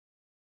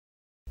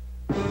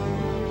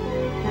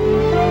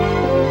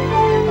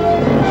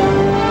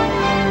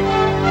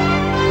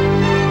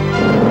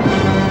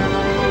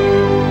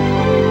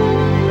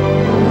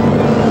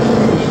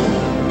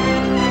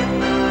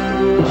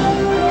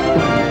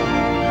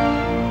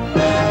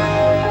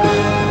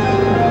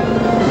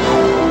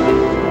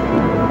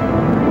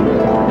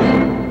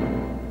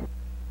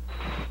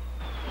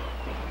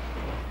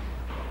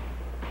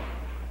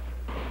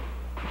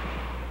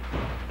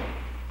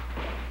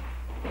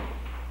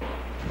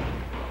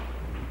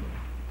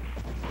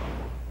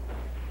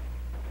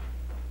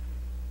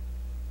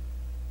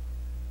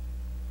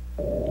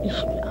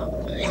isang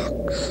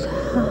laksa,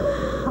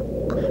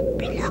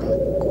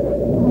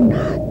 bilanggo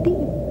natin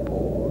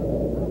po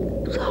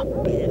sa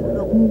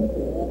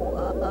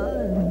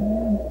bilangguan,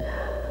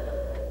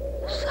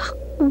 sa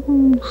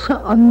kung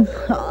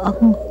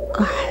saan-saan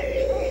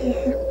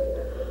galing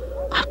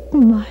at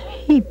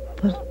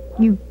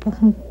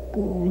mahibang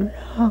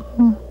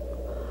kulang.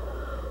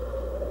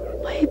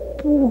 May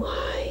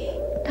buhay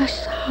na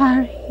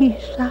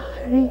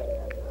sari-sari,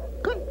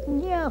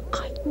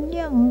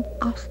 kanya-kanyang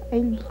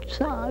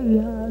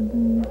kasaysayan.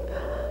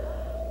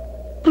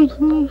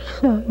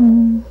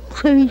 Pinisan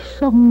sa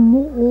isang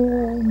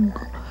muog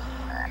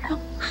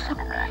ng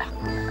saklak.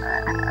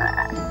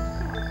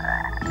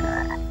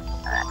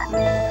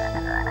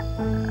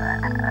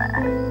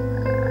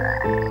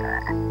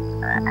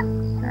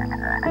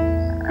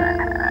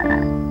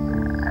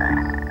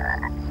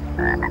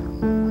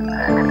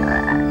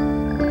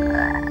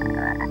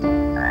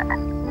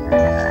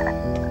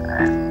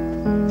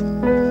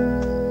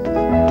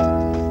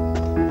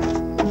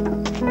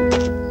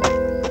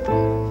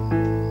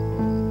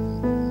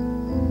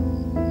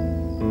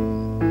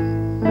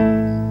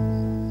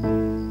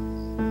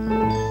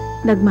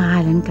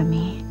 Nagmahalan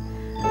kami,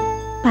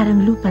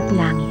 parang lupa't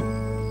langit,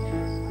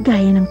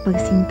 gaya ng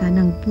pagsinta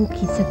ng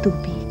bukid sa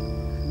tubig,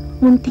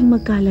 munting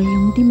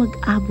magkalayong di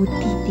mag-abot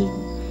titig.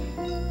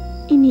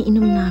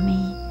 Iniinom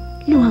namin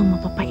luhang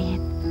mapapait.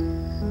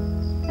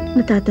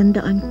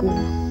 Natatandaan ko,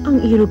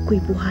 ang irog ko'y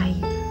buhay.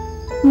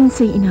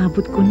 Minsa'y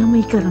inabot ko na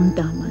may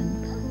karamdaman.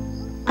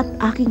 At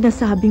aking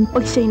nasabing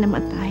pag siya'y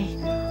namatay,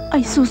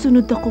 ay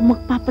susunod ako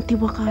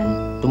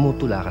magpapatiwakal.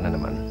 Tumutula ka na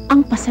naman.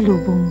 Ang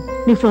pasalubong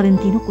ni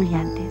Florentino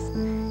Collantes.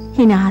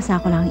 Hinahasa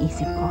ko lang ang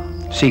isip ko.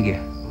 Sige,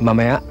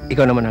 mamaya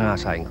ikaw naman ang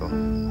hasain ko.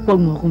 Huwag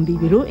mo akong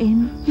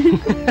bibiruin.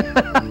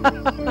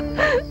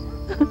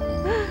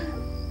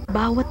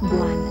 Bawat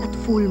buwan at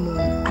full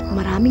moon at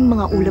maraming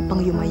mga ulap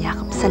pang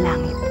yumayakap sa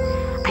langit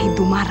ay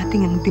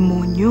dumarating ang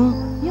demonyo.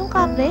 Yung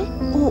kapre?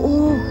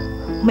 Oo,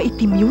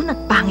 maitim yun at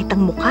pangit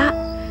ang muka.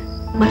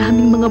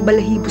 Maraming mga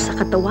balahibo sa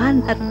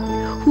katawan at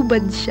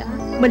hubad siya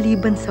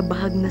maliban sa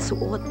bahag na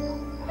suot.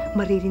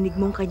 Maririnig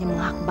mo ang kanyang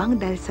mga hakbang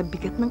dahil sa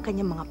bigat ng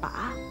kanyang mga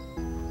paa.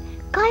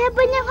 Kaya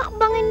ba niyang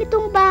hakbangin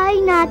itong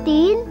bahay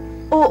natin?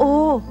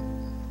 Oo.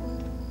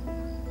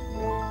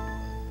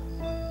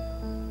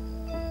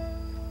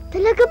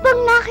 Talaga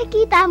bang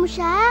nakikita mo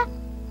siya?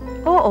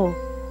 Oo.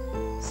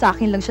 Sa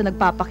akin lang siya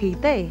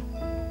nagpapakita eh.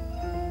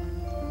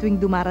 Tuwing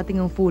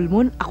dumarating ang full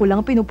moon, ako lang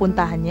ang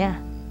pinupuntahan niya.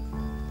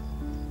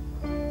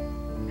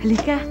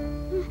 Halika.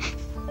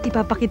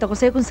 Ipapakita ko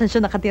sa'yo kung saan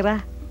siya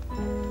nakatira.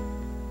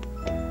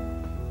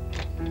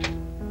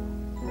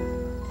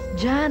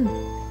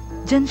 Diyan.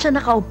 Diyan siya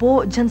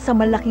nakaupo. Diyan sa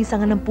malaking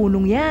sanga ng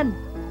punong yan.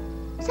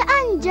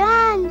 Saan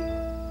dyan?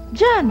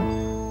 Diyan.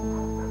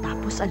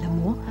 Tapos alam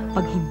mo,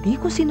 pag hindi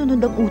ko sinunod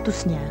ang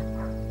utos niya,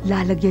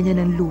 lalagyan niya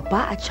ng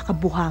lupa at saka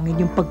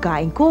buhangin yung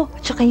pagkain ko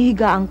at saka yung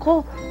higaan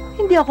ko.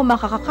 Hindi ako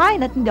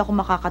makakakain at hindi ako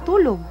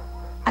makakatulog.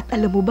 At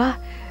alam mo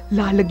ba,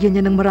 lalagyan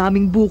niya ng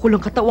maraming bukol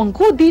ang katawan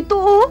ko dito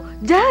oh.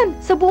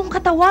 Diyan, sa buong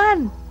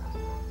katawan.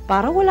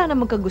 Para wala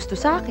namang kagusto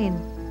sa akin.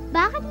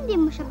 Bakit hindi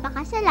mo siya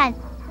pakasalan?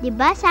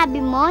 Diba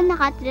sabi mo,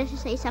 nakatira siya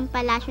sa isang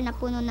palasyo na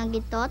puno ng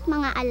gito at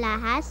mga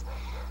alahas?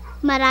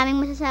 Maraming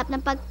masasarap na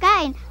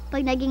pagkain.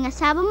 Pag naging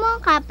asawa mo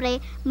ang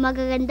kapre,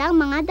 magaganda ang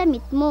mga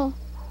damit mo.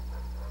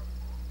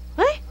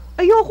 Ay,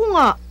 ayoko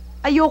nga.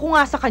 Ayoko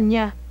nga sa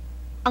kanya.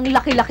 Ang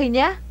laki-laki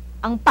niya,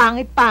 ang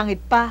pangit-pangit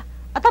pa.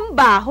 At ang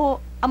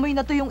baho, amoy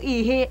na to yung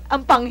ihi,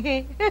 ang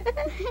panghe.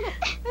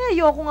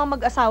 Ayoko nga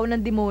mag-asawa ng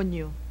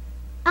demonyo.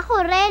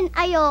 Ako rin,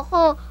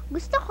 ayoko.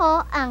 Gusto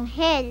ko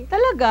anghel.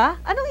 Talaga?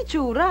 Anong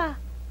itsura?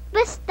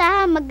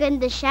 Basta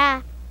maganda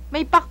siya.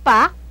 May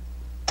pakpak?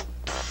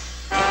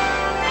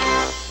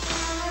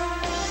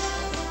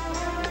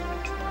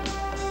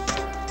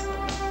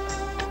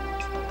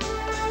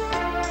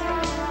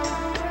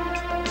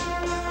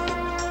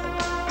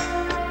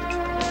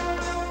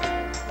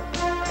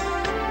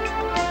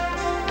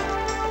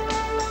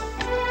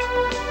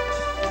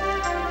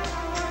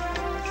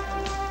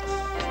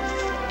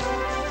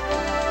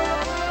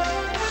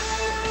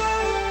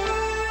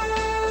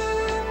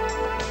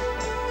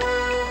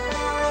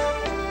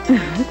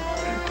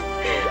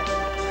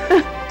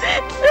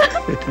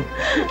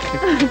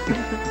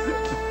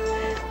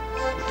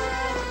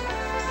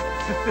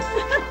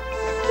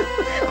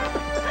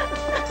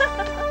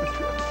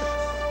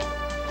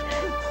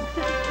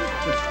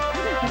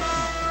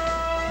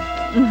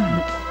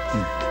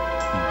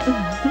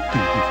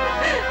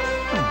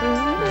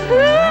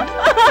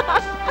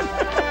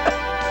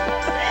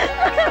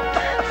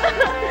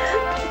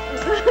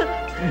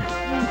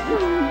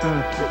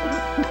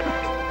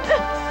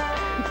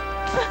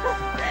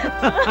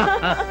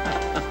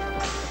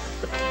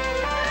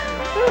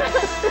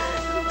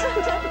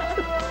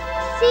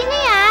 Sino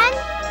yan?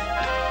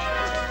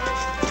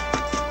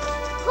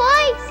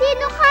 Hoy!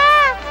 Sino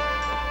ka?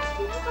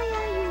 Sino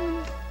kaya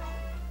yun?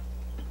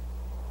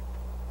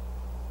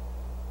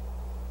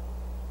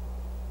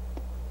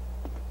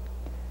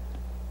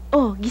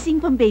 Oh, gising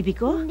pang baby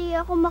ko? Hindi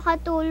ako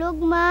makatulog,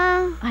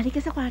 Ma.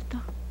 Halika sa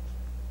kwarto.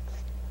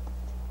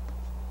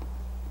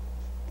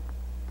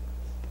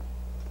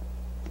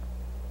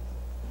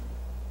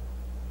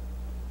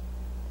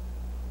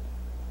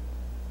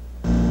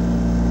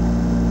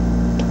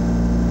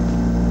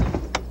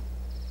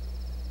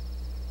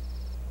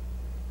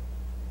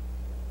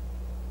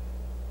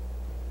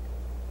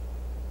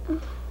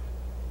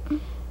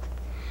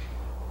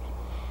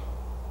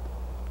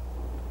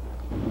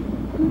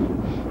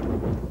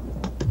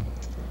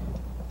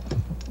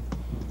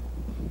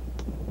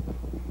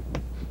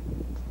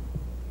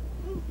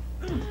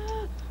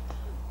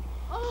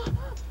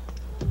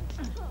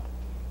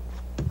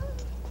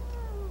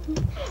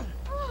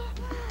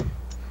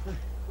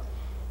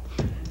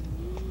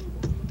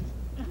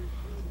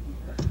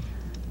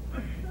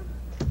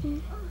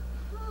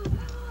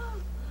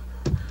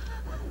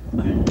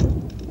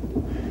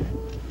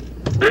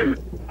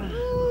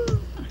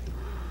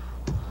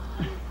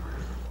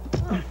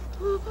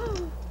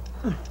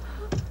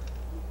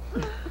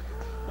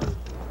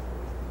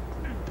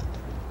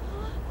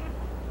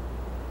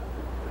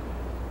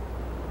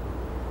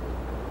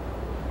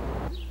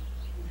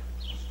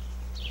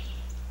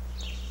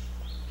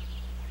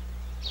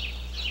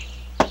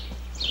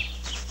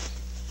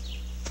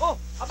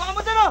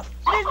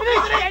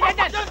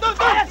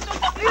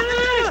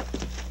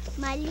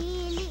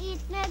 Maliliit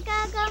na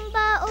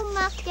gagamba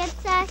umakyat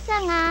sa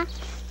sanga.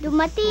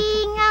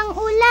 Dumating ang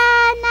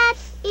ulan at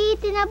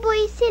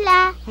itinaboy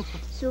sila.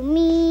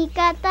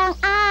 Sumikat ang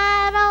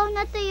araw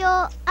na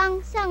tuyo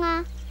ang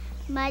sanga.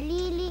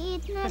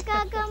 Maliliit na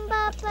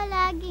gagamba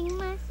palaging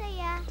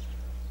masaya.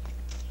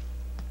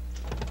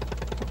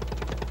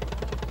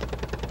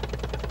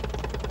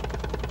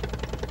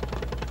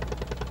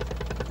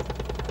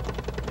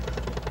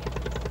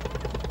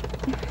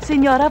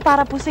 Senyora,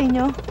 para po sa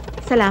inyo.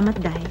 Salamat,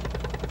 Day.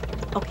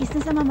 O, kiss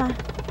na sa mama.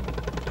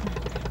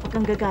 Huwag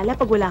kang gagala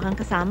pag wala kang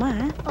kasama,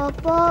 ha?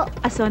 Opo.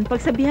 Ason,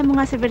 pagsabihan mo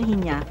nga si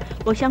Virginia,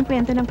 huwag siyang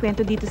kwento ng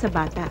kwento dito sa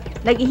bata.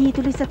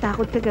 Nag-ihituloy sa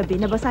takot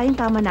kagabi, nabasa yung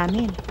kama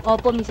namin.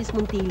 Opo, Mrs.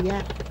 Montilla.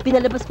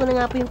 Pinalabas ko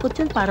na nga po yung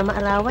kutsyon para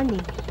maarawan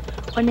eh.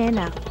 O,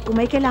 Nena, kung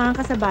may kailangan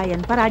ka sa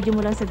bayan, paradyo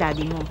mo lang sa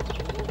daddy mo.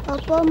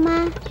 Opo,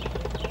 Ma.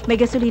 May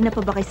gasolina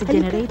pa ba kayo sa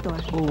generator?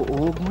 Oo,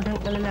 huwag mo nang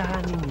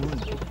alalahanin yun.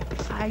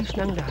 Ayos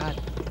na ang lahat.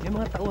 May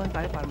mga tauhan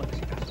tayo para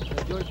mag-asikaso.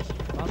 George,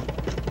 Ma'am.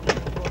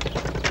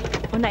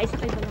 O, naisa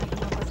kayo ba natin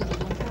mga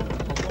pasalubong ka?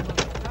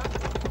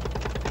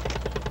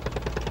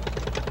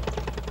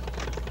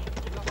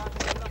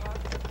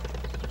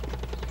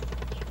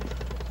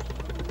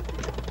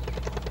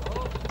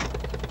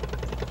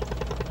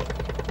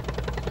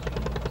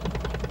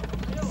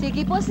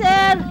 Sige po,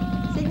 sir.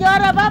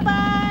 Senyora,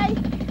 bye-bye.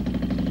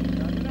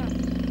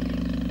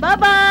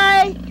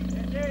 Bye-bye.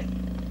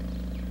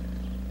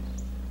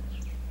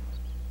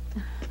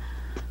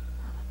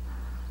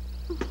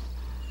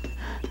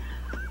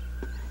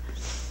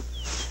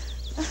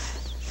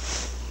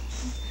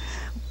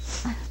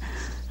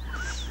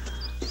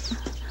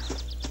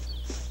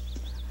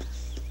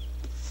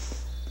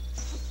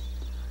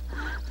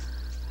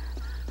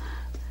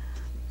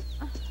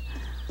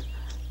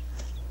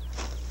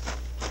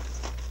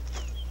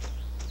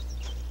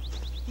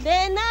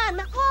 Nena,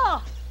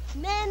 nako!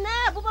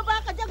 Nena,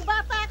 bumaba ka diyang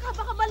bata ka,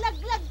 baka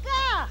malaglag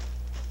ka!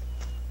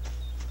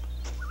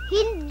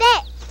 Hindi!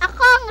 Ako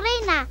ang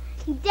reyna.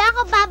 Hindi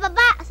ako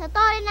bababa sa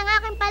tore ng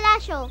aking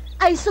palasyo.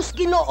 Ay, sus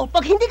Ginoo,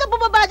 pag hindi ka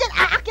bumaba dyan,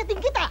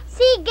 aakyatin kita!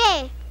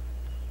 Sige!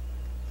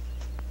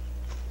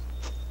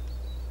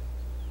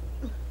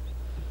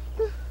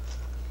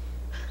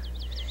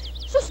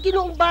 Sus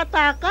Ginoong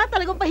bata ka,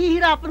 talagang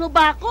pahihirapan mo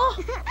ba ako?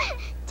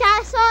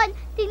 Chason,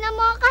 tingnan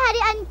mo ang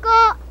kaharian ko.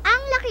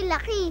 Ang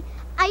laki-laki.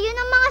 Ayun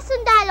ang mga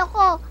sundalo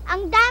ko.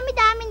 Ang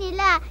dami-dami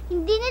nila.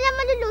 Hindi nila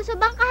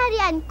malulusob ang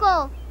kaharian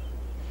ko.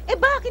 Eh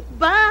bakit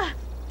ba?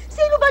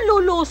 Sino ba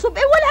lulusob?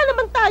 Eh wala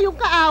naman tayong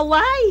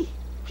kaaway.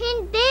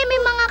 Hindi,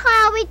 may mga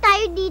kaaway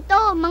tayo dito.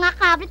 Mga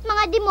kabrit,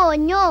 mga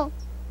demonyo.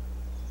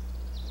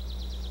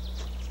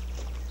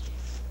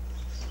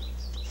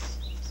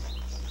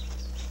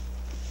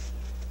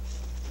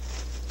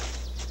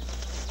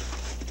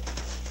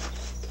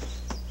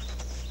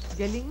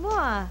 Galing mo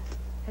ah.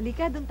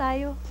 Halika, doon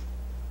tayo.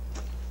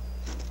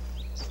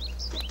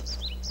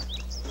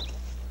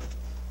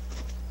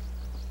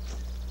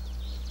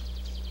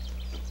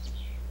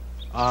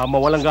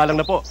 Mawalang galang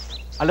na po.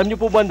 Alam niyo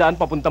po ba ang daan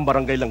papuntang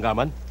Barangay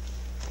Langgaman?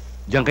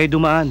 Diyan kayo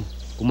dumaan.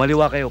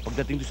 Kumaliwa kayo.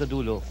 Pagdating doon sa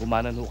dulo,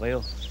 kumanan ho kayo.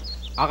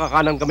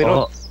 Kakanan kami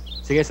ron.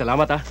 Sige,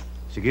 salamat ha.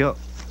 Sige ho.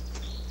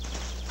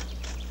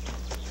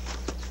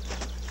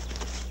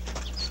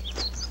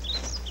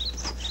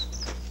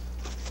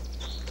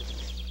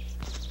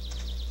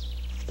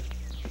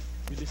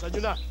 Bilisan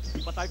nyo na. Hindi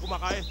pa tayo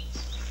kumakain.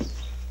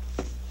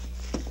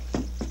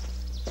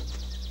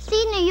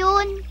 Sino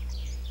yun?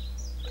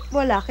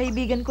 Wala,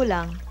 kaibigan ko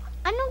lang.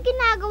 Anong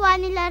ginagawa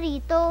nila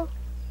rito?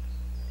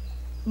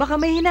 Baka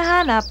may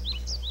hinahanap.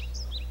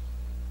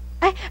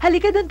 Ay,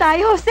 halika doon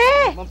tayo,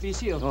 Jose! Ma'am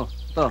PC, oh.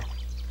 Ito.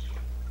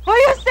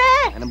 Hoy, Jose!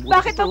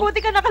 Bakit mabuti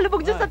ka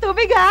nakalubog dyan sa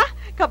tubig, ha?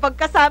 Kapag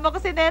kasama ko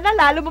si Nena,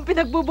 lalo mong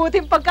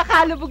pinagbubuti yung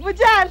pagkakalubog mo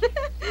dyan.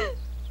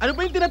 Ano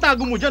ba yung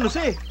tinatago mo dyan,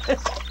 Jose?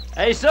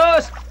 Ay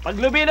sus! Pag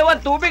luminaw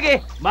ang tubig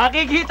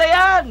makikita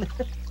yan!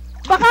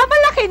 Baka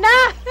malaki na!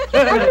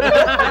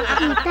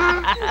 Kita.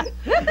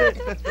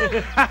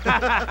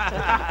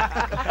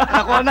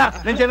 Ako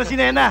anak, nandiyan na si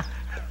Nena.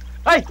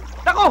 Ay!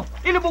 Nako!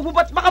 Ilubog mo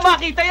ba't baka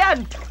makita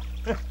yan?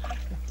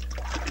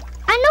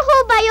 Ano ho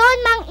ba yon,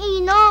 Mang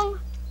Inong?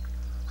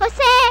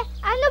 Jose,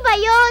 ano ba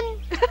yon?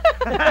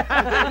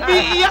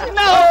 Iiyak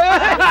na!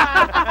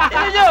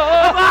 Tignan nyo!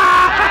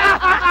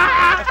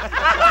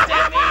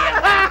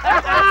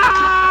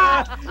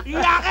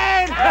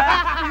 Iyakin!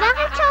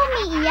 Bakit siya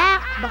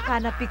umiiyak? Baka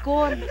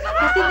napikon.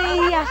 Kasi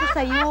nahihiya siya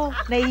sa'yo.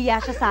 Nahihiya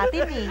siya sa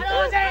atin, eh.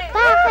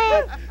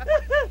 Bakit?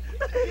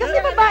 Kasi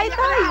babae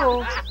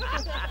tayo.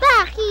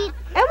 Bakit?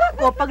 Ewan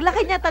ko,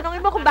 paglaki niya,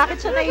 tanongin mo kung bakit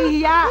siya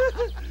nahihiya.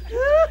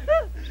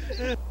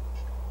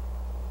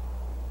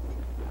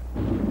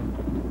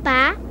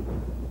 Pa,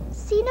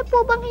 sino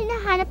po bang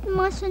hinahanap ng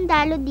mga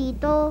sundalo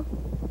dito?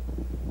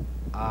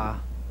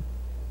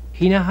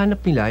 Hinahanap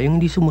nila yung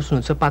hindi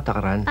sumusunod sa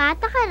patakaran.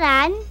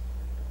 Patakaran?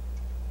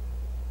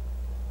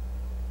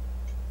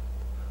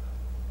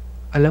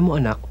 Alam mo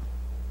anak,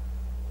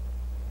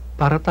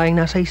 para tayong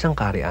nasa isang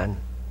kaharian.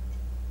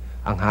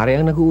 Ang hari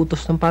ang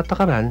nag-uutos ng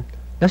patakaran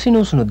na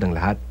sinusunod ng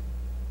lahat.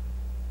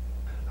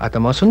 At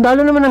ang mga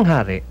sundalo naman ng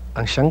hari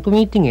ang siyang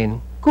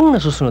tumitingin kung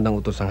nasusunod ang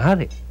utos ng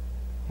hari.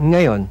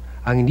 Ngayon,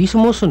 ang hindi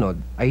sumusunod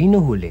ay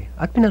hinuhuli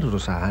at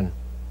pinarurusahan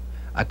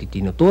at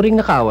itinuturing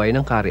na kaaway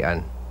ng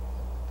kaharian.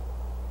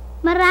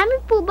 Marami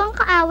po bang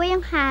kaaway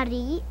ang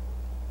hari?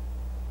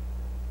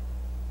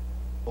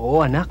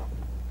 Oo anak,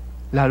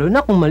 lalo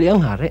na kung mali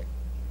ang hari.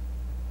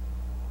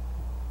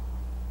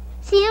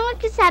 Sino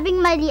nagsasabing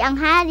mali ang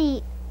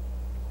hari?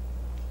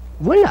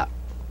 Wala.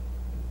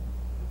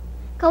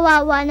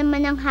 Kawawa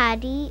naman ang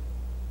hari.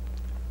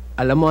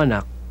 Alam mo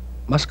anak,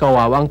 mas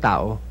kawawa ang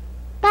tao.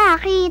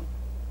 Bakit?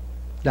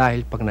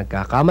 Dahil pag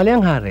nagkakamali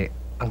ang hari,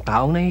 ang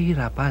taong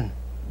nahihirapan.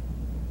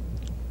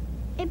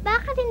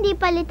 Bakit hindi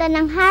palitan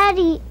ng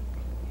hari?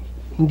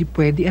 Hindi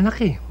pwede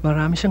anak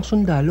marami siyang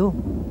sundalo.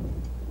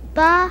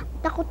 Pa,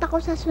 takot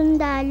ako sa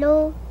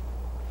sundalo.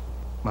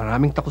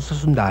 Maraming takot sa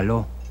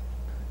sundalo.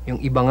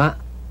 Yung iba nga,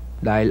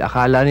 dahil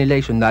akala nila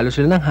ay sundalo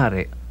sila ng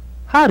hari,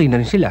 hari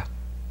na rin sila.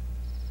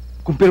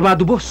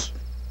 Kumpirmado, boss.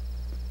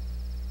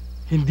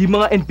 Hindi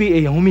mga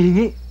NPA ang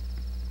humihingi.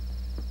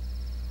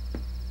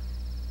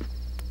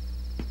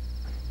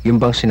 Yung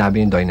bang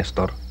sinabi ni Doy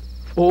Nestor?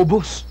 Oo,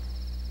 boss.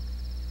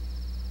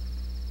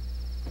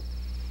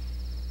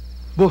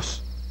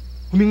 Boss,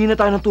 humingi na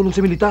tayo ng tulong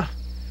sa militar.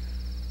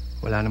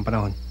 Wala nang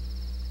panahon.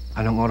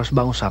 Anong oras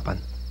ba ang usapan?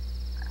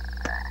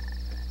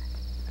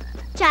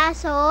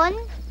 Jason?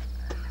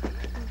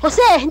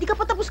 Jose, hindi ka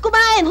pa tapos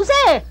kumain,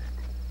 Jose!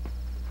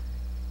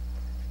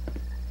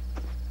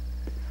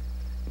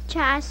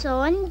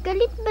 Jason,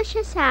 galit ba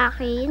siya sa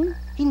akin?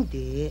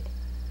 Hindi.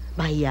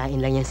 Mahiyain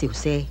lang yan si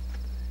Jose.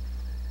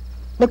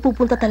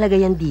 Nagpupunta talaga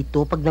yan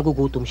dito pag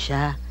nagugutom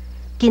siya.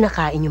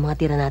 Kinakain yung mga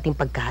tira nating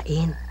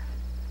pagkain.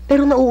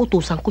 Pero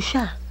nauutusan ko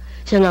siya.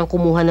 Siya nga ang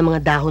kumuha ng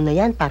mga dahon na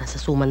yan para sa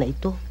suman na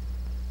ito.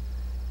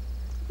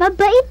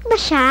 Mabait ba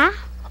siya?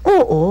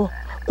 Oo.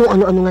 Kung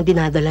ano-ano nga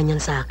dinadala niyan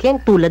sa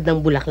akin, tulad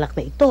ng bulaklak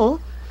na ito.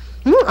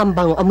 Ang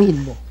bango,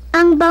 amuhin mo.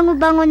 Ang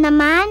bango-bango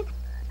naman.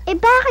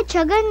 Bakit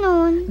siya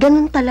ganun?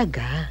 Ganun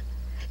talaga.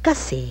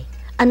 Kasi,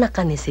 anak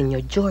ka ni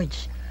Senyor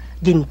George.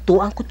 Ginto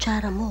ang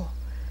kutsara mo.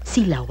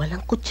 Sila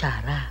walang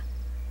kutsara.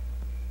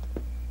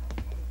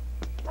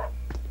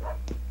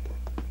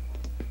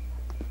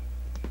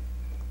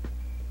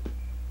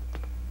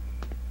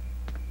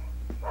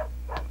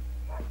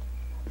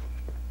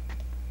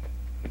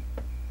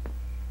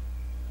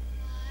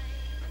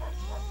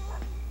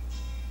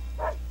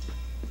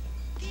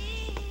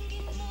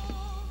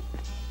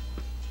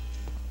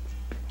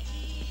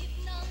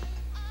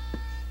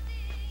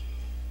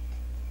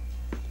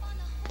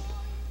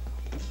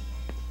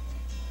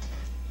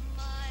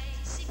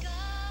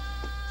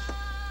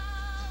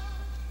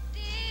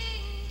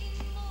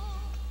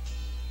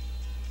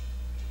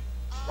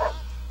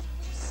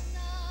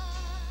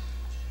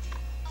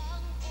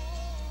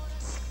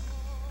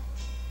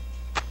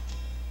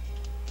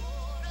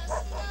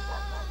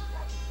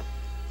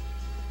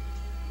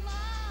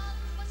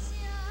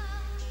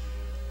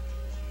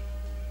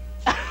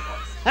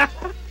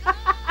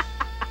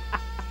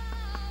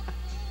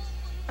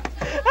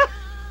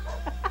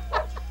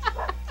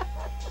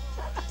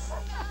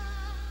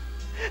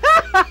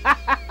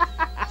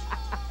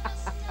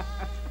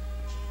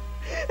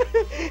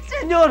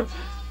 Senyor,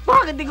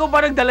 bakit ikaw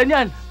ba nagdala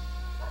niyan?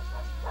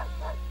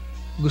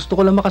 Gusto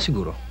ko lang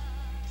makasiguro.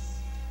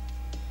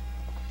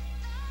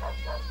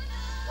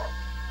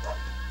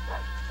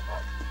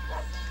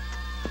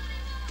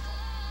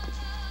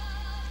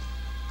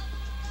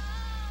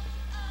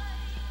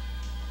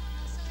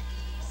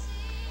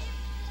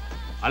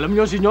 Alam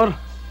niyo, senyor,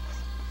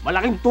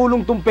 malaking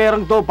tulong tong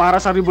perang to para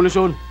sa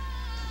revolusyon.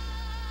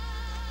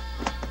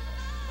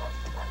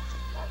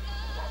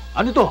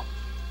 Ano to?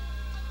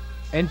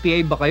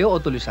 NPA ba kayo o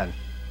tulisan?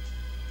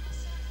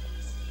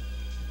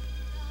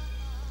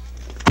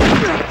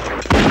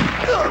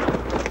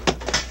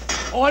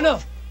 O ano?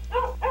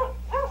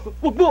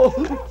 Wag mo!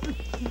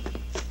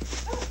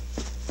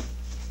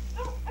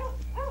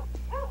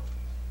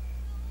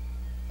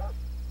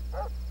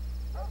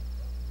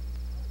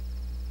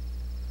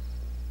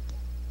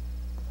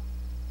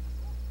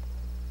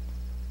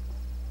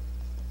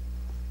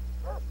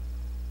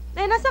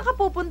 Nena, saan ka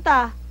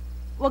pupunta?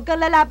 Huwag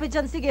kang lalapit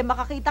dyan. Sige,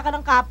 makakita ka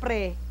ng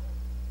kapre.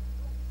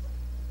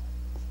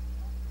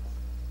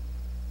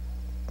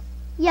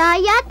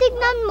 Yaya,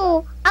 tignan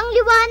mo. Ang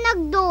liwanag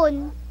doon.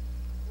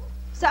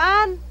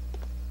 Saan?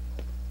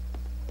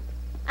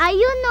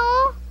 Ayun,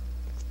 oh.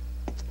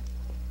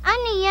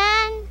 Ano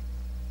yan?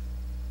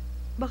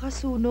 Baka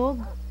sunog.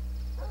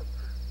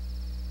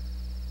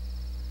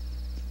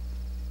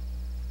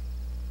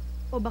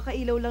 O baka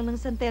ilaw lang ng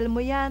santel mo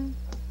yan.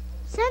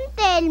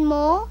 Santel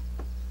mo?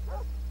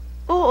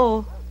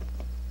 Oo.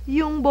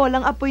 Yung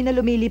bolang apoy na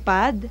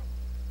lumilipad.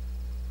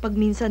 Pag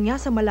minsan nga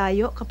sa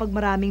malayo, kapag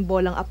maraming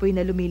bolang apoy na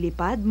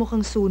lumilipad,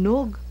 mukhang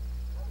sunog.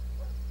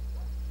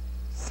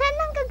 Saan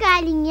ang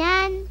gagaling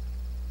yan?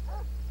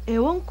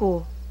 Ewan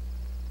ko.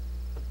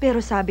 Pero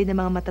sabi ng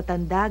mga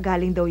matatanda,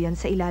 galing daw yan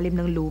sa ilalim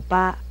ng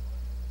lupa.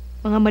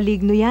 Mga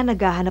maligno yan,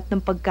 naghahanap ng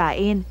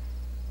pagkain.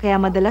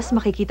 Kaya madalas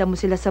makikita mo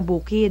sila sa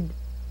bukid.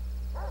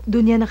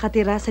 Doon yan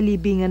nakatira sa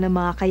libingan ng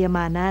mga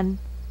kayamanan.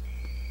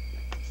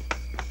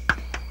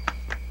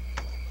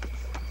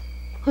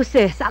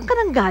 Jose, saan ka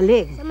nang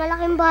galing? Sa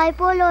malaking bahay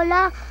po,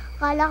 Lola.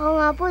 Kala ko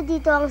nga po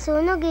dito ang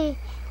sunog eh.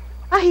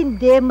 Ah,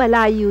 hindi.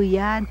 Malayo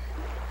yan.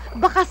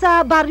 Baka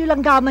sa baryo lang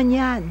gaman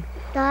yan.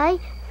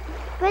 Tay,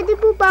 pwede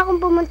po ba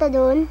akong pumunta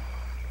doon?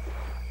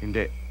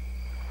 Hindi.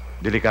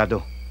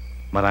 Delikado.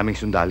 Maraming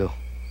sundalo.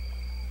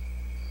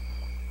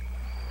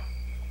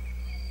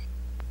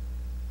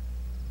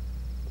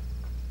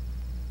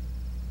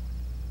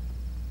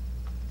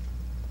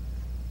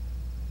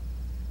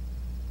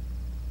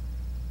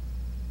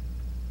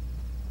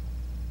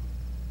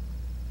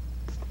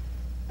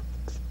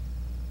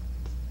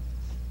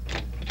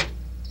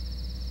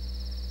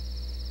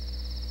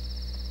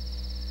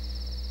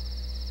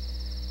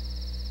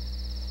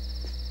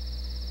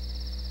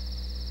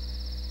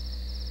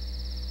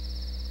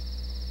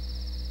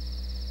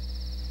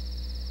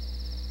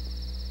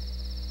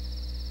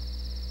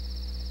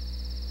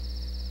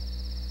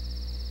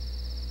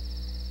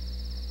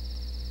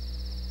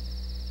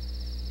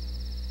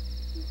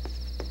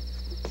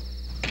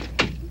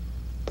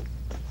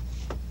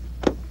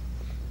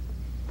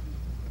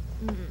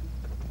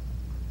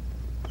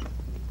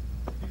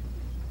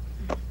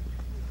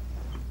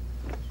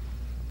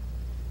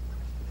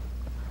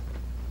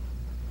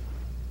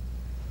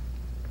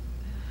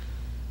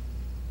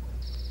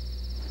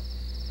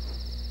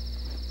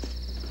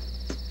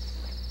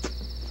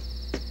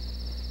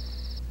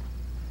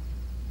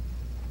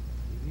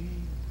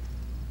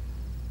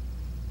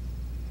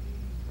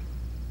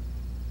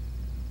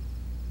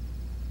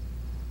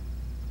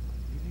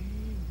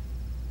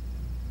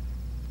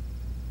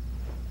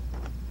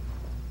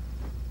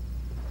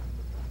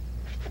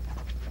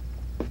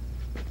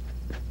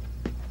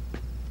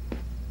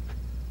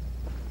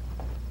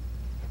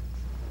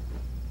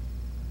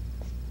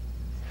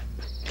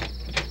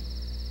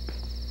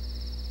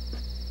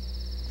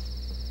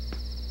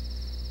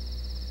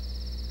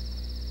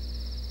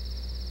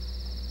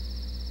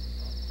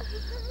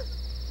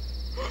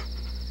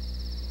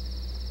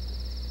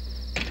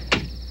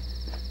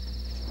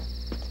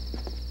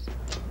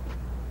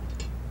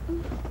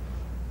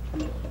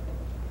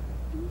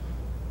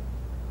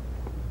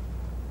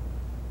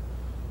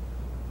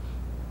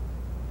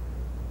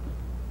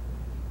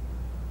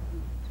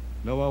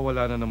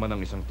 Nawawala na naman ang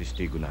isang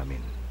testigo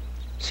namin.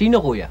 Sino,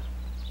 kuya?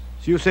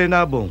 Si Jose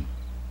Nabong.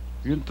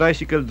 Yung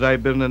tricycle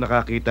driver na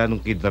nakakita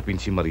nung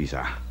kidnapin si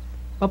Marisa.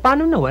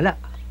 Paano nawala?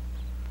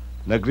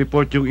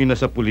 Nag-report yung ina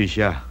sa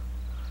pulisya.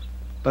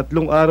 3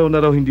 araw na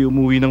raw hindi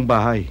umuwi ng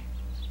bahay.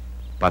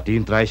 Pati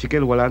yung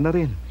tricycle wala na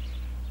rin.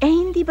 Eh,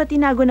 hindi ba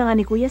tinago na nga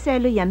ni Kuya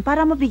Selo yan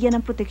para mabigyan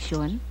ng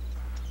proteksyon?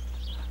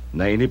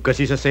 Nainip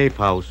kasi sa safe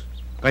house,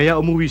 kaya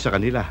umuwi sa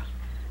kanila.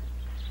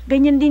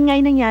 Ganyan din nga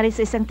yung nangyari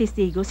sa isang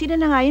testigo. Sino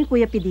na nga yun,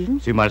 Kuya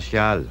Piding? Si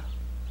Marcial.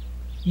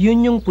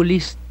 Yun yung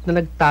pulis na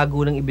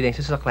nagtago ng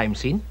ebidensya sa crime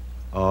scene?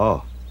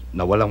 Oo,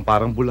 nawalang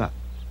parang bula.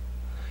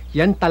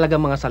 Yan talaga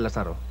mga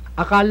Salazaro.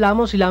 Akala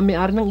mo sila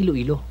may-ari ng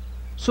Iloilo.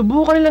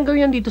 Subukan nilang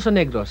gawin yan dito sa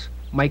Negros.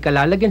 May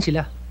kalalagyan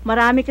sila.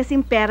 Marami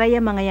kasing pera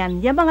yung mga yan.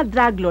 Yung mga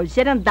drug lords,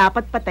 yan ang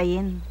dapat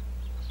patayin.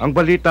 Ang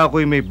balita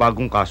ko'y may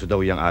bagong kaso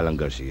daw yung Alang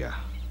Garcia.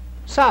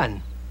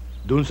 Saan?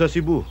 Doon sa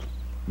Cebu.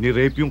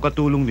 Ni-rape yung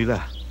katulong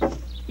nila.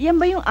 Yan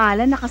ba yung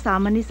Alan na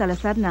kasama ni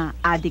Salazar na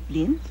addict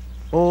din?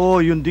 Oo,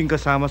 yun din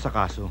kasama sa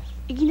kaso.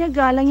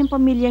 Iginagalang yung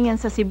pamilyang yan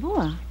sa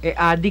Cebu, ah. Eh,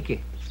 adik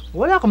eh.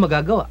 Wala akong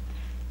magagawa.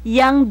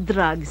 Yang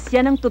drugs,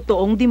 yan ang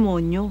totoong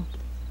demonyo.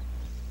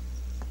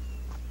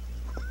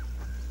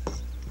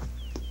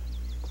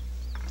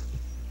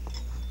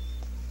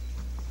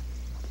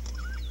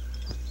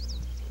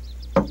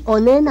 O,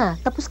 Nena,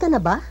 tapos ka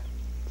na ba?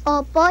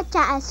 Opo,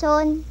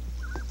 Tiyaason.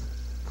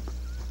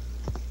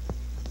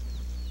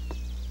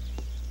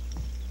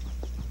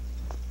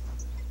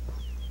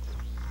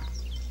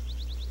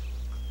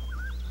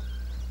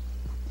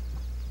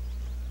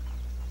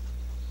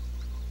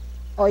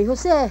 Oy,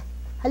 Jose,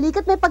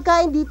 halika't may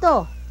pagkain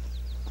dito.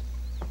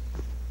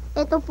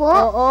 Ito po?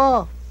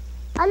 Oo.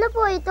 Ano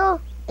po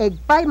ito? Egg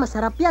pie,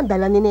 masarap yan.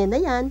 Dala ni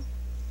Nena yan.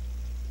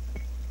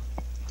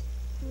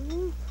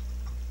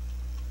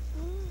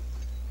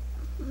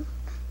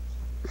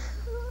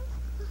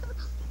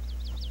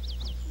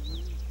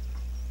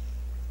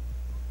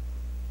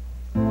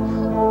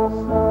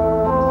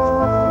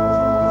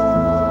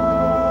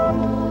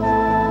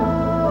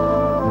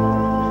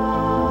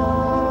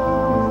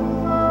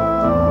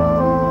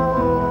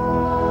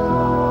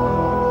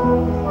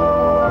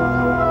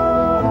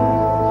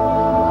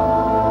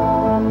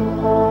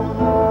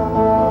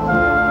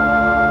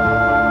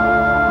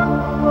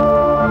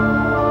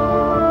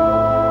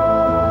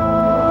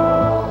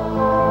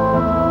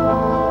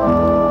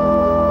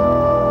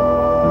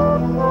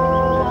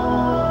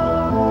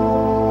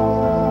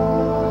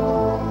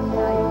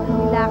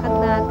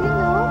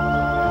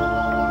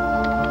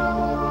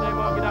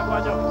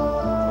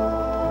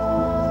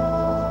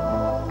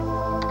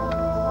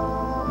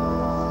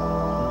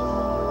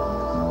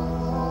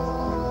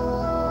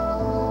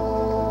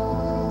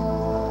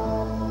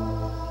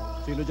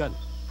 Sino dyan?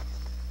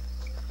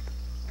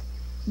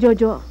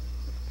 Jojo,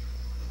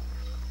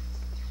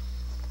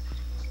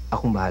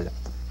 Akong bahala.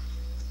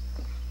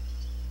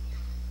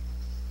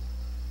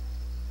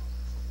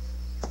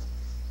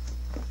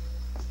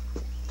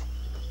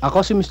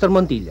 Ako si Mr.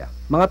 Montilla.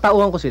 Mga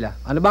tauhan ko sila.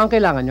 Ano ba ang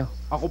kailangan nyo?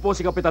 Ako po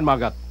si Kapitan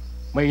Magat.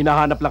 May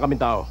hinahanap lang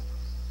kaming tao.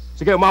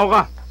 Sige, umahon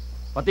ka.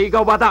 Pati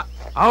ikaw, bata.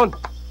 Ahon!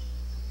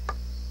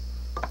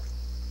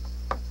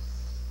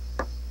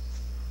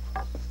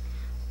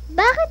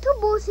 Bakit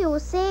hubo si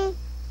Jose?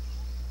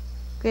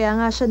 Kaya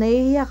nga siya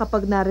nahihiya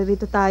kapag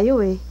naririto tayo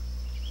eh.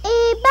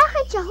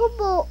 Bakit siya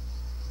hubo?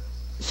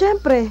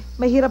 Siyempre,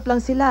 mahirap lang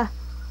sila.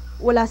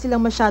 Wala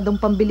silang masyadong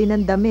pambili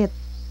ng damit.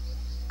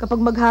 Kapag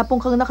maghapon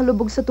kang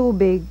nakalubog sa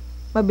tubig,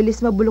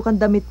 mabilis mabulok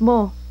ang damit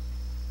mo.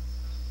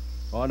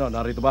 O ano,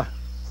 narito ba?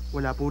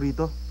 Wala po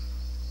rito.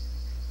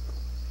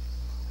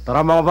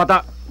 Tara mga bata.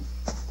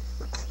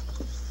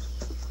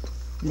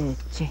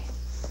 leche.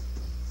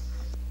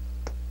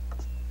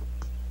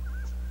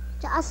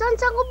 Saan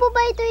ko po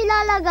ba ito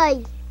ilalagay?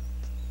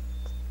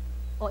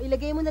 O,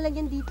 ilagay mo na lang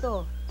yan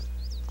dito.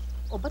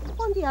 O, ba't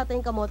kundi yata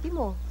yung kamote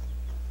mo?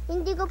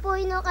 Hindi ko po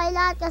inukay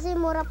lahat kasi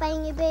mura pa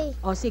yung iba eh.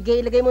 O, sige,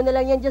 ilagay mo na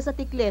lang yan dyan sa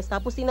tikles.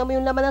 Tapos tingnan mo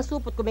yung laman ng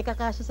supot kung may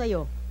kakasya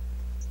sa'yo.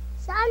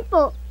 Saan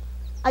po?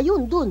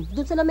 Ayun, dun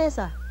sa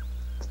lamesa.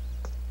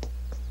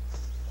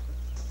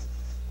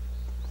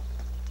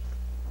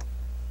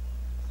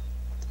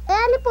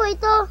 Ano po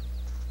ito?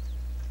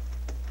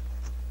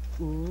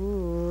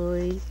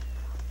 Uy,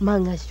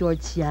 mga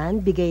shorts yan,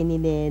 bigay ni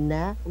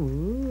Nena.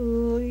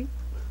 Uy.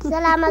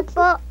 Salamat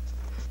po.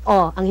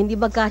 O, ang hindi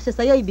magkasya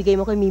sa'yo, ibigay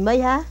mo kay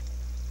Mimay, ha?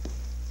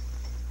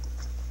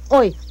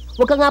 Oy,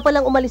 huwag ka nga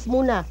palang umalis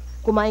muna.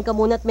 Kumain ka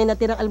muna at may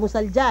natirang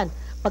almusal dyan.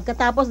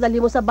 Pagkatapos, dali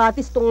mo sa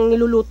batis tong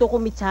niluluto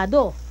kong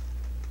mitsado.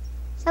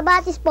 Sa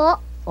batis po?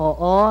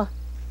 Oo.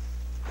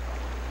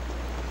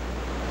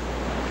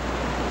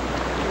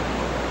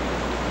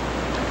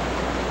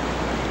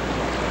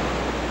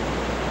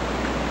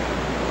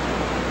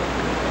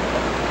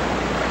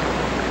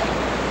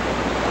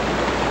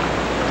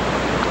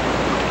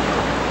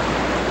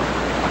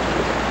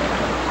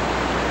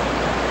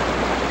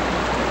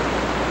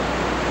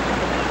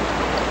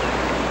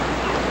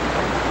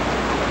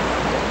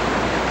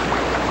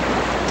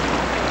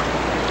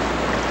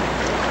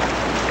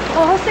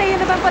 Jose, yun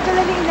naman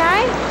padala ni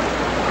Inay?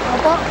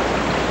 Opo.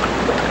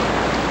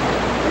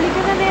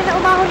 Halika na, Nena,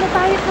 umahon na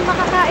tayo at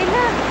makakain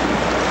na.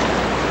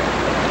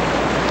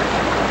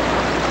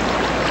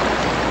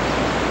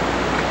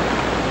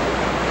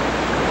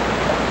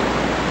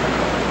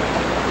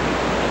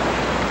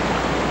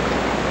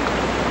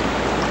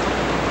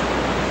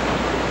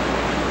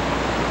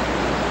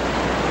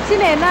 Si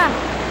Nena.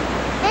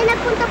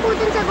 Nagpunta po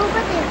dun sa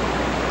gubat eh.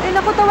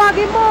 Naku,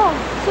 tawagin mo.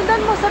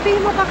 Sundan mo,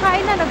 sabihin mo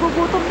kakain na,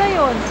 nagugutom na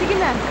yon. Sige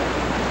na.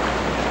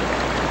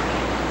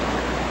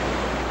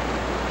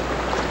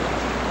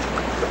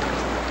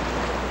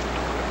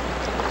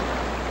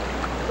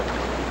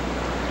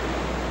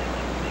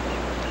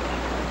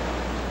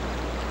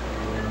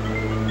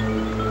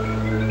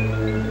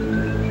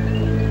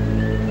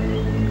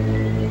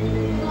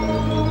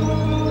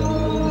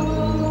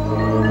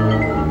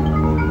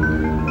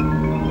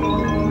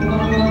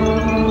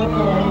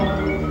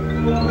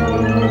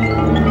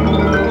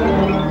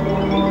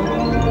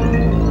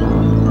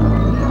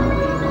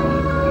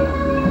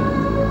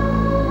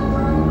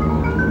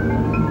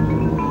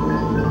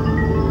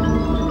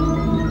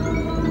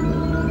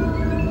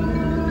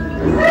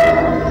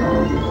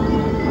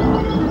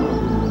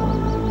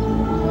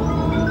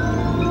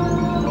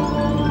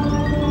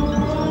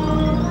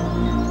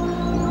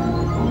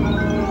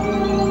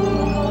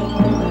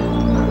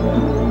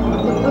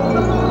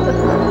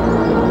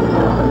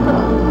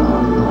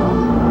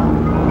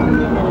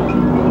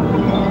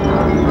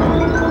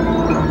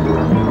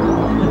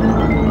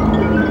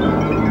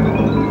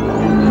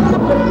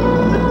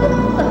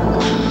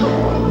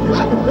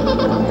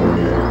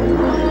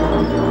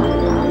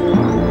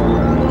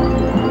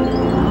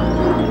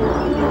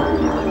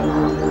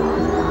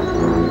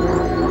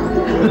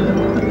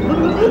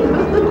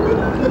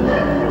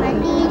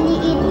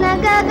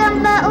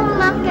 Gagamba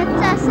umakyat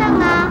sa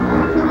sanga,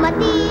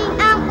 dumating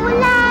ang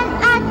ulan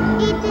at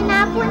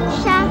itinapon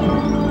siya.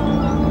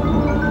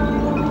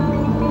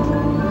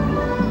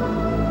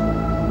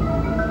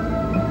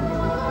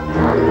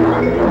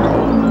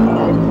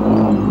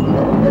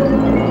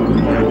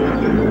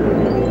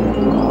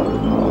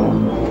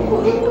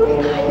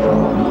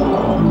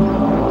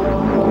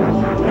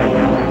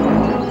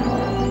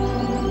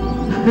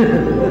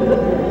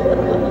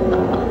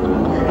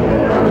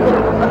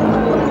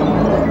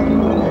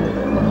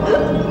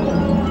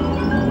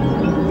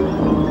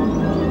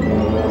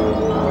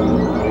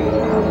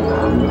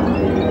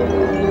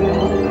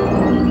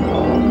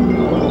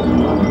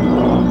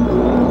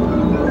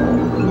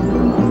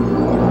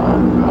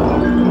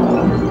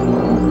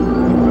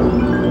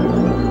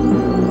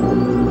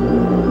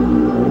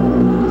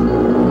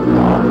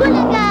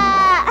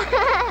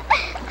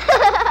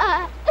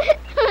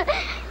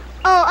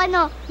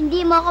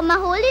 Hindi mo ako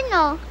mahuli,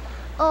 no?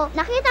 Oh,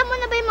 nakita mo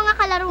na ba yung mga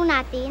kalaro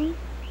natin?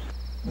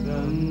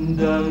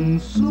 Gandang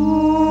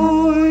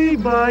su'y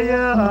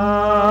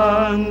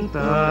bayaan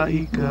ta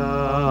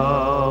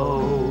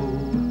ikaw,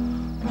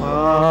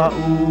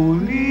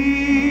 pauli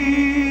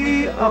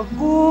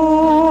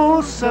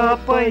ako sa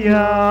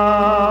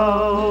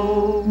payaw,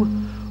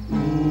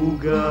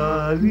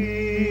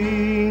 ugaling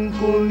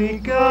kung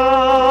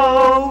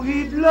ikaw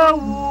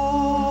hidlawon,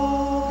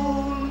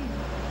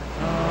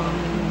 ang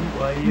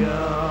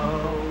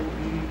bayaw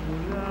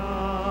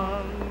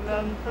imulang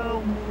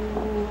lantawon.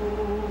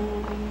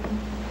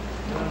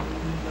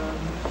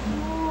 Gandang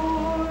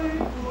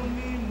su'y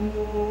kunin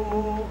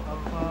mo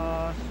ang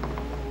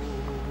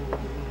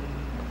pason,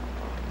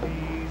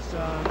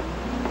 isang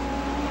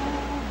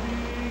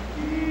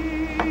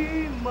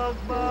tubig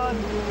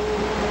magbalon.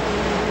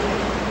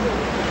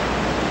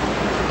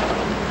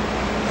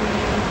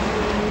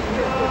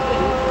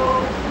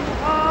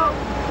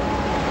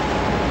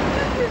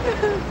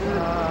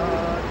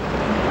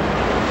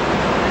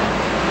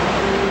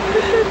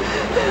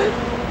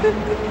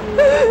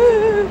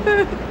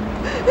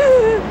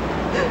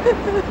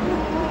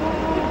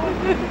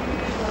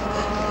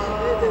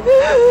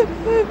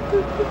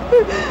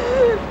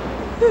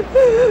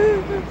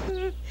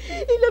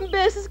 Ilang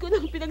beses ko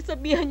nang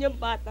pinagsabihan yung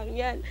batang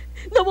yan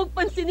na huwag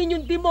pansinin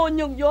yung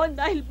demonyong yon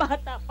dahil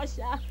bata pa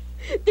siya.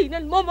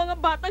 Tingnan mo mga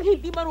batang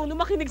hindi marunong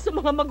makinig sa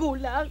mga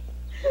magulang.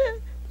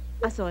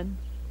 Ason,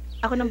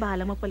 ako nang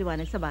bahalang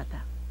magpaliwanag sa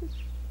bata.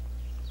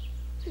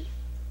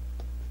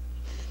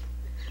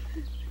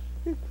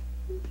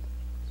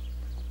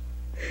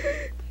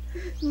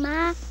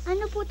 Ma,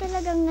 ano po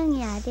talagang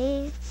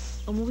nangyari?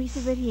 Umuwi si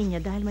Virginia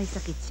dahil may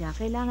sakit siya.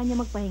 Kailangan niya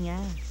magpahinga.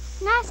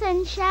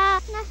 Nasaan siya?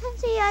 Nasaan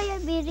si Yaya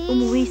Biring?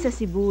 Umuwi sa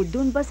Cebu.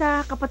 Doon ba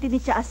sa kapatid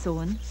ni Tia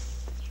Ason?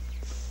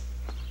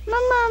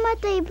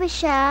 Mamamatay ba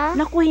siya?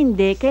 Naku,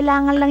 hindi.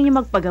 Kailangan lang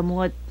niya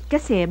magpagamot.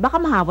 Kasi baka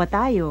mahawa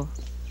tayo.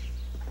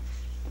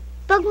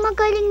 Pag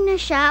magaling na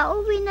siya,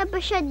 uwi na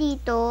ba siya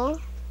dito?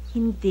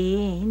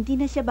 Hindi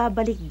na siya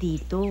babalik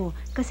dito.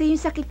 Kasi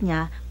yung sakit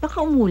niya,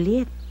 baka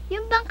umulit.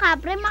 Yung bang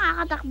kapre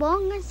makakatakbo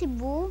hanggang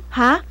Cebu?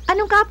 Ha?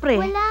 Anong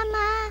kapre? Wala,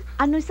 ma.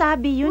 Anong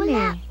sabi yun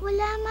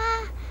Wala,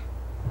 ma.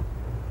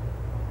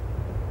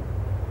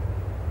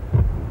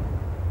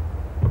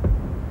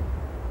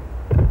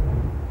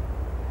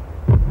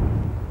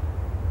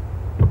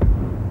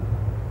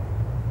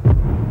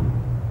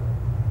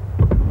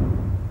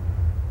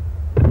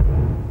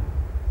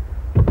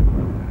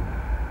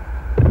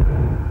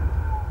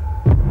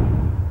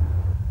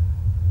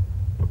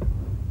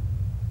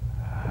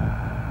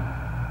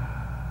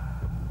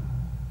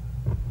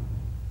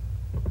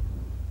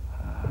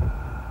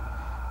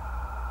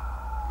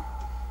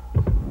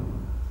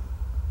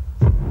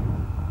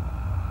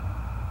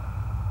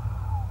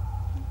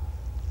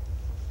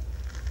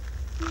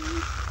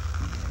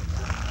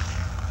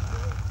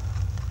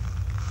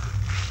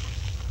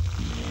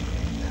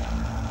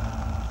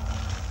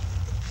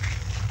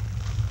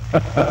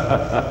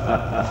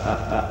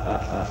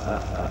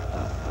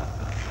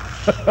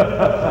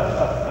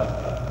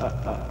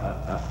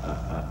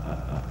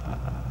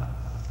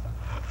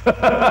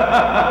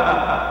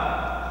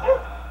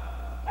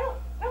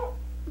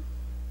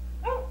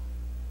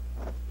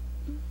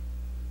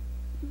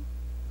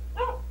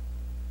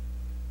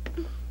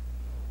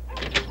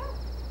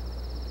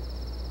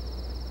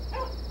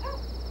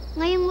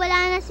 Ngayon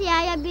wala na si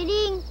Yaya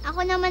Biring.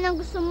 Ako naman ang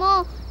gusto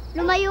mo.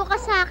 Lumayo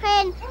ka sa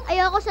akin.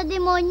 Ayoko sa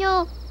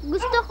demonyo.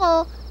 Gusto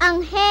ko,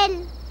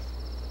 anghel.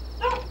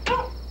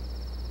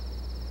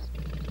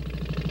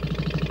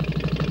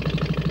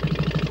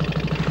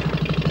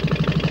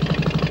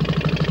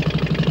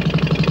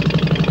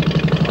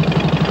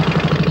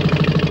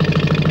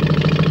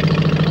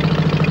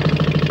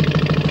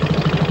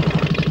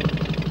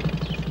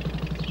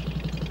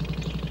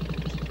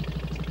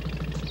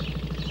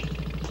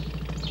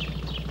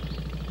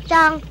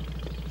 Chang,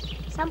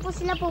 saan po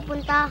sila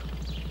pupunta?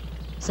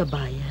 Sa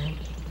bayan.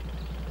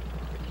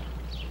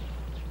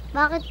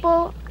 Bakit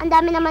po? Ang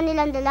dami naman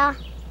nilang dala.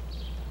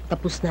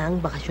 Tapos na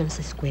ang bakasyon sa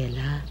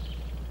eskwela.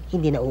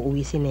 Hindi na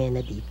uuwi si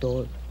Nena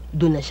dito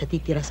Doon na siya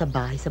titira sa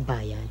bahay sa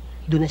bayan.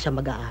 Doon na siya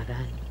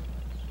mag-aaral.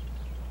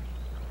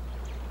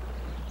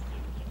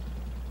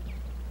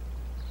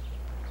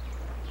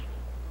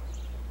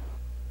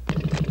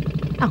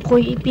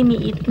 Ako'y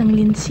ipiniit ng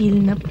linsil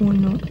na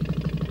puno,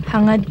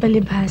 hangad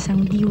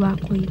palibhasang diwa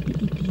ko'y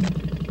piitin.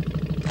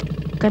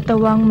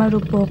 Katawang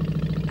marupok,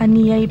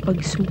 aniyay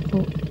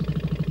pagsuko,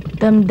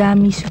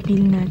 damdami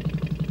supilnat,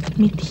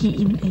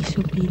 mithiin ay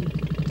supil.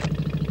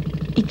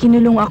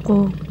 Ikinulong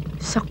ako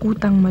sa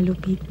kutang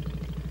malupit,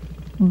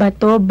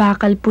 bato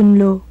bakal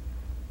punlo,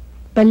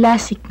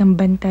 balasik ng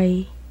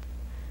bantay,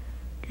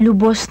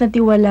 lubos na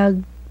tiwalag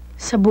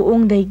sa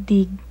buong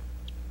daigdig,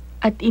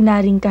 at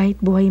inaring kahit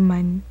buhay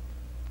man,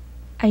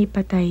 ay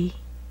patay.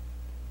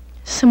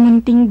 Sa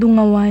munting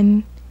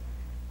dungawan,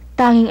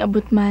 tanging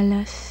abot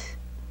malas,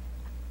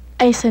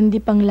 ay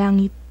sandipang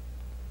langit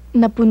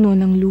na puno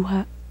ng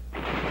luha.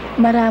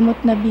 Maramot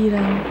na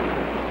birang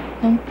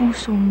ng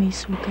pusong may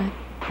sugat,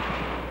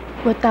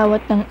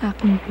 watawat ng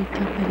aking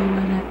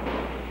pagkapariwara.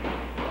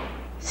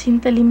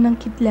 Sintalim ng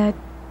kidlat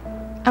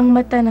ang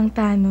mata ng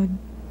tanod,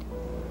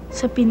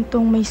 sa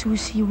pintong may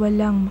susi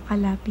walang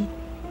makalapit.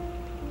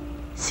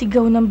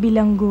 Sigaw ng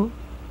bilanggo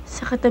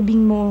sa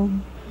katabing moog,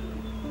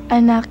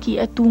 anaki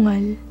at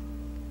tungal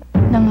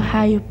ng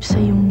hayop sa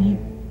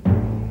yungib.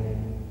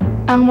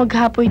 Ang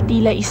maghapoy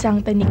tila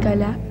isang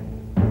tanikala,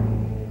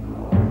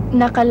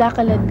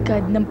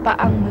 nakalakaladkad ng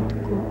paang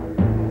matuko.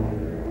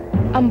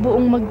 Ang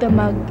buong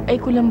magdamag ay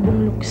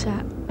kulambong luksa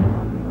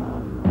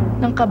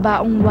ng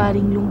kabaong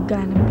waring lungga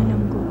ng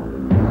bilanggo.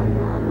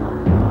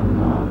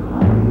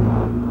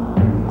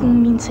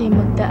 Kung minsay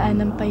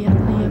magdaan ng payak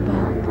na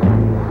yabag,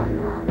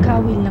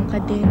 kawil ng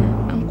kadena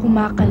ang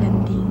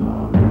kumakalanding.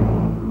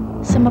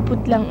 Sa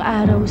maputlang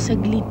araw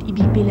saglit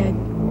ibibilad,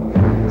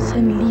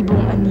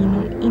 sanlibong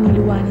aninong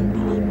iniluwa ng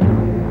dilim.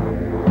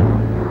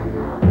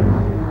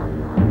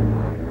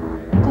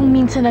 Kung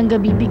minsan ang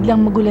gabi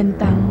biglang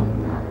magulantang,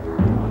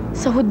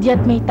 sa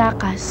hudyat may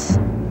takas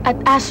at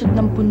asod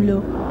ng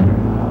punlo.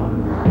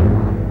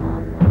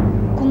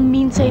 Kung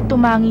minsa'y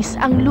tumangis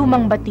ang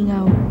lumang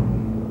batingaw,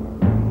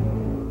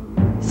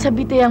 sa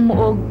bitayang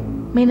muog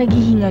may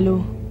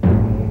naghihingalo.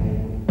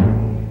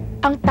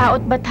 Ang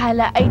tao't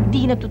bathala ay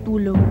di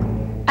natutulog,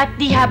 at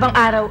di habang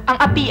araw ang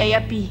api ay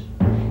api.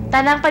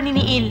 Tanang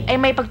paniniil ay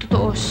may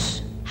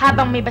pagtutuos,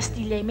 habang may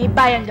Bastille may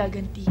bayang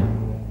gaganti.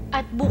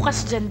 At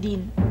bukas dyan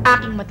din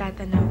aking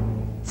matatanaw,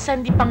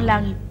 sandipang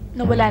langit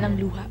na wala ng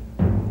luha.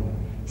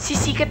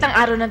 Sisikat ang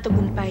araw ng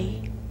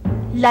tagumpay,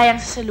 layang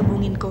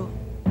sasalubungin ko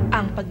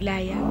ang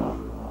paglaya.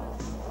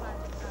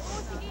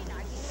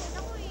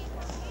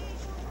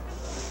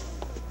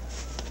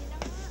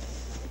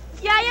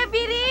 Yaya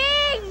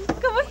Biring!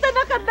 Kamusta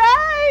na ka,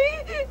 Day?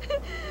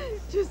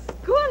 Diyos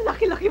ko, ang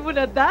laki-laki mo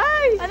na,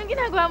 Day. Anong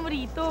ginagawa mo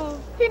rito?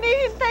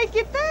 Hinihintay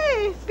kita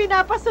eh.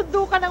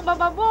 Pinapasundo ka ng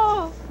mama mo.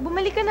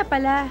 Bumalik ka na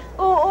pala.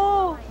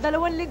 Oo, 2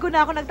 linggo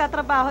na ako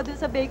nagtatrabaho dun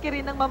sa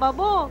bakery ng mama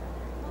mo.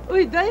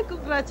 Uy, Day,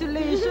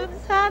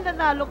 congratulations ha.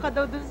 Nanalo ka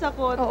daw dun sa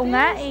contest. Oo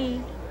nga eh.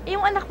 Eh,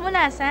 yung anak mo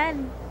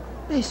nasan?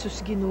 Ay,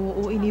 sus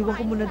Ginoo, iniwan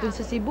ko muna dun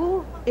sa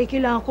Cebu. Eh,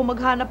 kailangan ko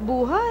maghanap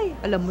buhay.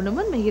 Alam mo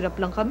naman, mahirap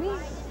lang kami.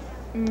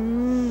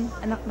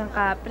 Anak ng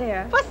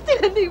kapre ah.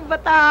 Pastilan yung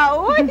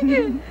batao.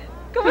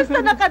 Kamusta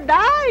na ka,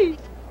 Day?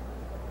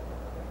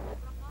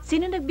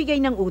 Sino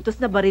nagbigay ng utos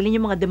na barilin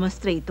yung mga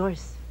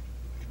demonstrators?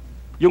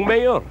 Yung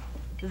mayor.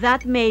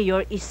 That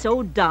mayor is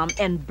so dumb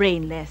and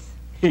brainless.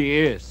 He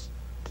is.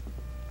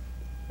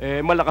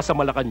 Malakas sa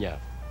Malacanang.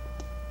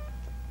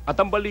 At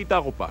ang balita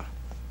ko pa,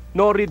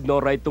 no read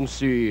no write tong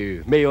si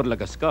Mayor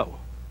Lagascaw.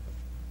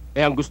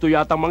 Ang gusto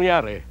yatang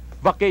mangyari,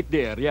 vacate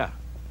the area.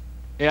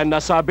 Ang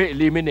nasabi,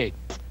 eliminate.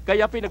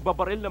 Kaya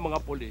pinagbabaril ng mga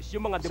polis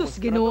yung mga Sus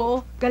demonstrador.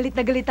 Ginoo, galit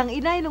na galit ang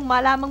inay nung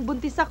malamang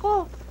buntis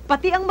ako.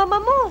 Pati ang mama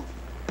mo.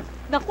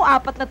 Naku,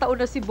 4 na taon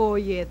na si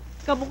Boyet.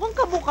 Kamukhang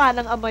kamukha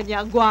ng ama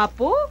niya. Ang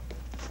gwapo.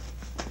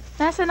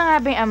 Nasaan na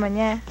nga ba yung ama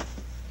niya?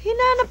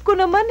 Hinanap ko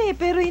naman eh,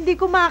 pero hindi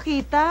ko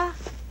makita.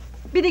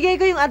 Binigay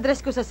ko yung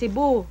address ko sa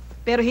Cebu,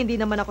 pero hindi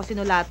naman ako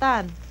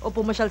sinulatan o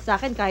pumasyal sa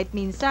akin kahit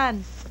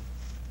minsan.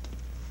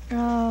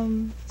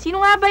 Sino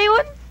nga ba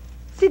yun?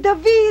 Si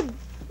David,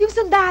 yung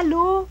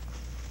sundalo.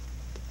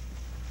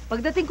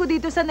 Pagdating ko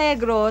dito sa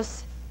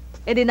Negros,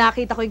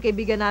 nakita ko yung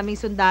kaibigan naming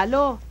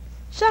sundalo.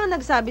 Siya ang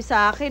nagsabi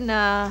sa akin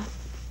na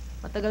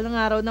matagal ng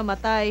araw na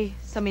matay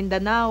sa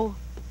Mindanao.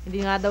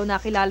 Hindi nga daw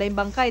nakilala yung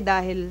bangkay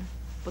dahil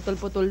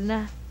putol-putol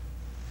na.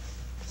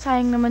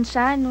 Sayang naman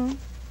siya, no?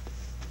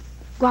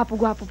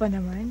 Gwapo-gwapo pa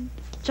naman.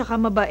 Tsaka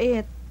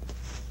mabait.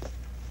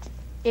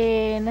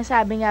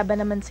 Nasabi nga ba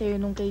naman sa'yo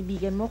nung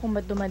kaibigan mo kung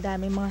ba't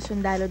dumadami mga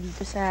sundalo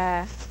dito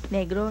sa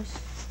Negros?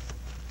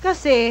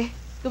 Kasi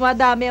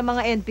dumadami ang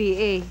mga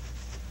NPA.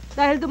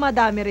 Dahil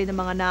dumadami rin ang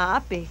mga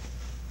naaapi.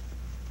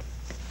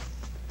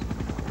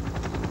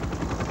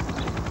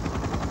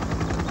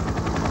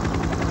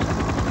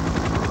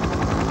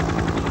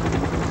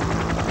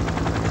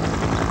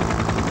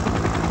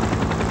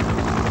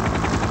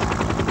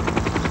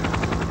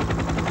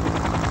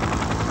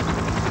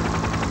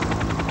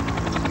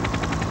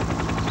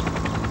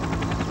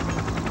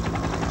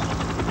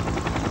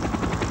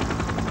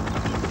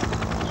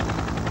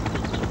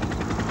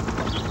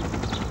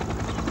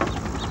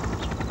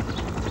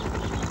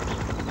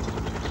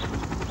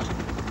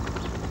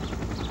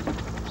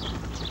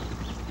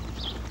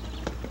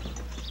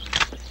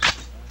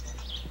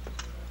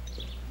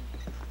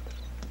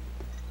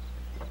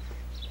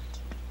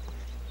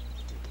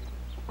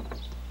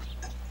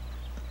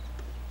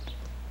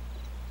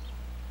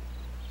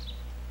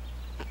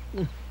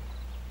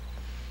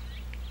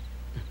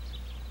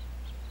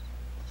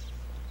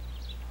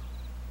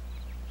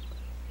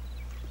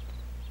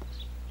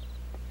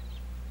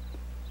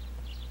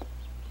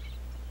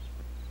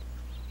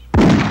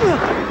 Hoy!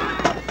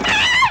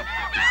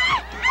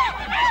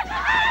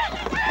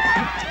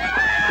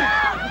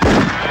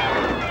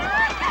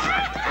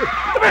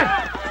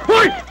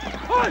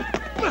 Hoy!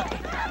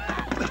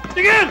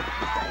 Tingin!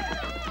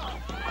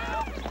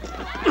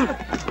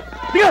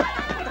 Tingin!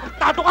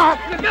 Tato ka!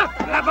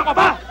 Laban ka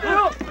ba?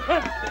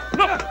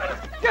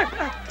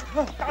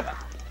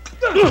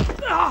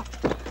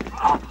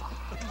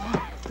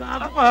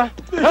 Tato ka!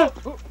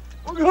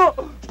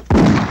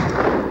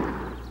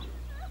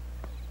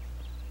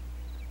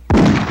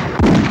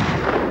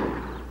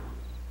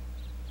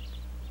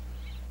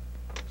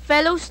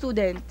 Fellow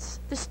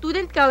students, the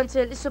Student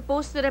Council is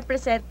supposed to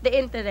represent the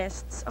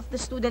interests of the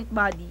student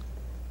body,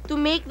 to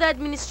make the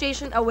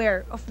administration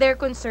aware of their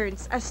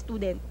concerns as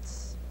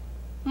students.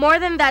 More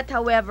than that,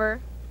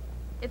 however,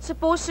 it's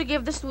supposed to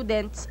give the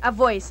students a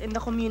voice in the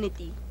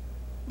community.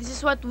 This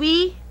is what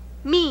me,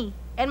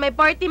 and my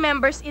party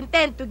members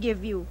intend to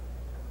give you.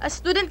 A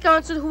student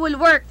council who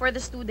will work for the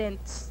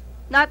students,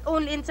 not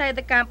only inside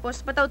the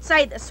campus but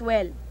outside as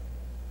well.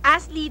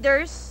 As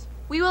leaders,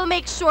 we will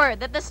make sure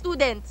that the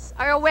students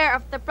are aware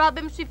of the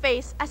problems we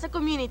face as a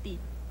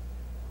community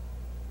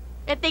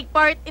and take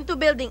part into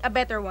building a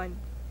better one.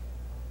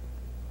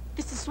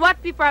 This is what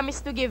we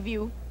promise to give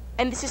you,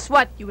 and this is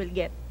what you will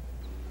get.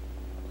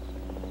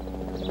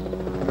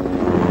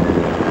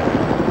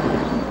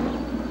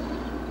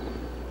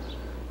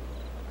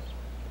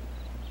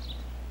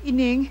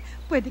 Ining,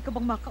 pwede ka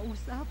bang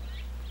makausap?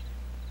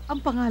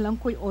 Ang pangalan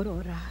ko'y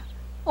Aurora.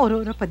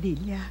 Aurora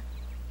Padilla.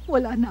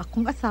 Wala na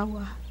akong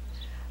asawa.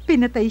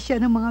 Pinatay siya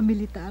ng mga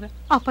militar.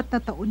 4 na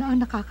taon na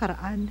ang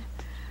nakakaraan.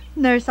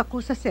 Nurse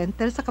ako sa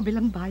center sa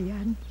kabilang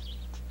bayan.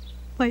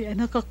 May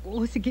anak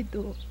ako, si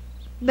Dido.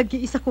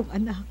 Nag-iisa kong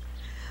anak.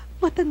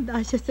 Matanda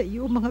siya sa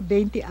iyo, mga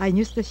 20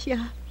 anyos na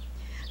siya.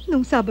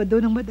 Nung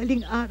Sabado ng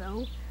madaling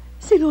araw,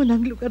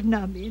 sinunang lugar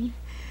namin.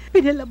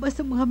 Pinalabas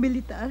ng mga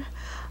militar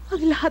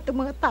ang lahat ng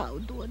mga tao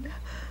doon.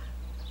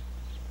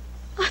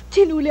 At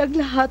sinuli ang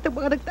lahat ng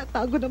mga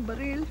nagtatago ng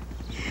baril.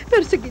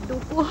 Pero sa Dido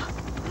ko,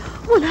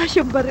 wala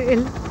siyang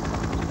baril.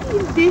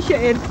 Hindi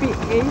siya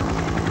NPA.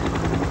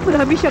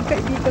 Marami siyang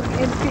kaibigang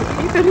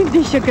NPA, pero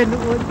hindi siya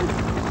ganoon.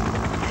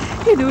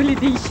 Hinuli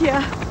din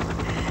siya.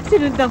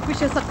 Sinundan ko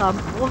siya sa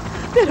kampo,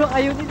 pero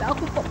ayaw nila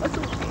akong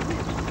papasukin.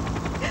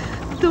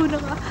 Doon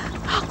na nga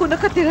ako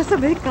nakatira sa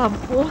may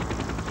kampo.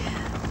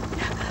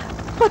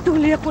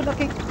 Patuloy ako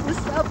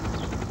nakikiusap.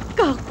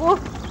 Kako,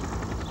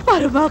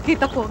 para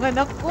makita ko ang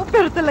anak ko,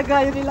 pero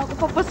talaga ayaw nila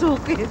akong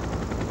papasukin.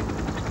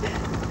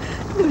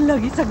 Noon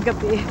lang isang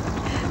gabi,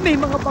 may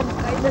mga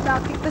bangkay na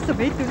nakita sa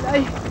may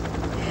tulay.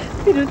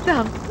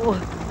 Pinuntahan ko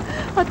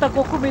at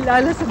ako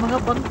kumilala sa mga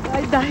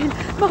bangkay dahil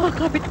mga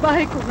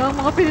kapitbahay ko nga ang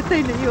mga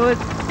pinatay na yun.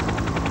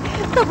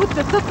 Takot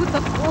na takot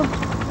ako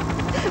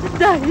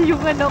dahil yung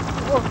anak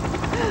ko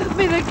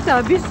may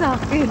nagsabi sa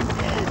akin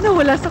na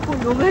wala sa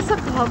kulungan sa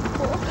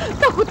kampo.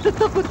 Takot na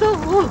takot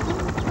ako.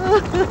 Ano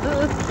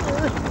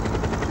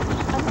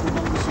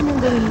bang gusto mong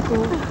gawin ko?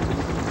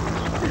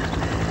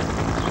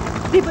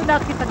 Di ba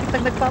nakita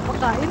kitang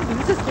nagpapakain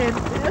dun sa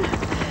center?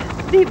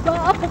 Di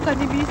ba apo ka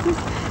ni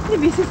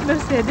Mrs.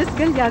 Mercedez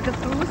Galyaga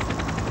Cruz?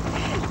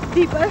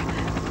 Di ba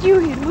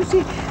tiyuhin mo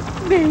si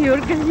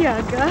Mayor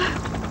Galyaga?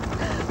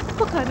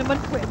 Baka naman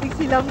pwedeng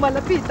silang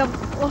malapitan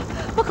ko.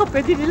 Baka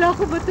pwede nila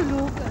ako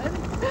matulungan.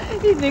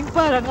 Ining,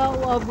 parang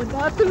awa mo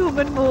na.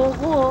 Tulungan mo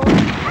ako.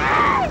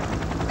 Ay!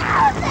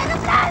 Tao sa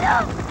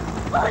aeroplano!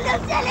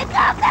 Ulang sa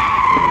helicopter!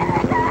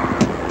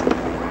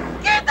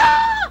 Dido!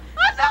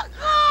 Anak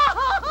ko!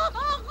 Ako,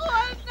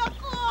 anak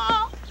ko!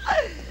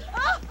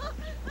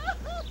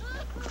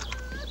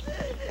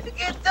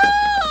 Dido!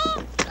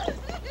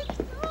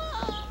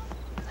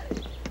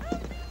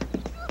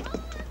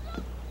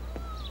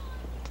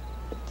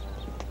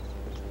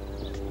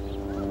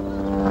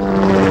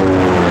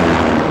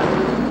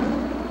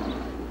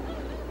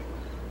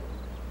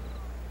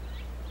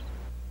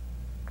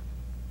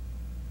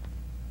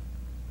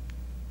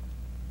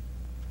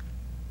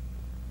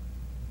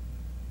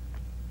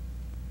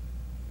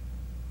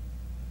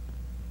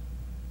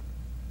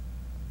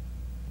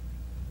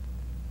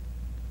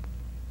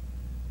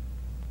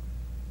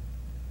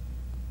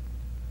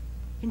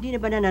 Hindi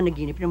na ba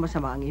nananaginip ng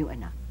masama ang iyong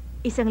anak?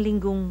 1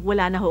 linggong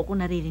wala na ho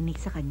akong naririnig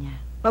sa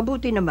kanya.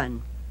 Mabuti naman.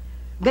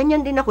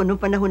 Ganyan din ako nung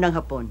panahon ng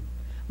hapon.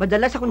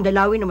 Madalas akong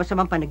dalawin ng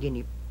masamang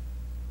panaginip.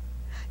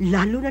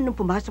 Lalo na nung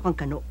pumasok ang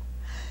kano.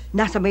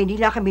 Nasa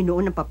Maynila kami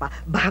noon ng papa,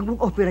 bagong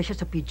opera siya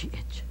sa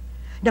PGH.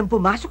 Nang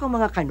pumasok ang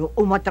mga kano,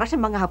 umatras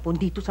ang mga hapon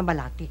dito sa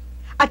Malate.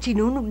 At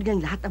sinunog nilang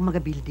lahat ang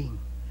mga building.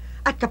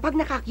 At kapag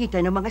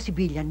nakakita ng mga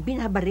sibilyan,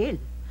 binabaril.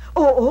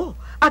 Oo,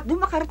 at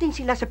nung makarating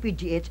sila sa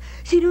PGH,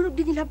 sinunog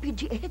din nila ang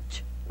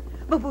PGH.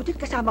 Mabutit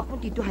kasama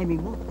ko Tito Jaime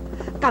mo.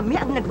 Kami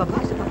ang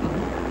nagbaba sa papa mo.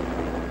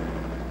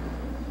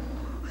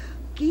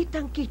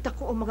 Kitang-kita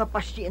ko ang mga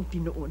pasyente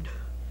noon.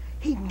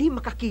 Hindi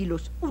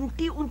makakilos,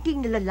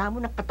 unti-unting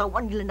nalalamon ang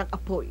katawan nila ng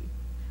apoy.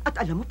 At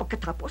alam mo,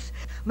 pagkatapos,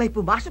 may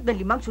pumasok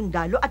ng 5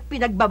 sundalo at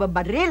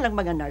pinagbababaril ng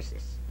mga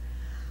nurses.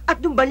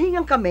 At nung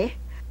balingan kami,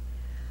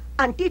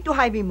 Ang Tito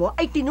Jaime mo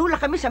ay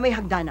tinulak kami sa may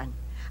hagdanan.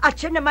 At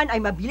siya naman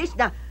ay mabilis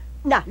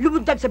na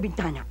lumuntad sa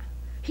bintana.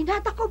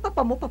 Hinatakaw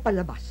pa mo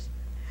papalabas.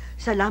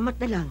 Salamat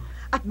na lang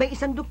at may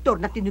isang doktor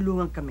na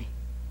tinulungan kami.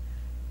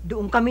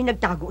 Doon kami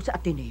nagtago sa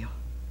Ateneo.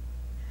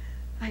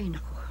 Ay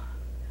nako,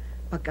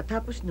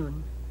 pagkatapos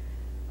nun,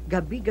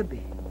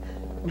 gabi-gabi,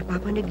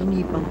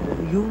 napapanaginipan ko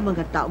yung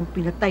mga taong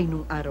pinatay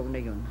nung araw na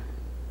yon.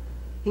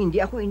 Hindi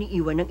ako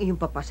iniiwan ng iyong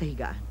papa sa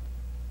higaan.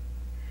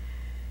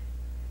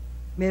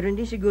 Meron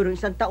din siguro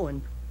isang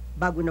taon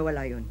bago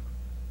nawala yon.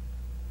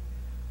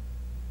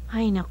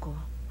 Ay nako,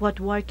 what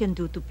war can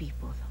do to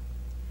people.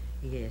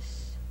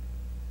 Yes.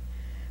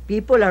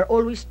 People are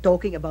always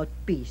talking about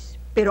peace,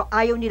 pero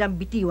ayaw nilang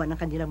bitiwan ng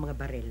kanilang mga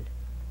barel.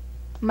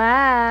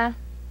 Ma,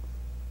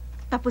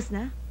 Tapos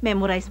na?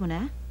 Memorize mo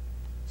na?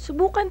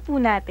 subukan po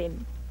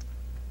natin.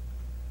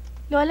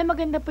 Lola,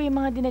 maganda po yung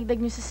mga dinagdag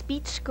niyo sa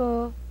speech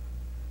ko.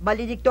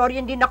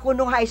 Valedictorian din ako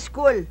nung high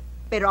school,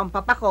 pero ang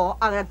papa ko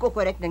ang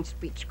nagko-correct ng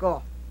speech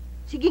ko.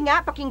 Sige nga,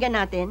 pakinggan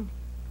natin.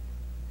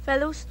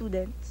 Fellow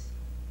students,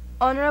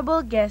 honorable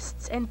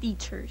guests and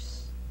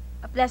teachers,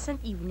 a pleasant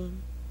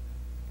evening.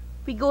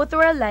 We go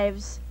through our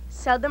lives,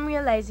 seldom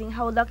realizing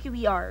how lucky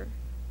we are.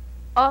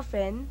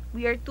 Often,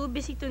 we are too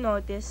busy to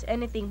notice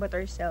anything but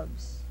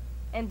ourselves.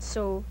 And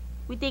so,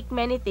 we take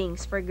many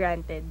things for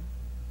granted.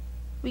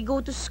 We go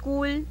to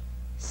school,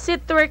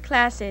 sit through our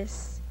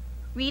classes,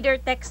 read our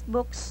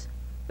textbooks,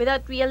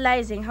 without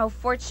realizing how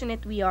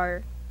fortunate we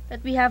are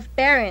that we have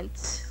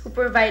parents who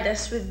provide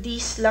us with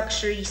these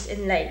luxuries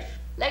in life.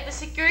 Like the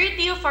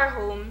security of our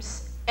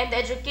homes and the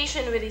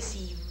education we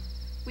receive,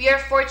 we are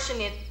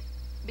fortunate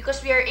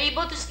because we are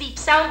able to sleep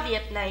soundly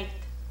at night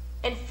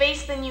and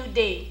face the new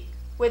day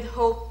with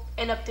hope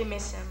and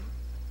optimism.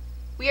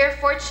 We are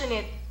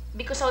fortunate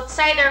because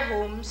outside our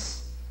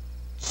homes,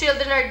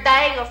 children are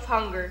dying of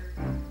hunger,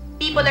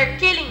 people are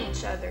killing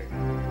each other,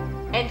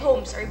 and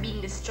homes are being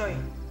destroyed.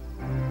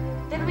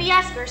 Then we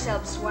ask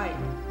ourselves why.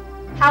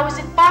 How is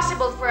it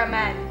possible for a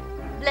man,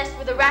 blessed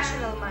with a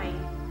rational mind,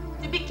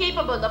 to be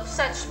capable of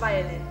such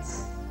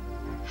violence?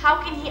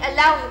 How can he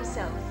allow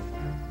himself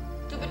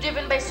to be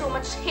driven by so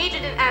much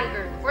hatred and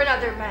anger for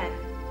another man,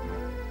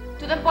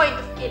 to the point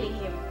of killing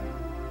him?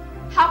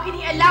 How can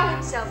he allow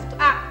himself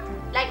to act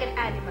like an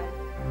animal?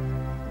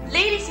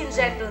 Ladies and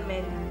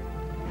gentlemen,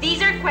 these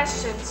are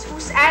questions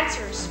whose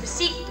answers we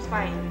seek to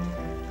find.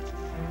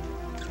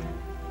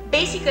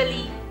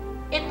 Basically,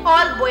 it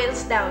all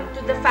boils down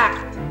to the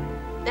fact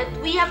that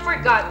we have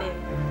forgotten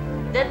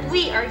that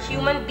we are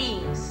human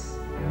beings,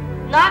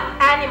 not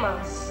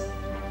animals,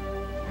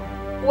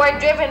 who are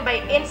driven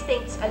by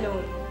instincts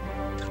alone.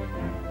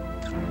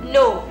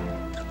 No,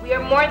 we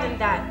are more than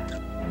that.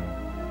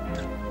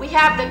 We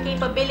have the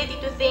capability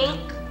to think,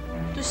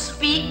 to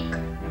speak,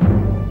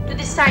 to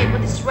decide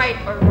what is right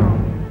or wrong.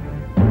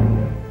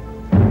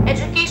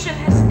 Education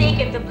has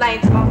taken the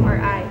blinds off our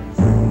eyes.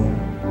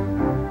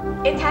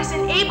 It has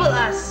enabled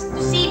us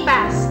to see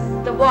past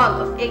the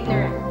wall of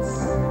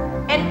ignorance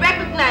and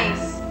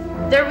recognize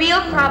the real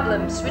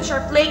problems which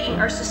are plaguing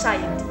our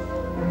society.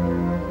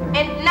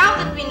 And now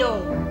that we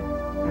know,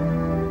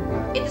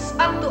 it is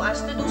up to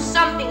us to do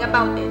something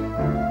about it.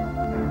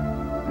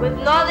 With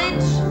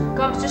knowledge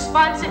comes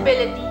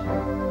responsibility.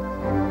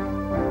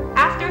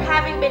 After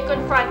having been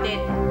confronted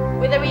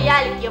with the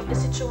reality of the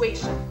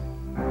situation,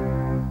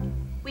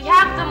 we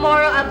have the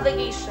moral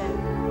obligation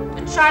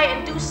to try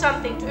and do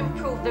something to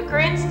improve the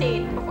current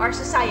state of our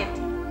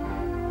society.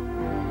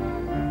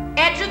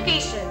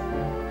 Education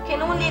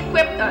can only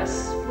equip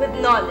us with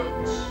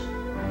knowledge.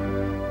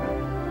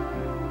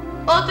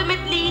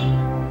 Ultimately,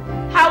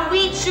 how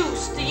we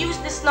choose to use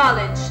this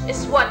knowledge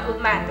is what will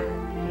matter.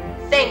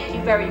 Thank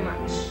you very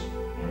much.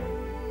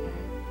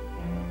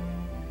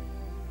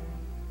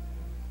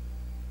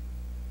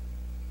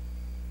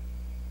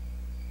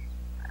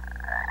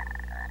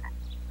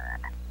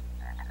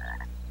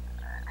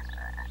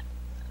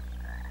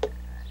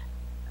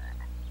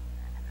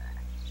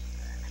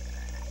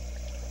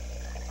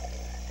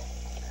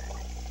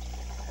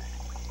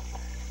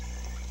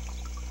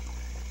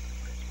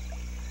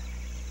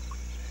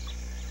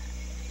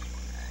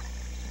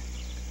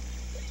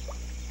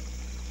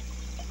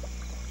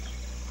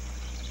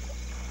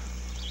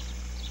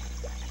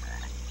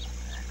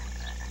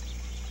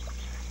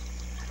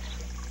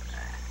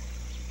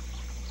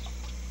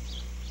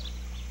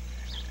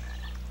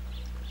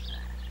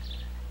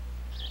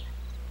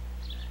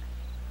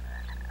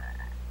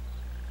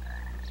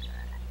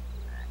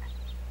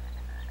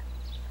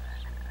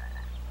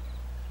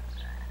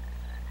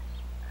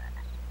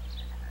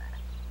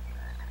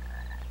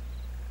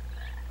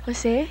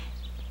 Jose?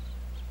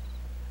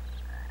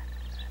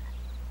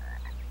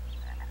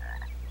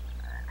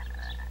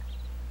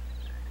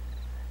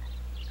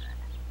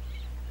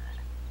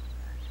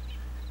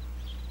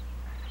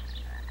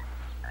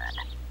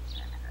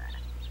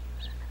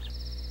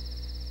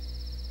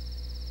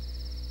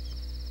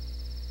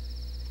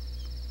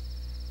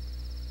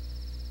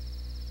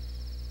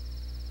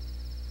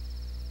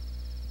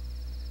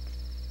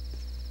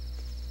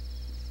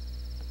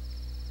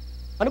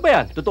 Ano ba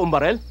yan? Totoong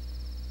barel?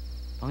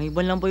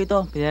 Pangibon lang po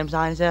ito. Pinalam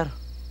sa akin, sir.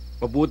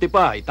 Mabuti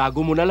pa, itago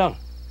mo na lang.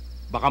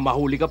 Baka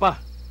mahuli ka pa.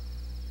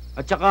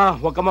 At saka,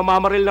 huwag ka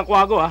mamamaril ng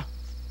kwago, ha?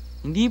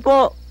 Hindi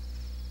po.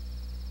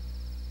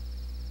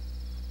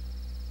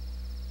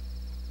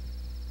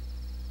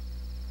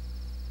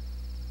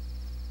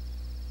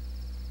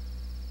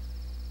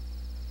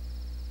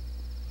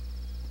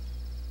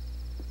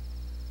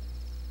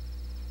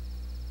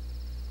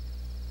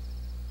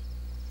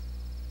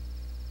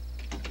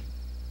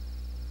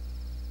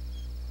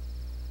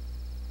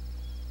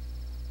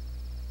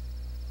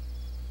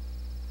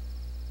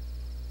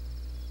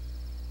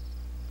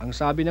 Ang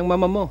sabi ng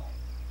mama mo,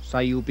 sa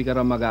UP ka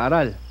raw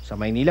mag-aaral, sa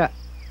Maynila.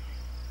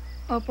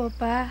 Opo,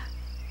 pa.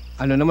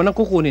 Ano naman ang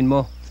kukunin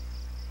mo?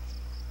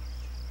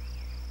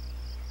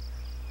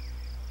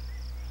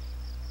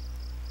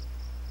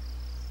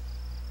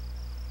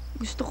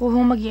 Gusto ko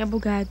hong maging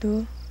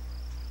abogado.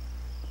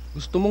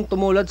 Gusto mong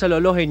tumulad sa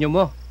lolo henyo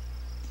mo?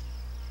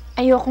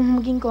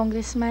 Ayokong maging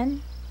congressman.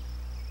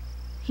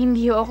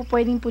 Hindi ho ako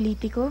pwedeng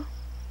politiko.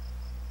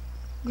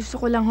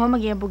 Gusto ko lang ho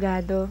maging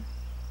abogado.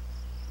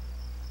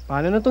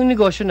 Paano na tong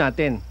negosyo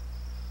natin?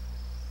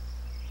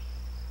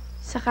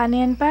 Saka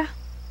na yan pa.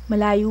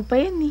 Malayo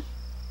pa yan eh.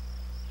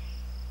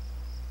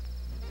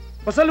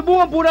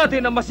 Pasalubungan po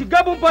natin ang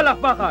masigabong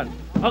palakpakan,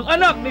 ang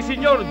anak ni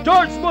Senyor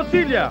George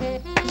Montilla,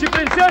 si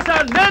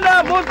Prinsesa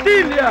Nena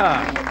Montilla.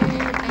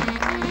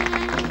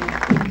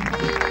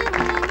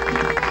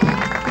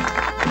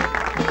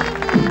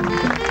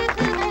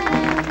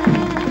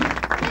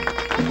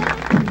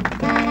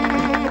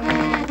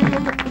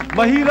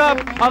 Mahirap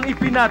ang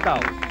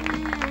ipinataw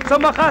sa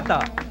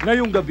Makata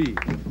ngayong gabi.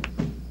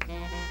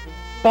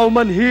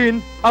 Paumanhin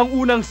ang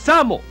unang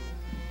samo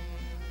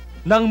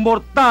ng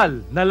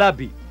mortal na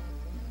labi.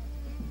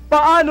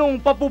 Paanong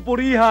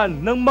papupurihan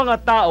ng mga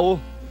tao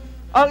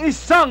ang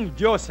isang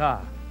Diyosa?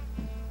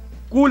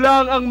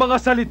 Kulang ang mga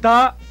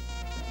salita,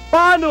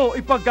 paano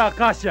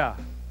ipagkakasya?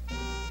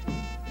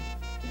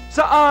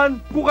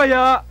 Saan kung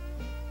kaya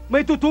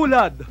may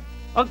tutulad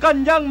ang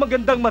kanyang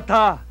magandang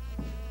mata?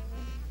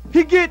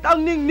 Higit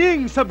ang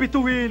ningning sa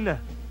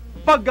bituin,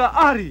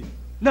 pag-aari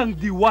ng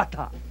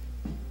diwata.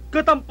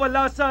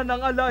 Katampalasan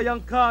ng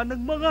alayang ka ng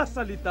mga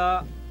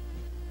salita,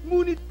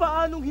 ngunit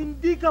paanong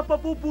hindi ka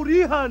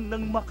papupurihan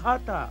ng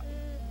Makata?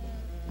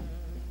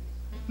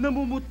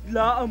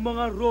 Namumutla ang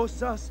mga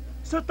rosas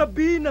sa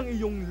tabi ng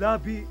iyong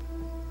labi.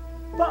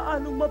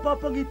 Paanong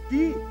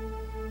mapapangiti?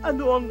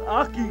 Ano ang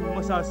aking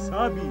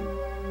masasabi?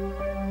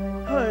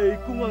 Hay,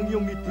 kung ang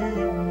iyong ngiti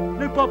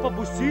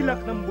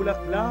nagpapabusilak ng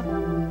bulaklak,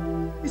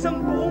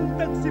 isang buong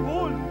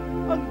tagsibol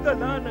ang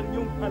dala ng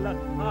iyong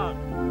halakhak.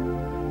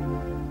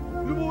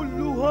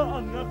 Lumuluha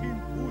ang aking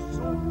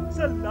puso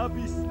sa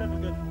labis na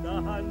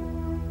kagandahan.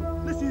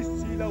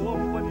 Nasisilaw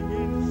ang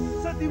paningin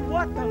sa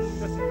diwatang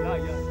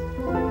kasilayan.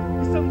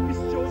 Isang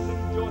misyon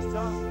ng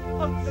Diyosa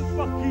ang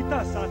nagpakita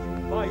sa ating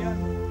bayan.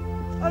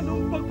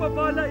 Anong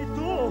pagpapala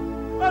ito?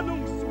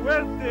 Anong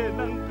swerte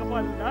ng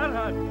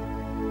kapalaran?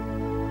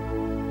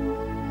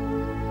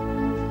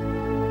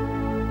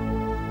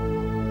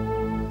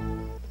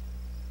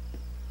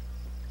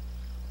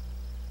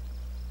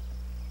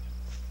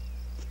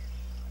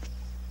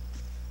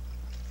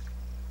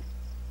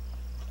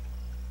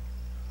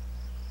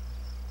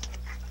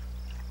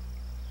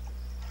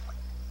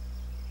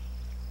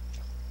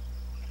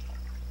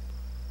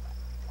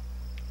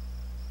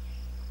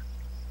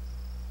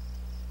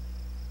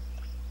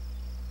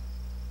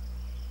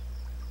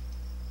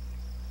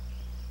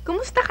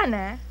 Kumusta ka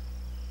na?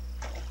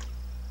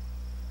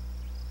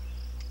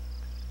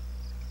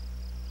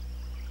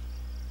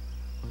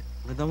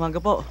 Magandang umaga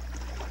po.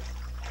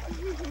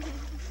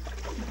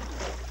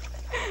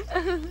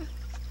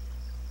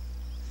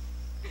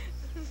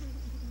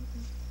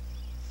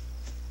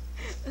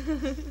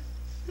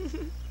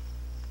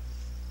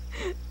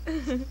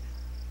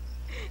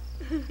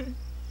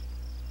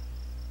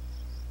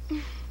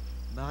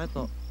 Bakit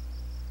po?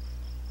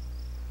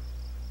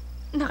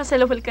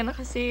 Nakasalawal ka na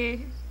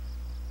kasi.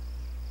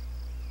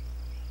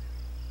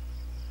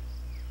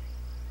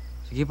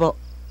 Sige po.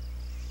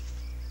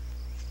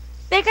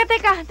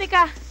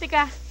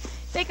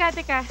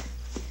 Teka.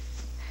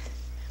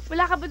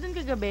 Wala ka ba dun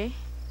kagabi?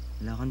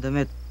 Wala akong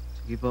damit.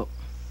 Sige po.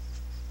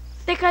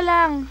 Teka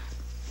lang.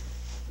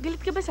 Galit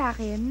ka ba sa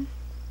akin?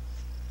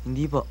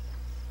 Hindi po.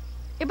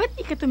 Eh, ba't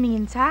di ka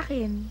tumingin sa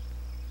akin?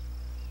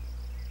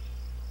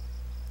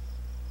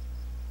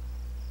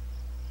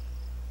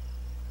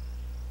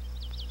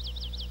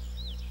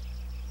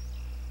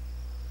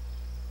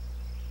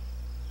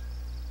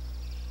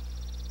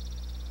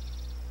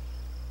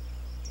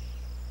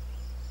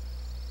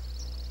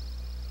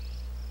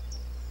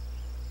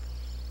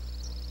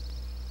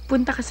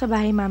 Punta ka sa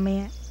bahay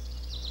mamaya.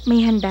 May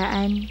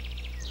handaan.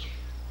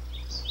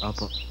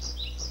 Opo.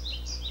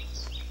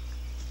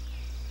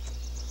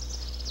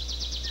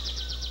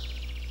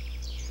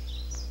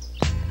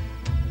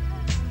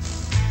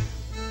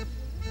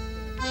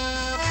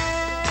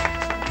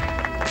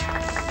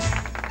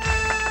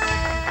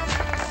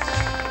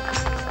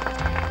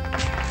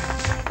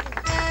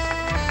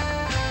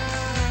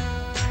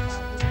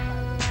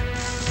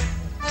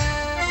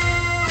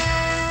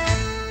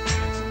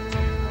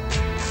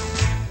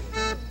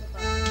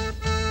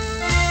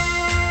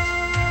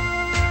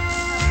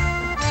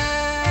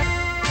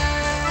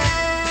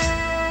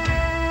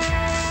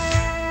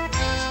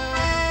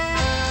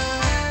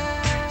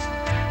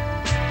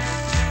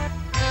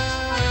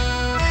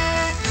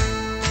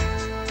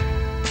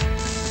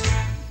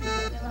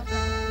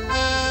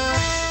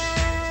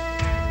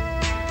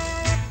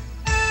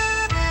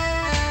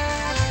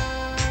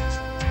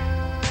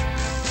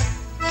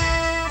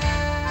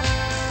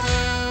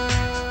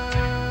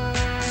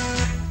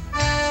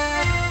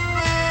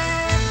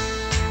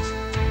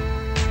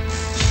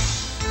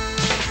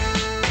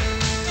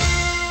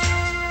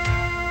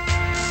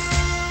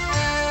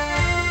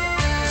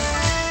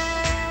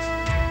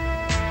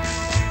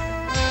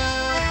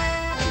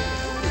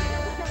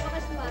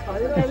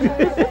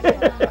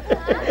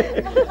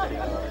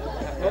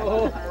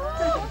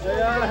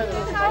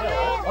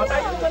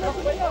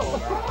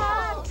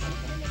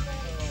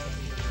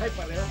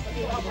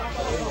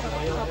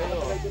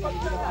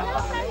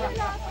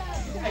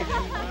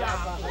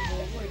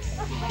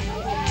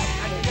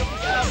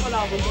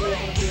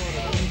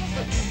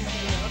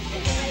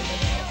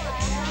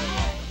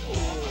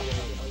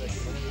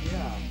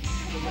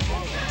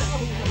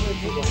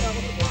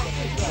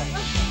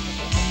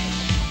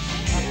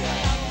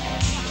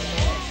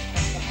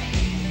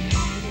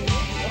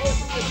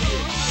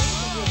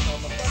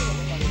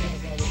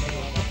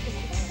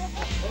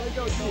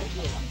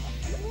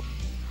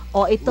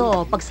 O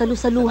ito,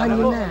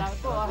 pagsalu-saluhan nyo na.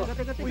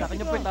 Sa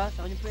kanya puwet ha,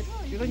 sa kanya puwet.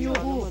 Tira niyo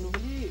ako.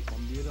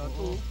 Pambira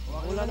to.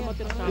 Wala naman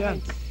tira sa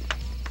akin.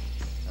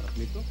 Sarap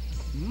nito.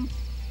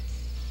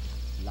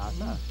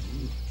 Lasa.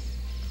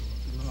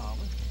 Ito nga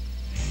ako.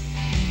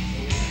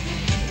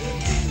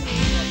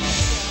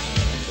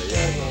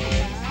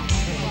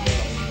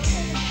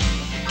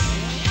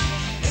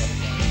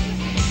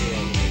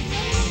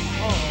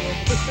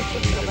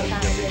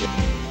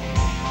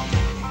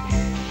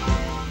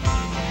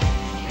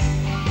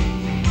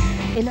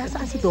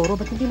 Nasaan si Doro?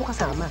 Ba't hindi mo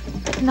kasama?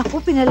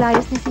 Naku,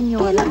 pinalayas ni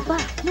Senyora. Kailan pa?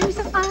 Nung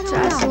isang araw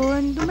lang.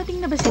 Jason, dumating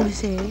na ba si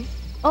Jose?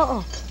 Oo,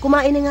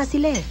 kumain na nga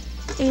sila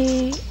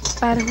eh.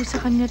 Para ho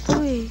sa kanya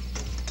to eh.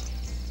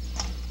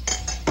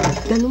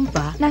 Ganun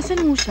ba?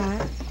 Nasaan mo siya?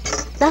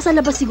 Nasa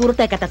labas siguro.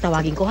 Teka,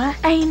 tatawagin ko ha?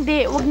 Ay,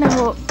 hindi. Wag na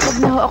ho. Wag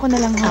na ho. Ako na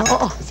lang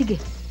ho. Oo, sige.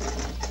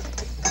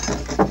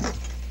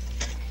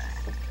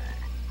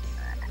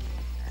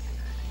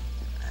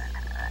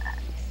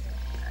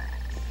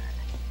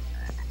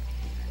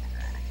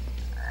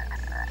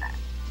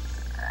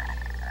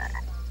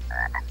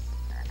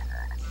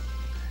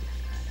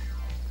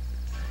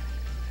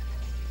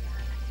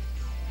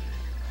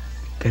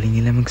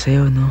 Galing nila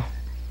magsayaw, no?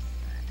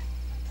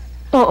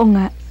 Oo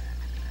nga.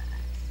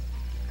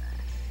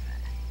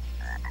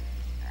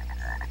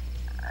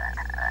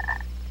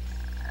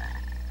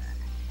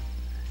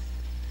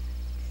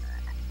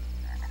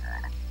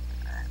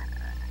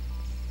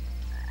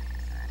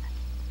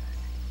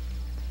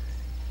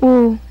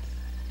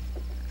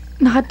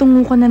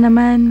 Nakatungo ka na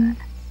naman.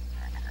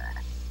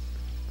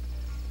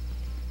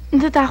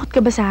 Natatakot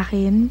ka ba sa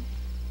akin?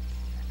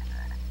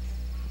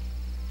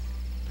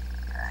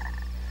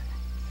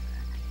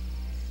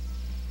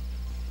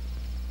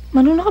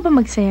 Marunong ka ba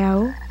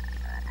magsayaw?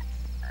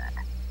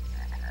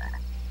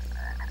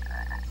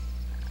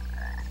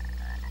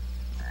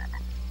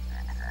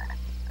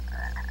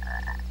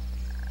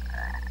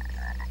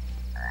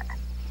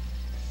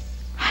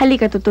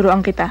 Halika,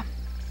 tuturuan kita.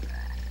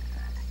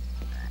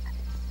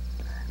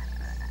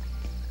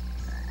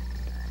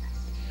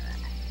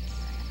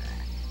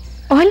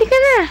 O, halika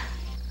na!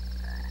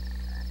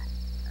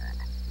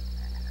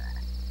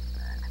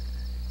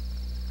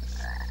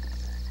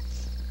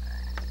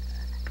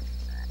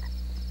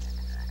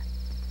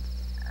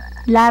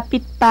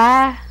 Lapit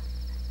pa.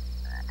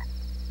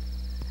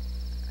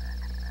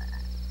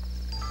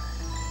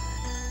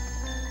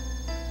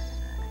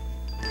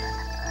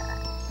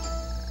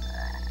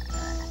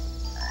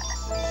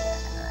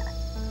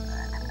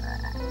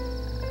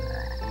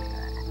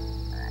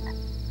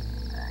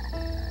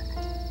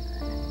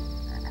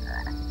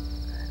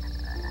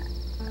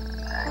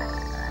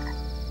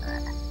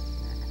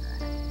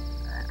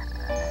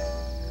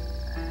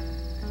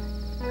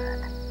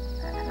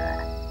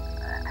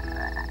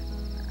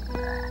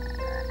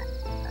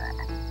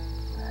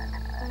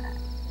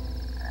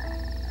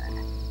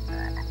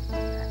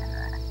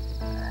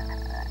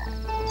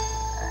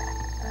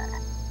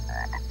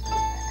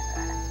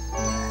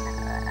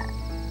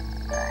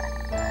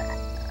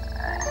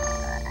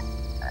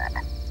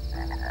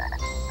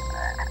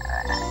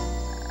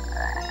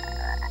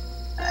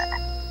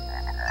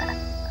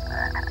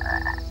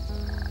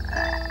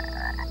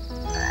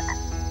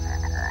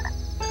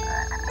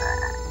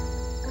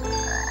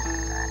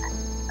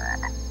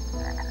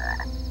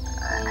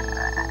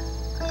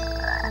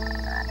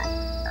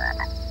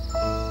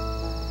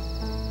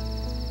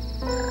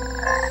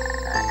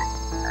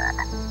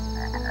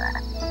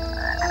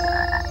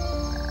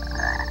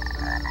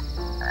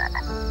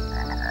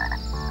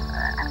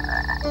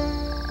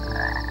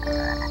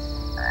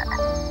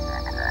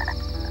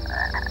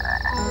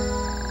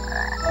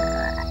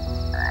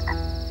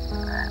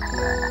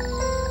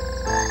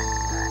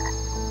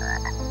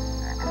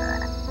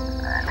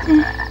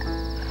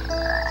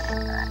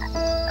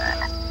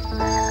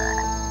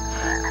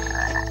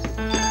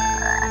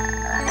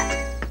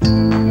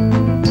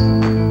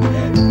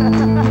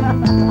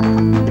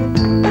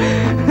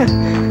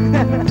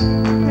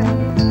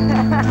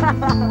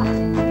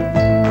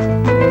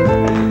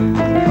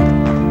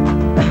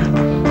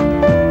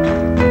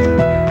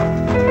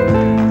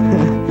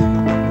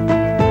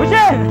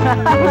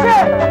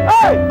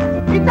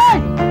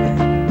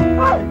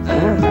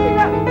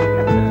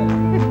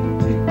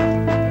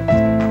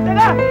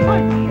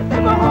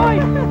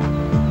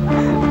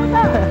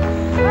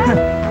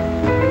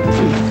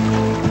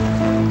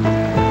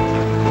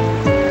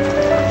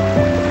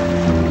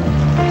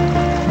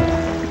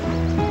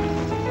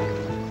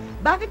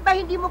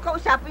 hindi mo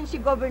kausapin si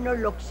Governor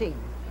Locsin.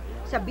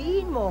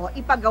 Sabihin mo,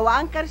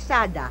 ipagawa ang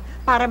karsada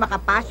para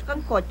makapasok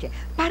ang kotse,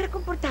 para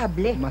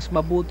komportable. Mas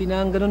mabuti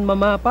na ang ganun,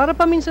 Mama, para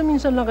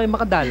paminsan-minsan lang kayo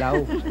makadalaw.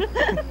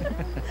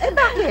 Eh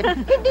bakit?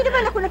 Hindi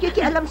naman ako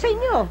nakikialam sa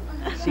inyo.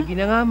 Sige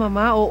na nga,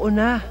 Mama, oo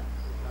na.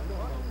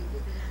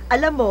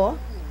 Alam mo,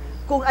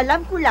 kung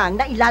alam ko lang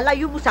na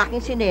ilalayo mo sa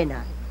akin si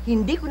Nena,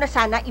 hindi ko na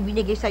sana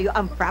ibinigay sa'yo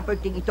ang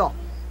property ito.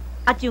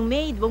 At yung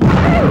maid,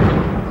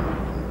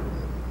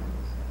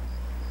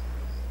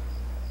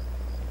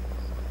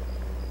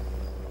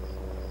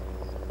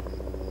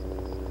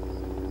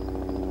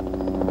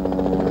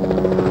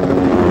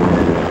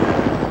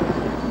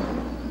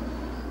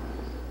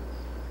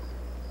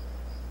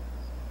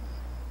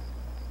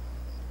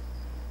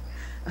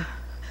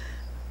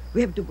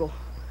 We have to go.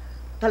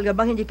 Talaga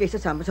bang hindi kayo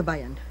sasama sa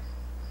bayan?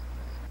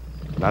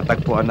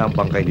 Natagpuan na ang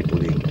bangkay ni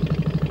Puling.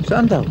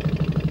 Saan daw?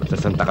 Sa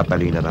Santa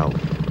Catalina raw.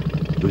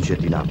 Doon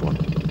siya tinapon.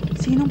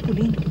 Sinong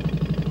Puling?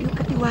 Yung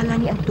katiwala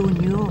ni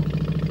Antonio.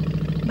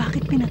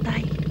 Bakit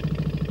pinatay?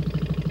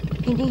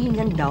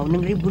 Hinihingan daw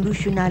ng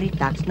revolutionary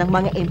tax ng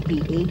mga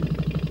MPA.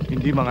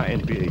 Hindi mga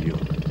NPA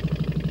yun.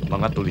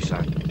 Mga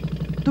tulisan.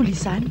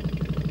 Tulisan?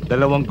 2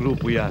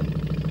 grupo yan.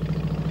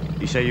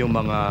 Isa yung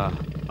mga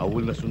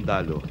awol na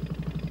sundalo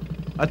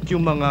at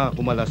yung mga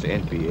kumala sa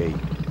NPA.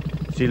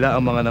 Sila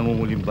ang mga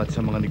nangungulimbat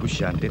sa mga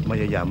negosyante at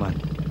mayayaman.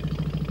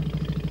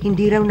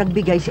 Hindi raw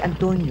nagbigay si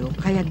Antonio,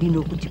 kaya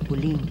dinukot si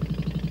Puling.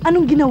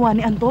 Anong ginawa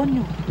ni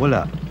Antonio?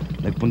 Wala.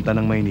 Nagpunta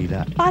ng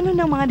Maynila. Paano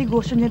ng mga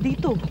negosyo niya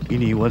dito?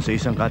 Iniwan sa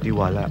isang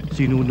katiwala.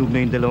 Sinunog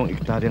na yung 2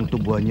 ektaryang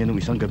tubuan niya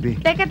nung isang gabi.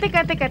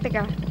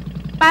 Teka.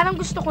 Parang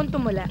gusto kong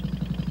tumula.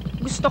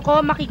 Gusto ko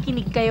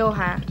makikinig kayo,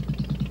 ha?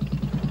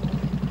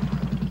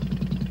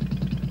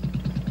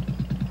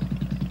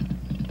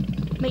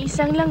 May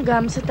isang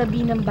langgam sa tabi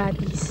ng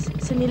batis,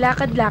 sa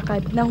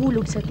nilakad-lakad na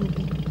hulog sa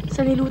tubig.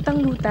 Sa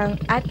nilutang-lutang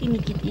at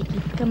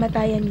inikit-ikit,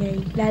 kamatayan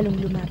niya'y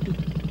lalong lumapit.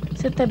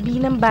 Sa tabi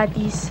ng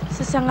batis,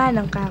 sa sanga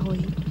ng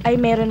kahoy, ay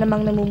meron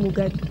namang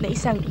namumugad na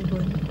isang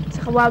ibon.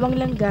 Sa kawawang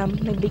langgam,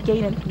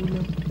 nagbigay ng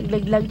tulong,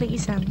 naglaglag ng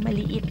isang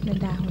maliit na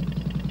dahon.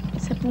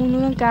 Sa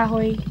puno ng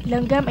kahoy,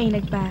 langgam ay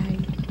nagbahay.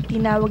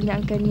 Tinawag niya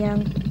ang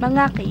kanyang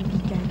mga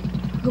kaibigan.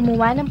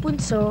 Gumawa ng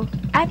punso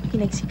at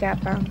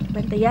pinagsikapang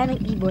bantayan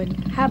ng ibon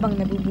habang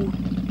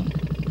nabubuhay.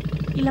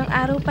 Ilang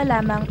araw pa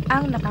lamang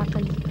ang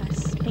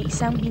nakakalipas. May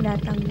isang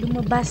binatang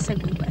lumabas sa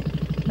gubat.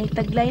 May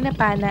taglay na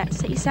pana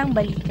sa isang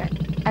balikat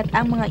at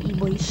ang mga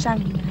iboy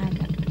siyang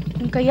hinahanap.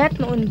 Kung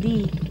kaya't noon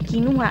di,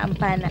 kinuha ang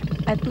pana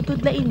at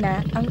tutudlain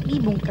na ang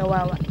ibong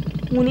kawawa.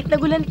 Ngunit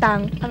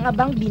nagulantang ang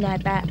abang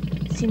binata.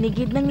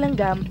 Sinigid ng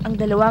langgam ang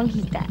 2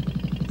 hita.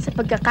 Sa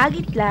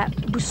pagkakagitla,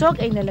 busog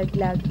ay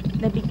nalaglag.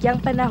 Nabigyang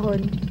panahon,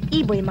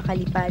 iboy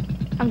makalipad.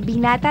 Ang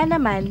binata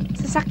naman,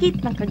 sa sakit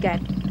ng kagat,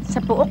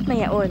 sa puok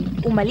na yaon,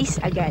 umalis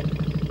agad.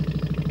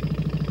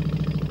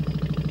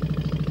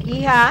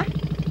 Iha,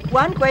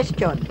 one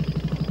question.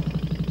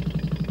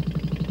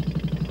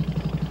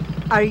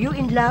 Are you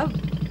in love?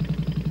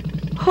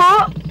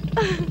 Ho!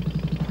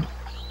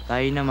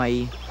 Tayo na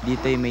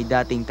dito'y may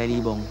dating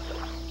talibong.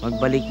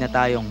 Magbalik na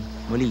tayong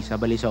muli sa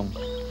balisong.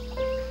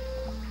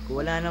 Kung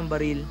wala ng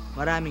baril,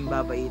 maraming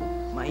babait.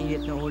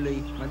 Mainit na uloy,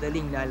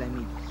 madaling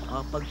lalamig.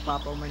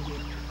 Makapagpapamanhin,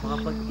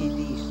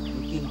 makapagtitiis,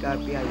 munting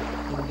kape ay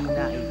hindi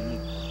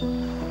naiinip.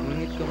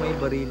 Ngunit kung may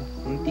baril,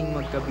 munting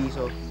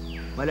magkabiso,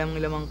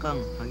 malang-lamang kang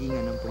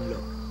hagingan ng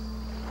punglo.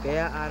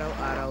 Kaya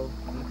araw-araw,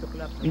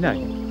 magtuklap ng... Inay,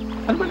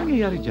 ano ba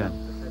nangyayari dyan?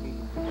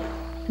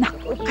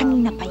 Naku,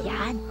 kanina pa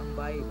yan.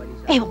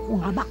 Ewan ko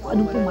nga ba kung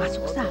anong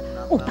pumasok sa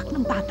utak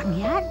ng batang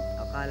yan.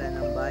 Akala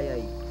ng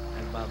bayay,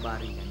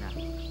 nagbabaril na.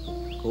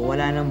 Kung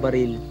wala ng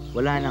baril,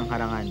 wala ng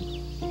harangan.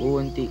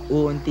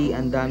 Uunti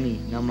ang dami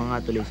ng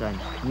mga tulisan.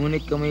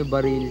 Ngunit kung may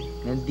baril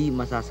na di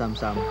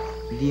masasamsam,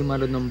 di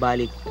marunong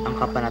balik ang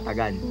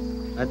kapanatagan.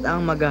 At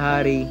ang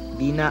maghahari,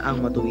 di na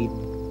ang matuwid,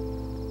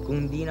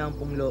 kung di na ang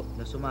punglo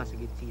na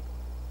sumasagit-sit.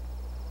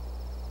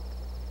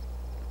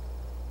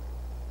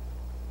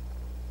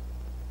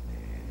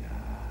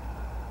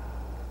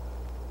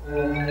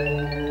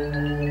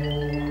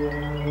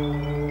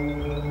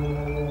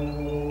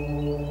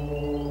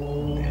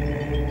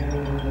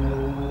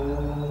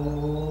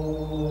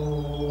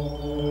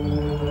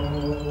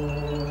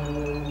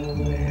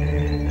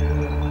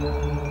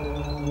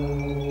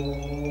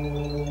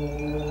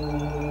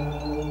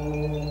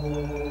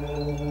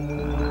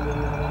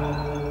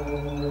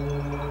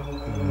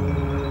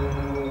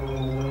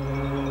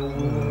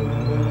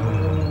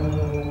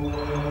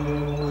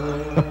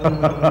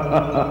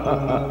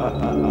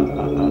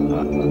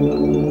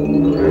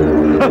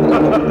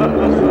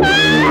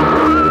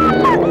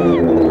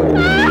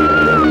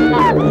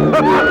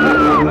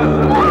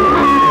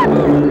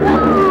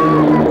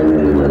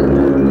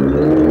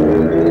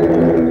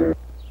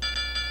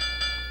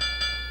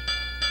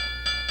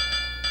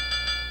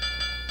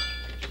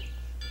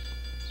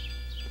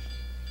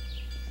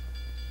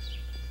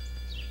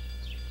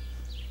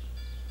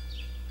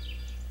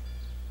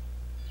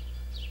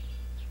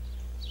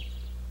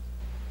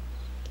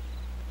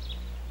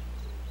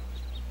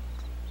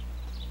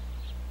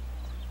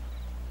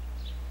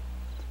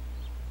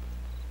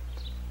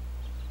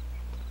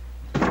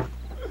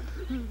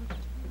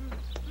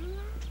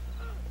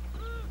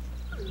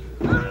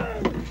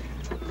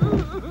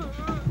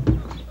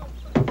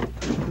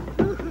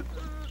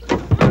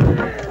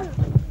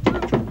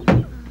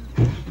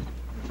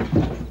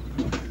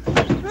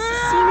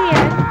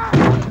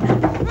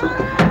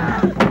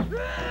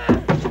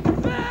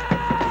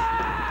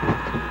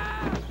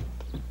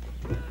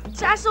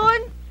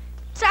 Sason!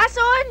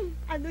 Sason!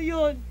 Ano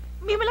yun?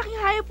 May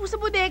malaking hayop po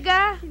sa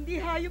bodega. Hindi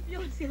hayop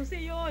yun, si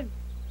Jose yun.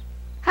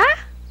 Ha?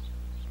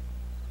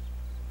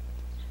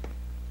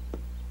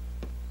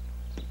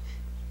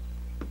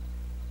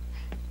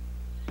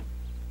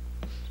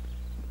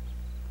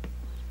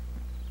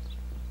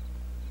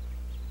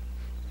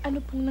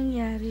 Ano pong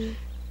nangyari?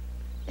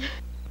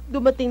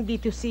 Dumating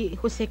dito si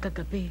Jose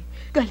kagabi.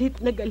 Galit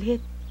na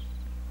galit.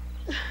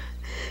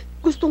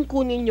 Gustong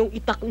kunin yung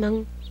itak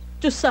ng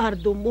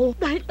tsusardo mo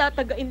dahil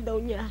tatagain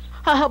daw niya.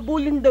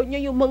 Hahabulin daw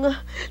niya yung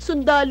mga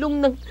sundalong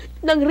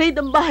ng raid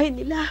ang bahay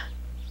nila.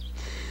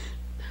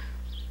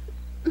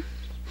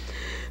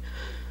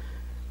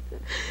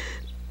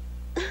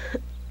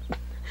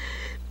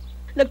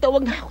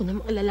 Nagtawag na ako ng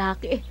mga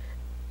lalaki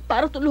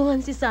para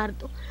tulungan si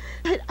Sardo.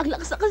 Dahil ang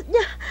lakas-lakas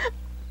niya.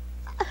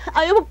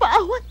 Ayaw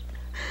magpaawat.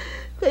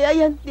 Kaya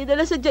yan,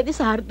 dinala sa dyan ni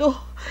Sardo.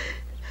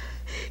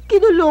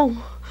 Kinulong.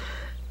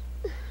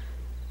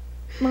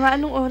 Mga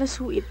anong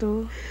oras ho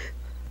ito?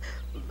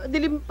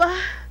 Madilim pa.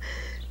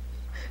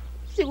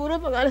 Siguro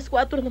mga alas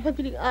 4 naman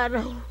piling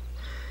araw.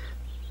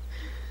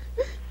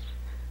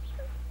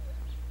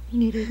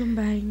 Nireg ang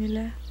bahay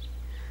nila.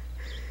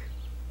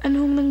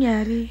 Anong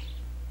nangyari?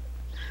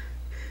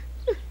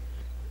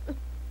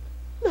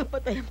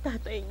 Napatay ang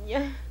tatay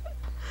niya.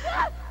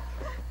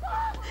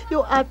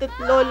 Yung ate at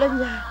lola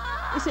niya,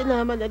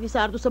 isinama na ni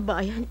Sardo sa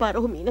bayan para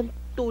humingi ng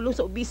tulong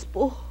sa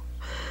obispo.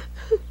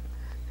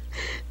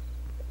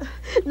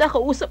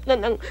 Nakausap na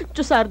ng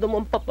tsusardo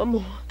mo ang papa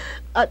mo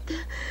at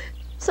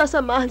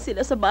sasamahan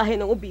sila sa bahay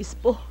ng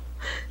obispo.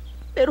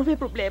 Pero may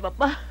problema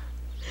pa.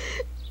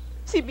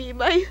 Si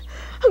Bimay,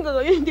 hanggang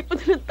ngayon hindi pa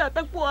nila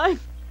tatagpuan.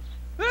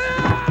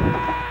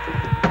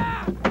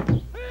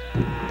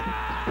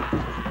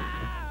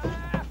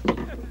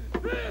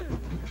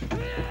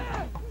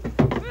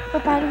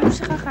 Paano mo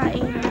siya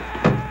kakain?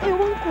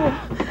 Ewan ko.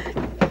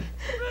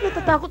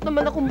 Natatakot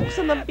naman akong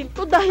buksan ng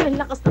pinto dahil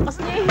ang lakas-lakas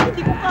niya eh.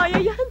 Hindi ko kaya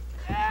yan.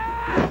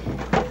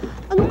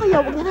 Ano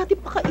kaya? Huwag na natin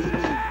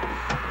pakainin.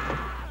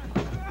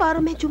 Para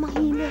medyo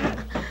mahina.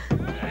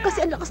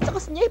 Kasi ang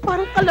lakas-lakas niya eh.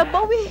 Parang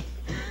kalabaw eh.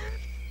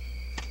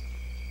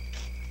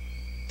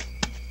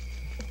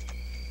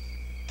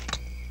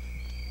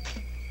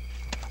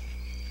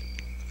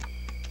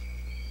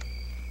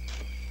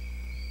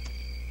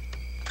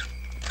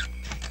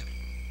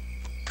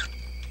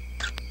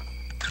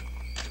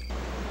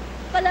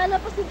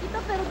 Palalapasin kita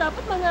pero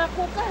dapat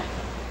mangako ka.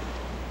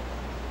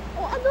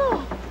 O ano?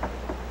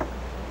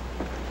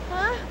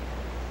 Ha?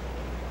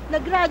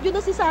 Nagradyo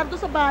na si Sardo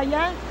sa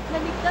bayan.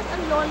 Naligtas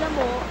ang lola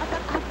mo at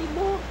ang ate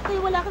mo. Kaya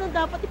wala ka nang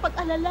dapat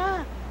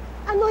ipag-alala.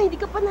 Ano, hindi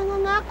ka pa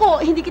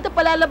nangangako. Hindi kita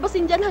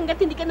palalabasin dyan hanggat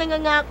hindi ka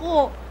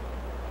nangangako.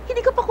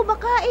 Hindi ka pa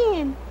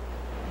kumakain.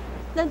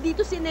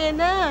 Nandito si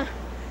Nena.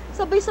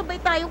 Sabay-sabay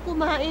tayong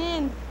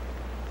kumain.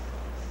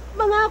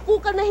 Mangako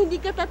ka na hindi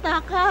ka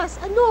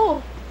tatakas. Ano?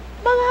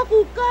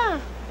 Mangako ka.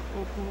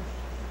 Opo.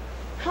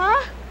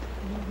 Ha?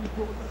 Hindi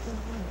po ako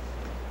tatakas.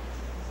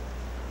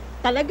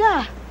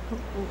 Talaga?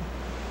 Opo.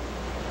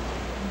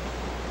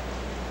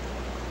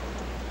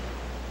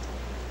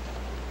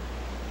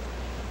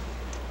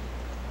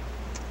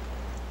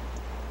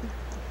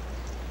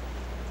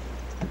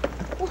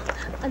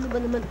 Ano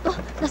ba naman to?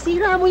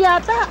 Nasira mo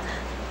yata.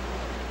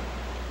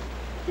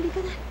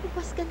 Halika na,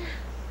 lupas ka na.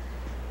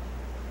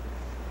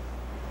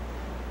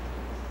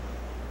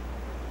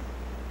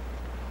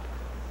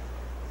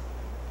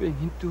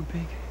 Pengin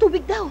tubig.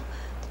 Tubig daw.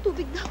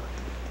 Tubig daw.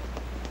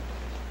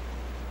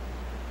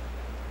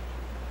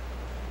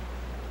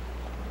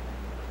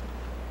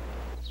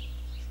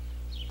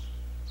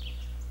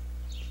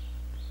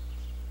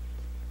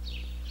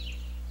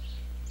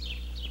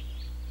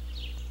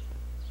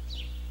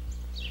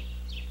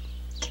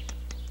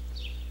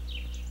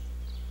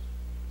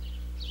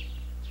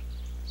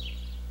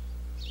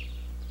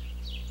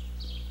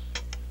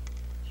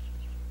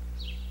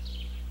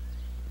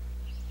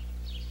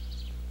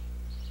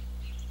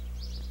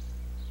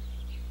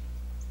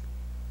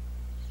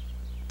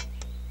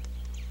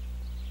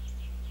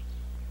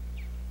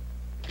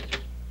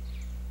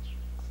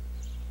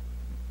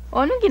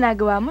 O, anong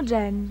ginagawa mo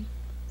dyan?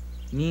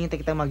 Hinihintay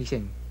kitang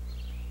magising.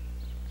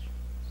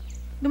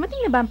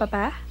 Dumating na ba ang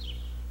papa?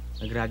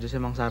 Nagradyo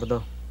si Mang Sardo.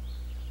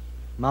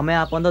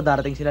 Mamaya hapon daw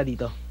darating sila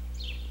dito.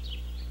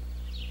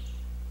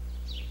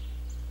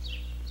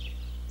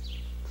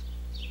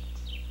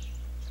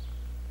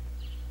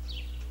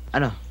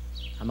 Ano?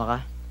 Sama ka?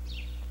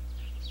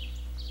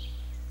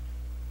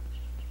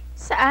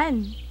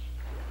 Saan?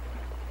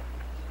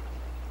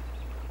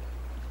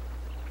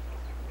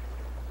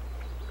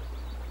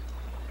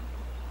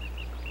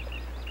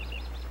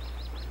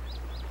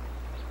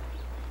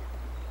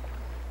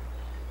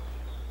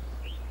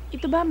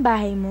 Ito ba ang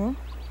bahay mo?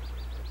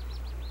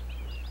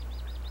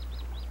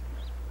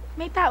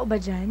 May tao ba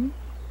dyan?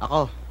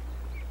 Ako.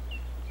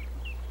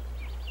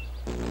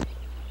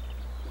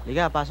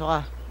 Liga, pasok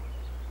ka.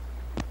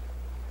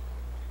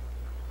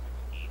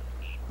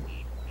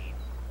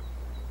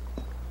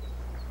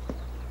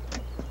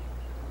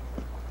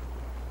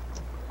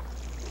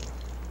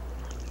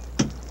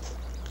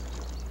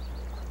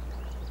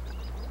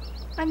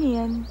 Ano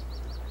yan?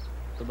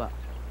 Tuba.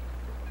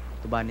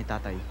 Tuba ni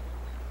tatay.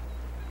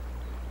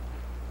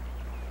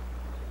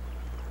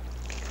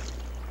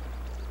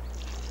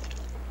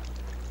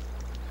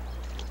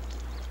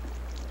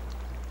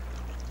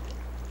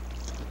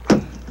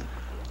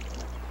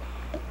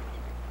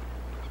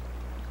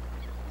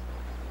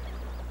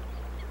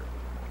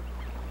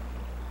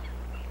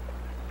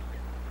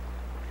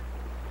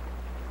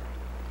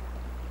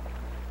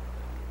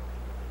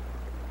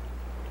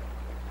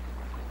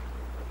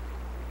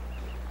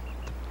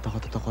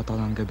 Takot ako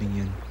ng gabing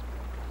yun.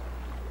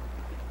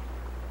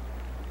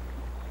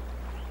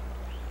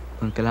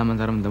 Kung kailangan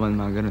naramdaman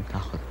mga ganun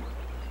takot.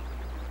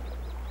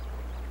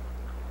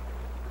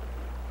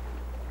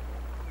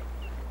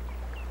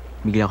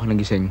 Bigla ako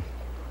nagising.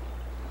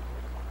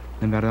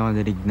 Na meron akong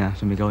narinig na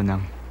sumigaw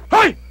ng,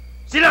 Hoy!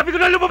 Sinabi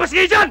ko na lumabas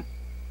kayo dyan!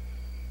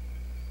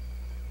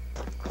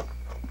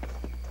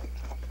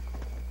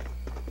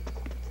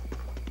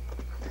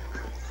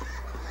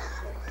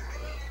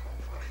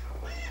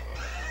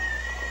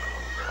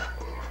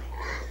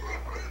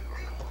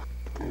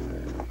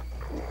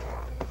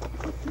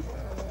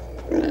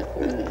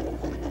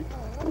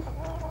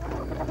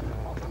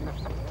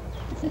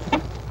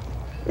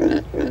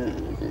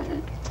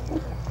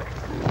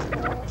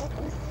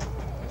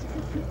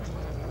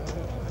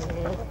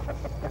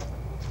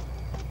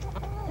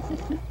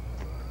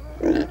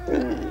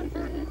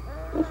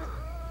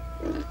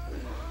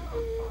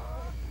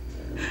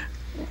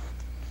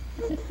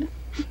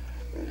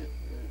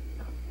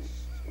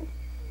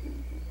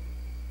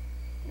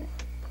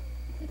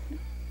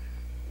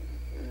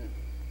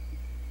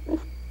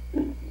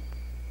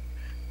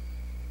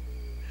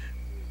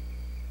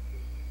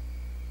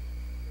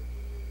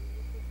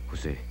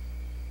 Jose,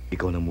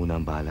 ikaw na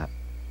muna ang bahala.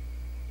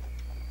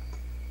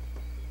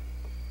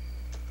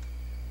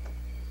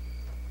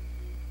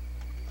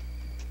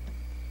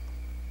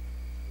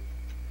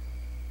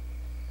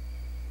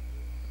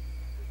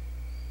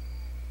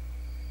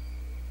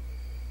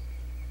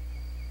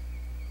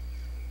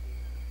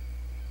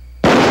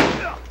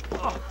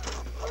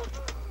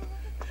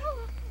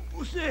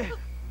 Jose!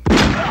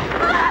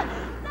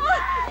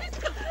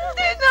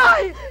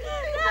 Tinay!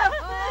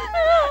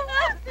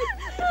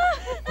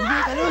 Hindi,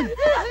 talon!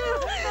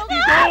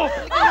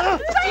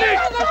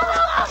 Dito!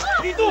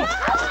 Dito!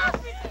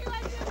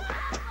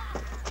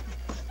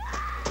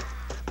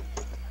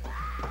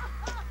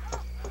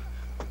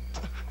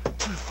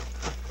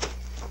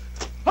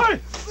 Hoy!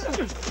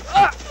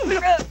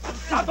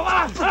 Sato ka!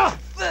 Ano?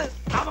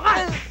 Tama ka!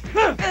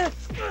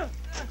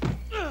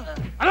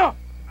 Ano?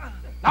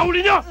 Nahuli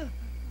niyo!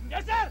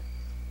 Yes, sir!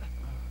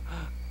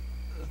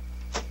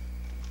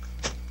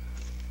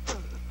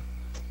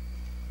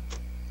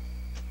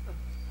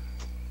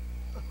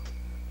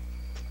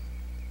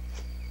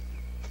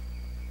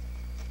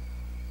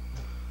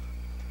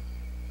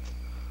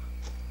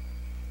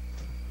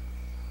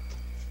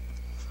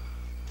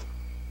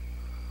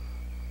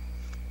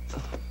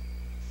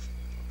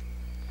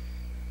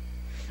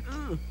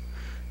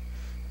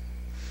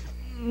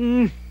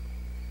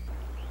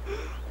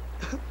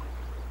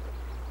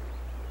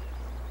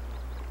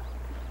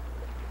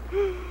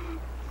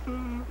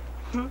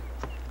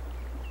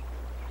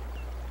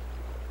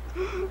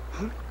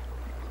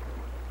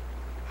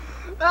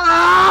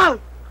 Ah!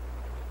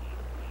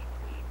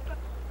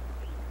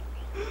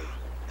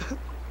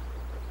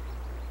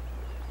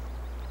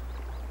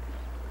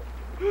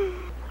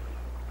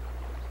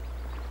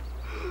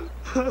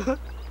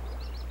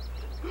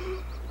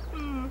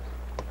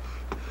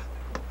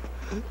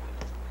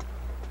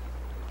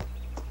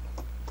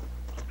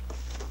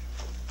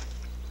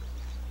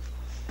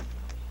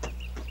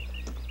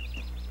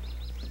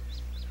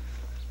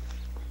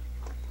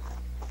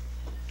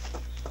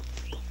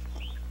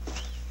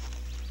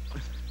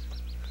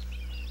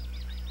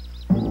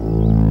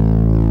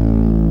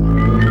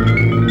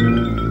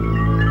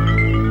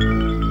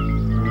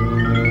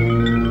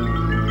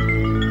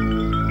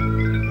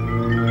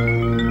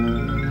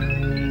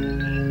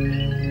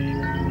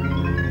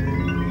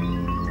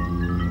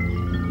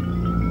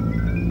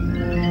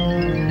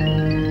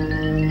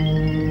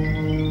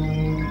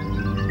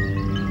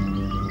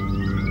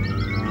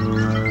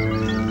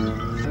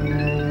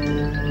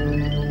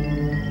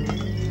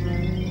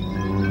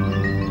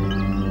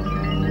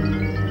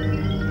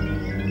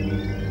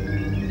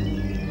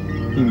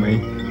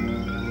 Himay.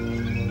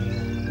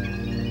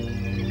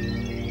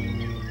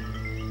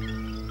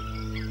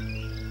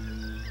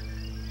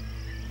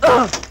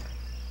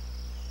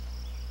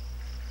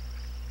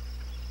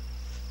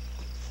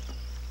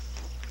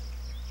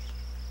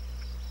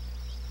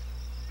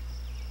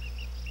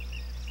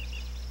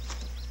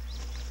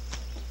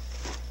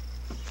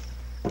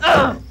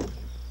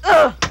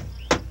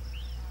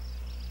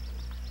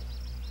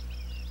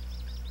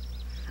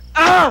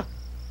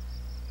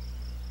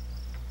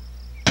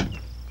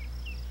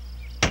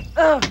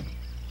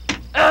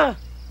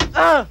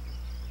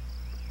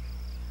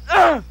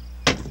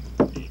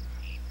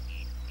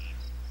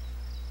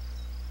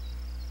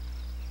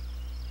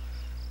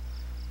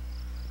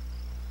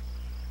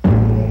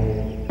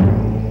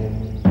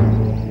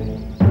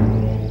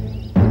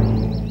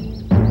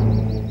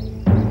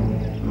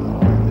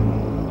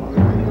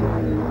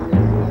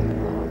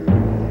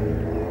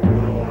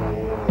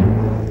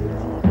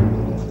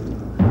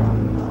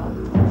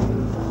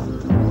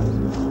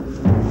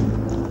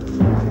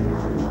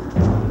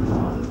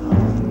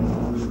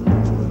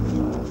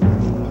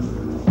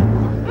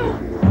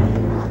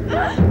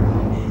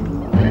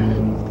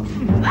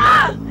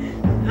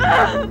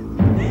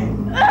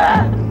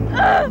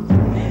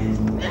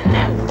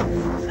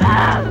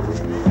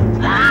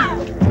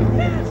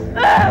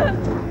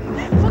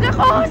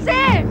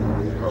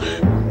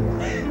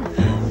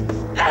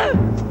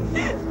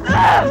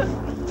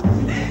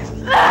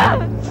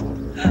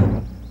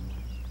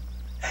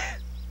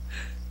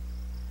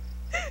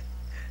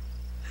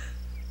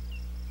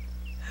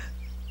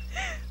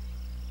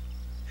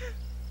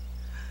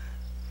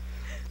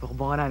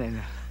 Tumakbo ka na,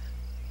 Nena.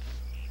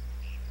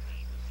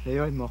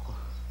 Layuan mo ako.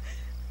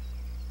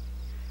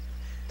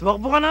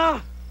 Tumakbo ka na!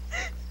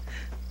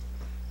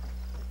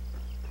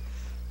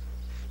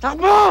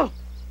 Takbo!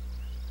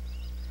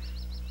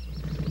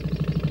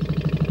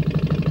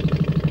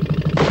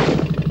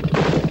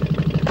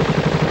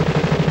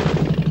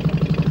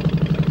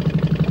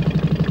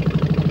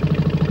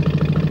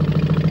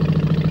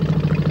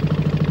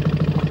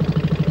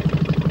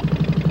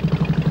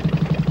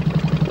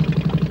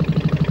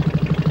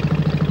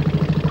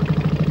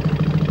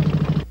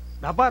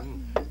 Dapat,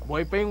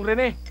 buhay pa yung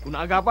Rene, kung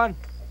naagapan.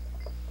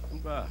 Ano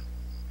ba?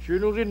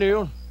 Sino Rene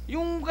yun?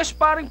 Yung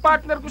kasparing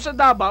partner ko sa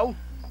Davao.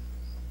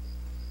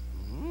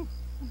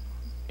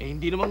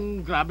 Hindi naman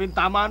grabe yung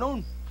tama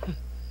noon.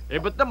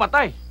 Ba't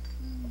namatay?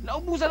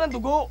 Naubusan ng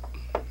dugo.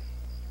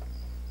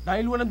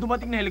 Dahil walang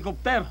dumating na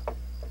helikopter.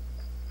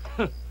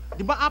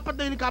 Di ba 4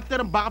 na helicopter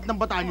ang backup ng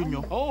batalyon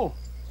nyo? Oo.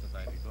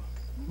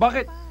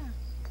 Bakit?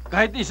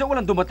 Kahit isa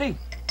walang dumating.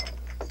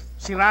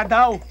 Sira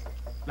daw.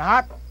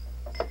 Lahat.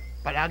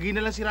 Palagi na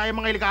lang sira yung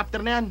mga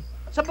helicopter na yan.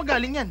 Saan pa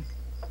galing yan?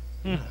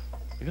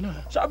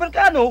 Sa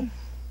Amerikano.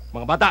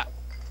 Mga bata.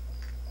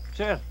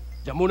 Sir,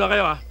 dyan muna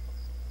kayo ha.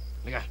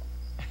 Liga.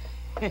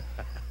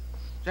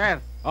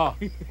 Sir. Oh,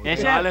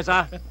 Yes, sir. alis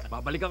ha.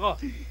 Babalik ako.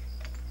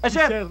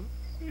 Sir.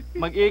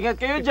 Mag-iingat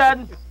kayo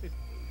dyan.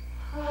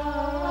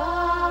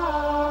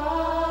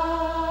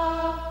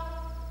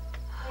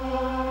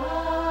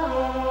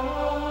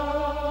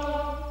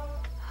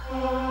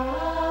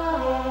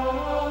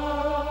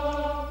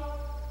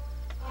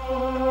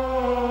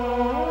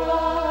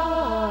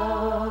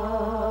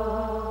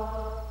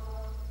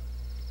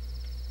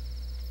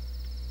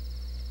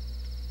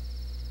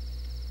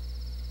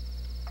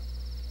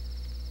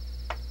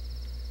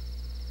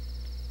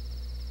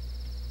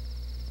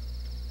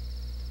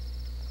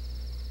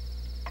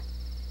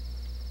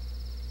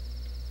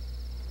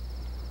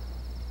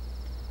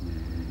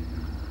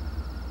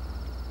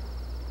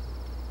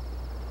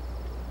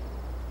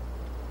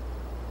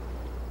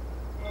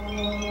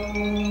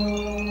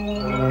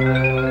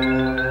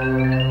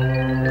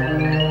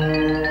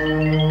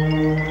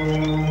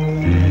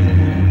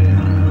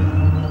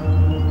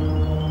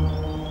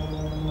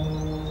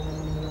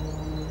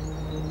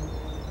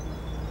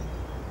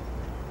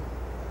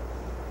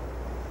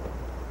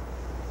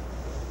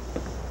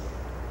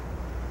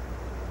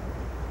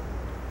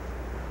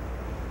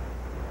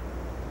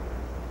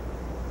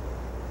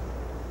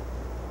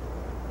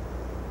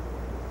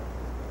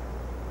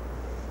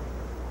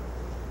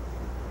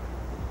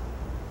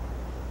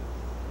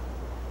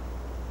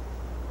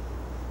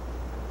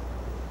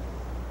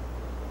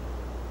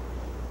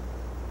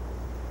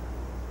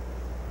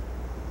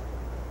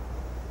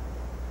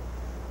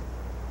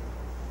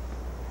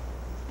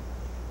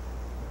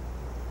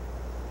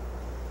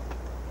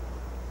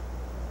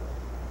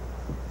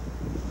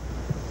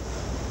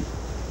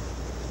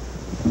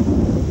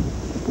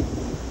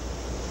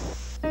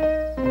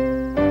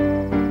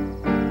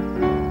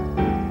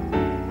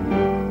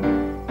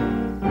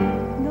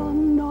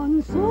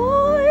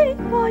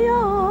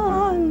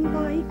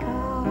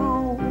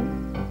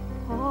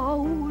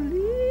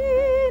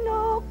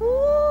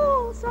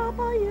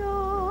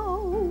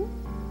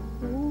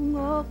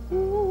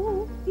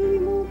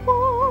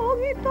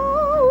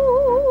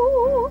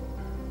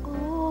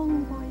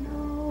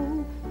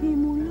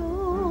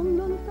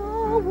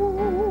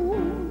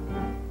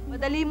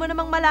 Madali mo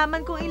namang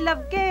malaman kung in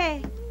love ka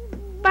eh.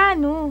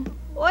 Paano?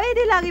 O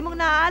di lagi mong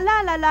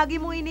naaalala, lagi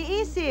mong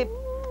iniisip.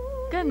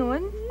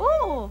 Ganun?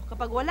 Oo,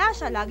 kapag wala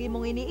siya, lagi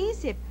mong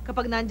iniisip.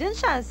 Kapag nandyan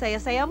siya,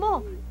 saya-saya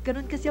mo.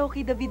 Ganun kasi ako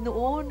kay David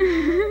noon.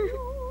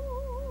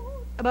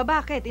 Aba,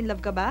 bakit? In love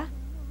ka ba?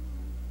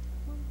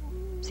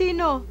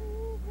 Sino?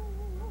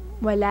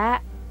 Wala.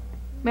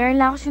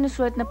 Meron lang ako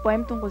sinusulat na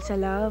poem tungkol sa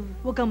love.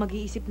 Huwag kang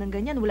mag-iisip ng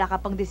ganyan. Wala ka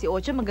pang 18,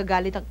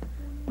 magagalit ang...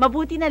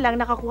 Mabuti na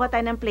lang nakakuha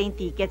tayo ng plane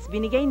tickets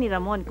binigay ni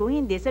Ramon. Kung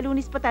hindi, sa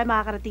Lunes pa tayo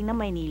makakarating ng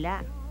Maynila.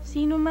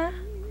 Sino ma?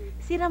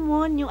 Si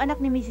Ramon, yung anak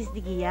ni Mrs.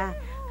 Digia.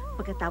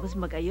 Pagkatapos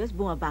mag-ayos,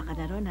 bumaba ka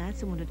na ron ha.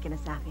 Sumunod ka na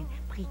sa akin.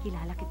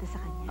 Pakikilala kita sa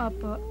kanya.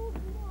 Opo.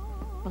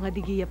 Mga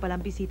Digia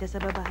palang bisita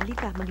sa baba.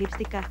 Halika,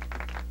 mag-lipstick ka.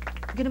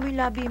 Ganun mo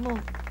yung labi mo.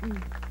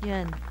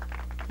 Yan.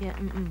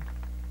 Yan,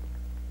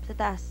 Sa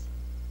taas.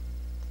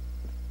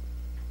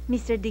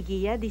 Mr.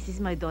 Digia, this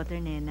is my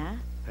daughter Nena.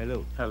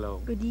 Hello.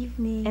 Hello. Good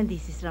evening. And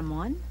this is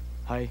Ramon.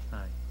 Hi.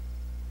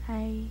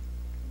 Hi.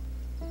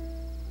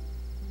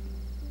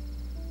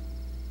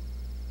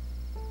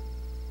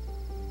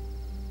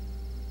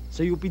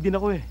 Sa UP din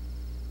ako eh.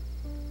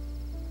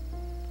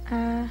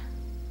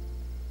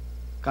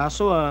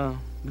 Kaso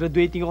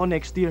graduating ako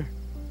next year.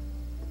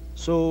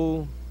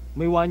 So,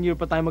 may 1 year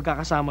pa tayo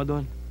magkakasama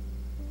doon.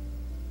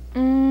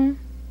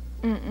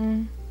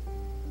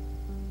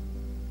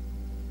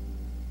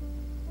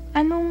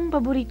 Anong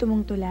paborito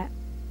mong tula?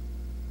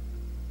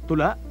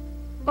 Tula?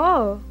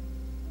 Oh.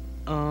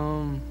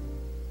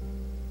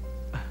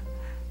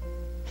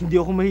 Hindi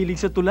ako mahilig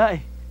sa tula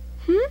eh.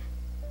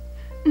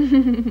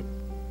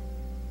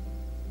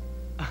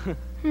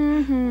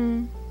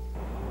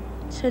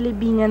 Sa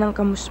libingan ng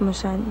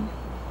kamusmusan,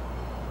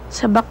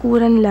 sa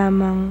bakuran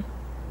lamang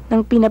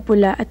ng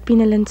pinapula at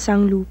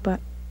pinalansang lupa,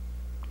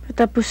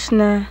 patapos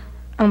na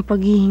ang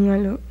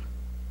paghihingalo.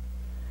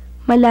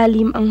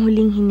 Malalim ang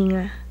huling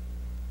hininga,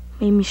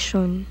 may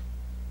misyon,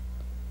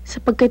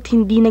 sapagkat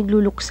hindi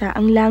nagluluksa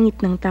ang langit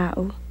ng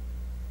tao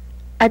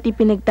at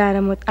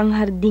ipinagtaramot ang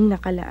harding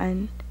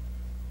nakalaan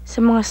sa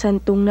mga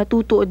santong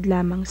natutuod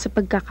lamang sa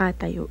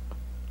pagkakatayo.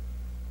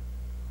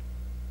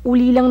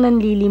 Uli lang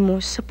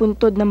nanlilimos sa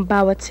puntod ng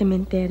bawat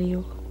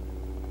sementeryo.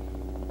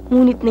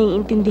 Ngunit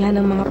naiintindihan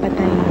ng mga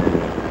patay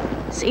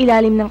sa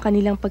ilalim ng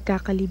kanilang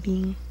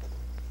pagkakalibing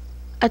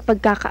at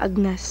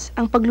pagkakaagnas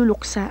ang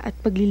pagluluksa at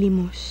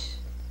paglilimos.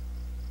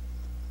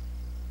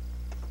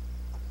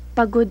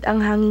 Pagod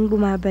ang hanging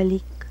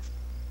bumabalik,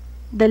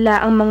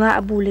 dala ang mga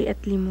abulay at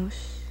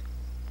limos.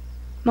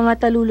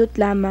 Mga talulot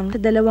lamang sa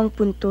 2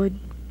 puntod,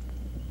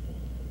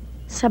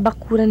 sa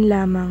bakuran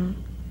lamang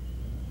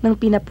ng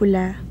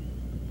pinapula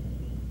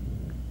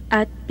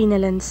at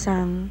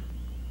pinalansang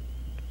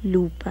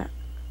lupa.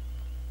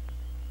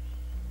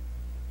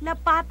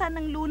 Lapatan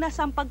ng lunas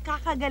ang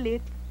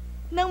pagkakagalit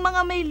ng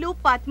mga may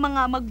lupa at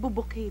mga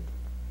magbubukid.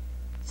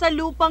 Sa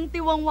lupang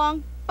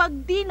tiwangwang, pag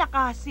di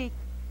nakasik,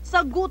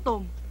 sa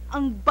gutom,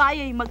 ang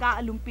bayay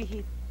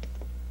mag-aalumpihit.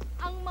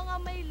 Ang mga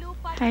may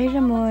lupa at Hi, mga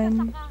Ramon.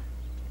 magsasaka,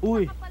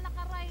 Uy,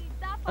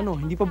 ano,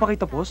 hindi pa ba kayo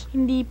tapos?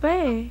 Hindi pa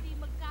eh.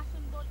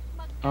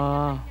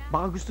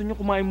 Baka gusto nyo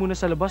kumain muna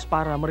sa labas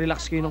para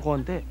ma-relax kayo ng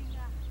konti.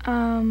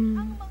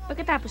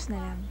 Pagkatapos na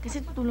lang,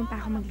 kasi tutulong pa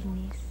ako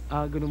maglinis.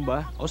 Ganun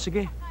ba? O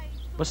sige,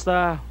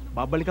 basta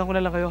babalikan ko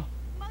na lang kayo.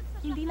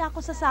 Hindi na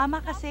ako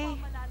sasama kasi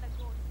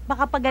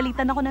baka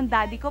pagalitan ako ng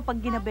daddy ko pag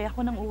ginabi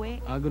ako ng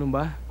uwi. Ganun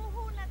ba?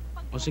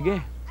 O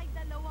sige,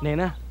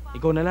 Nena,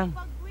 ikaw na lang.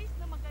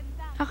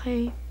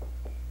 Okay.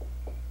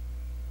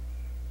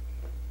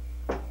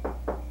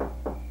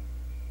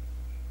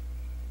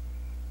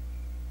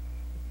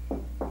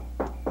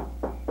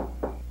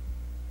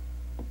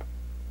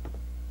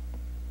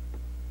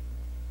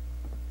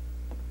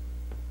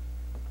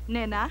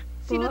 Nena,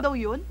 sino daw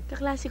yun?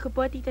 Kaklase ko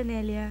po, Tita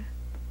Nelia.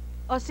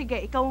 O sige,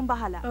 ikaw ang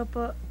bahala.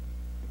 Opo.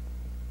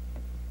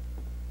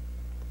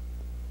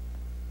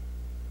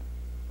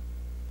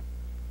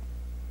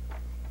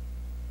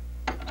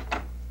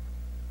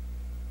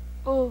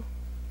 Oh,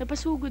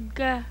 napasugod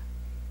ka.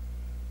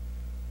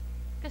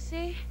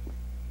 Kasi,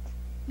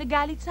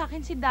 nagalit sa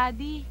akin si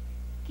daddy.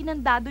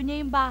 Kinandado niya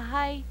yung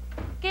bahay.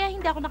 Kaya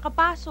hindi ako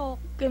nakapasok.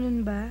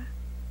 Ganun ba?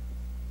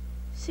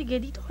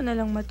 Sige, dito ka na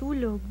lang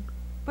matulog.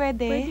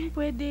 Pwede?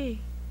 Pwede.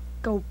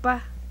 Ikaw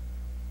pa.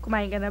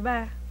 Kumain ka na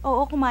ba?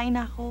 Oo, kumain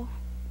na ako.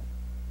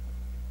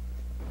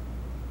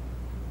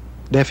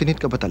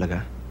 Definite ka ba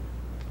talaga?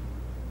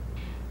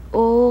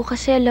 Oo,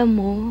 kasi alam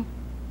mo,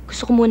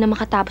 gusto ko muna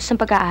makatapos ng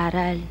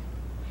pag-aaral.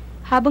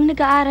 Habang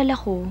nag-aaral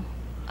ako,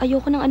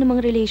 ayoko ng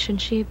anumang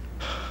relationship.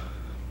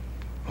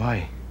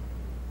 Why?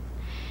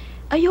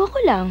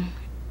 Ayoko lang.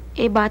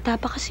 Bata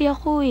pa kasi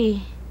ako eh.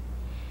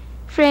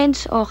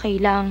 Friends, okay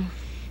lang.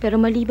 Pero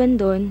maliban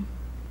doon,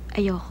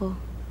 ayoko.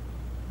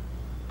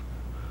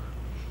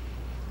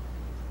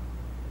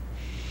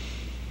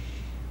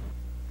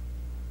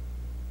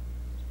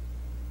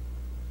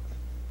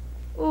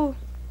 Oh,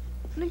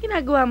 anong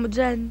ginagawa mo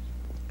dyan?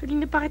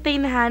 Kanina pa kita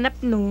hinahanap,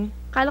 no?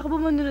 Kala ko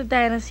ba manonood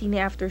tayo ng sine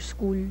after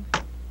school?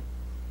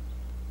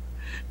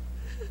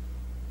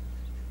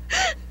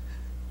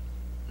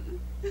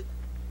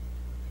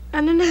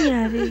 Ano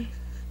nangyari?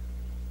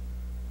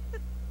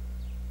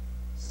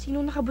 Sino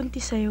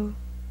nakabuntis sa'yo?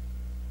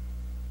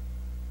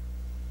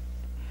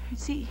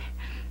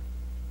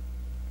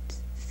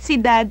 Si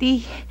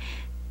Daddy.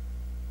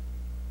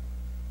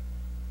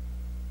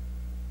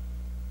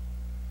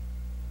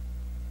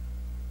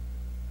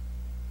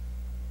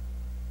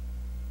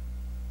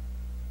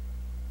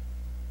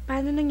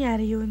 Paano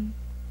nangyari yun?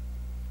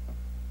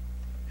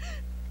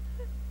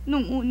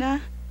 Nung una,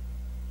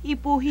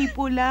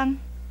 hipo-hipo lang.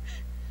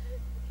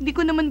 Hindi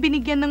ko naman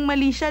binigyan ng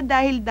mali siya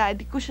dahil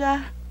daddy ko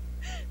siya.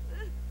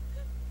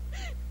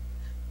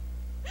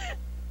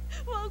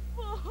 Wag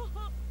po.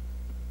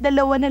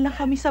 Dalawa na lang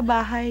kami sa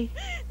bahay.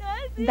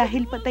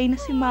 Dahil patay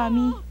na si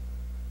Mami.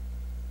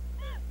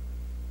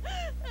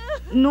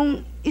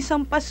 Nung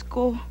isang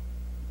Pasko,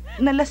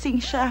 nalasing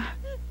siya.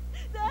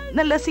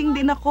 Nalasing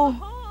din ako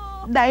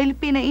dahil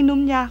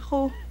pinainom niya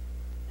ako.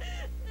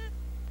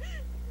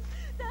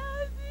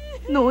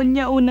 Noon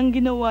niya unang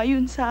ginawa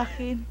yun sa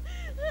akin.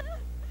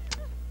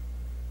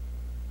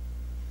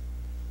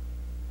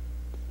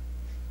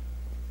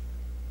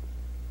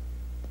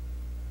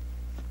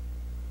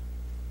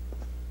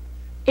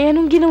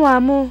 Anong ginawa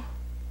mo?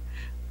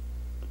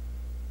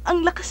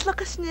 Ang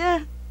lakas-lakas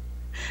niya.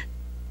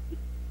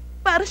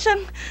 Para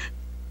siyang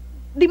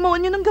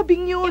demonyo ng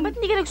gabing yun. Ba't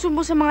hindi ka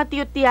nagsumbong sa mga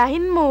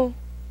tiyot-tiyahin mo?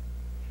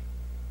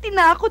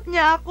 Tinakot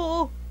niya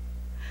ako.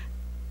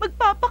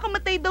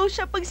 Magpapakamatay daw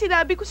siya pag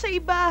sinabi ko sa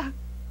iba.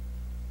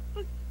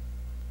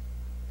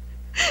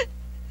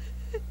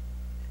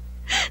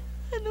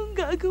 Anong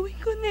gagawin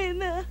ko,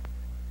 Nena?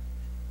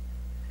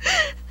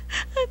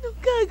 Anong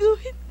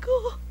gagawin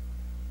ko?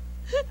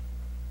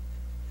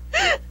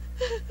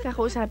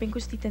 Kakausapin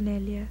ko si Tita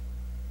Nelia.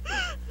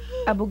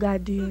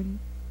 Abogado yun.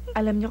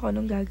 Alam niya kung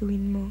anong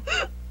gagawin mo.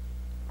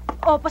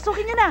 Oh,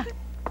 pasukin niyo na!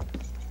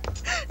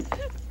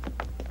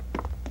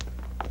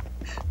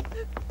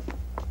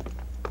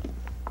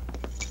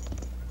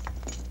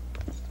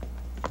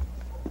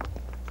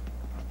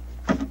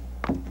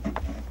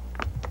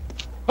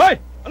 Hoy!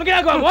 Anong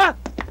ginagawa mo, ha?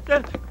 Sir!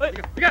 Hoy!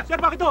 Sir,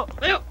 bakit to?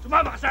 Tayo!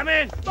 Sumama ka sa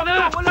amin! Bakit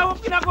to? Wala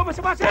akong ginagawa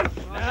masama, sir!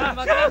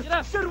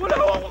 Sir! Wala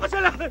akong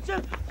kasalanan! Sir!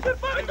 Sir,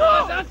 bakit to?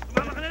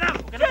 Sumama ka na lang!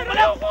 Sir,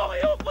 wala ako!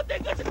 Kayo!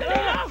 Puting ka! Sandali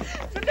lang!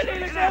 Sandali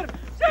lang, sir!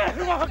 Sir!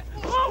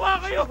 Kawawa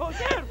kayo!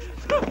 Sir!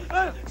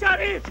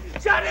 Shari!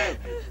 Shari!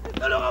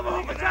 Tulungan mo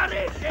ako,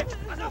 Shari!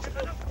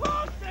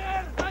 Wag,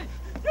 sir!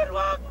 Sir,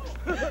 wag!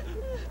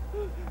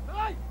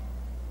 Ay!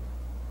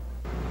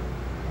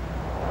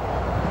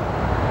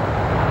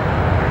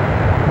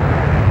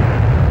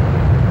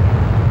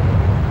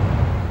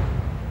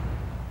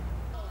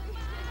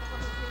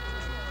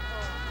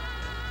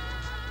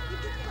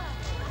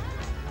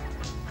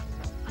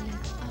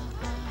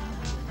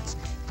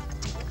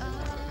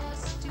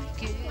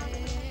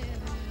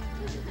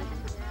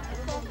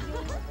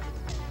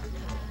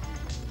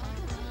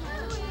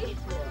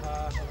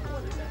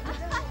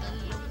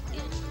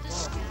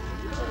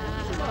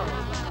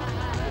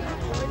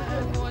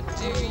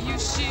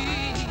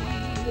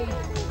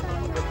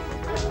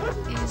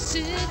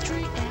 Is it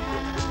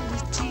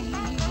reality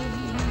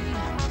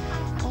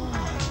or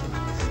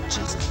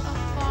just a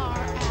far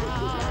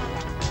out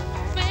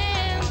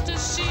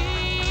fantasy?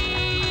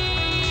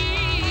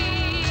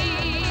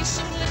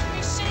 So let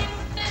me sing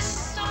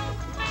this song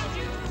for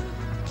you,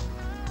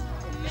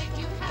 make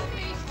you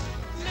happy,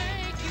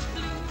 make you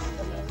blue,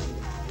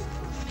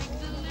 make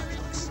the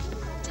lyrics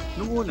dance.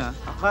 Nung una,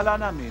 akala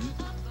namin,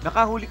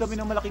 nakahuli kami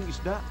ng malaking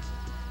isda.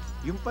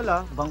 Yung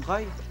pala,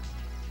 bangkay.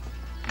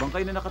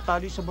 Bangkay na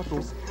nakatali sa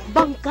bato.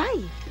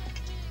 Bangkay?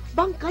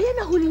 Bangkay ang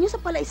nahuli niyo sa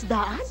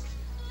palaisdaan?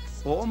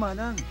 Oo,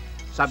 manang.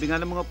 Sabi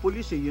nga ng mga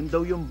pulis yun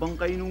daw yung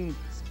bangkay nung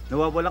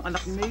nawawalang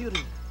anak ni Mayor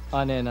eh.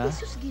 Nena,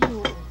 Jesus,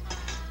 Ginoo.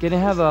 can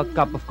I have a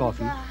cup of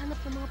coffee?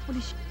 Hanap ng mga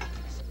pulis.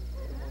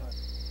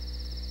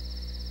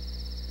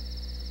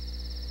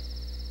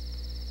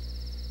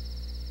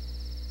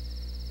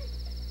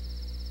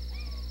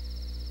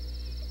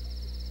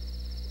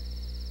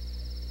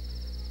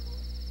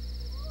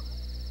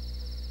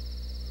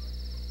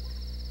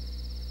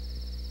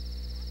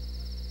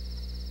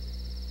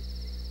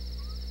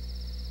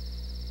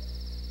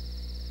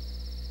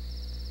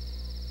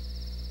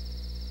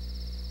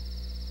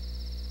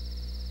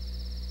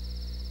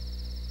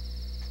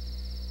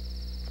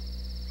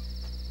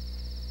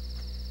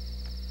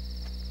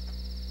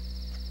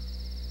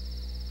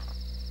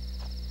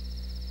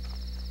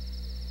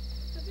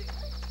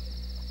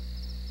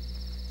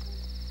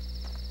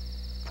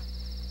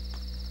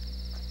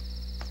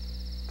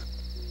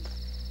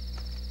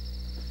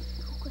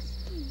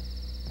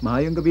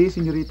 Maayong gabi,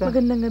 senyorita.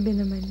 Magandang gabi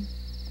naman.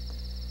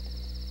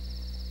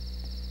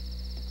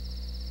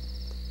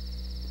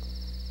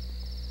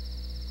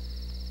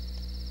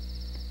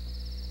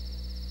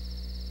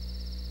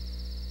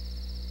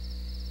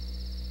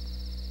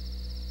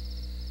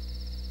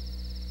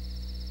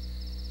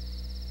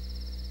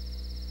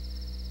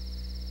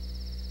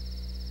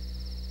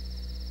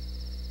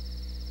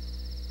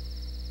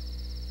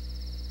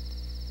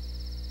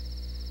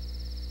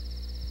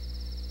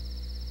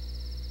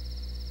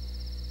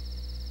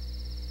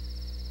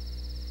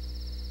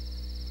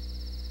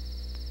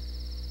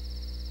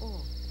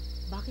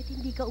 Bakit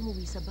hindi ka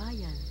umuwi sa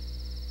bayan?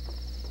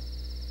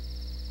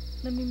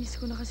 Namimiss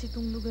ko na kasi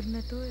itong lugar na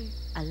to eh.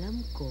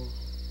 Alam ko.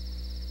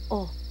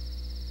 Oh,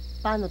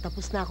 paano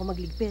tapos na ako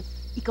magligpit?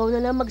 Ikaw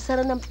na lang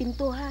magsara ng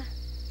pinto, ha?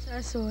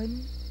 Sason,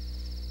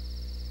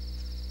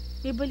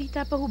 may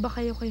balita pa ho ba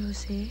kayo kay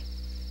Jose?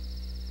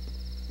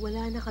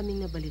 Wala na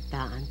kaming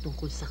nabalitaan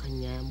tungkol sa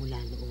kanya mula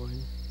noon.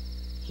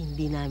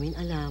 Hindi namin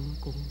alam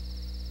kung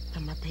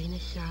namatay na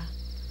siya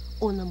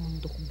o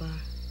namundok ba.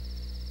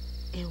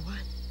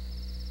 Ewan.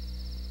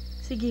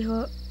 Sige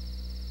ho.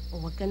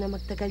 O huwag ka na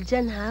magtagal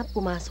dyan, ha?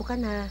 Pumasok ka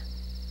na.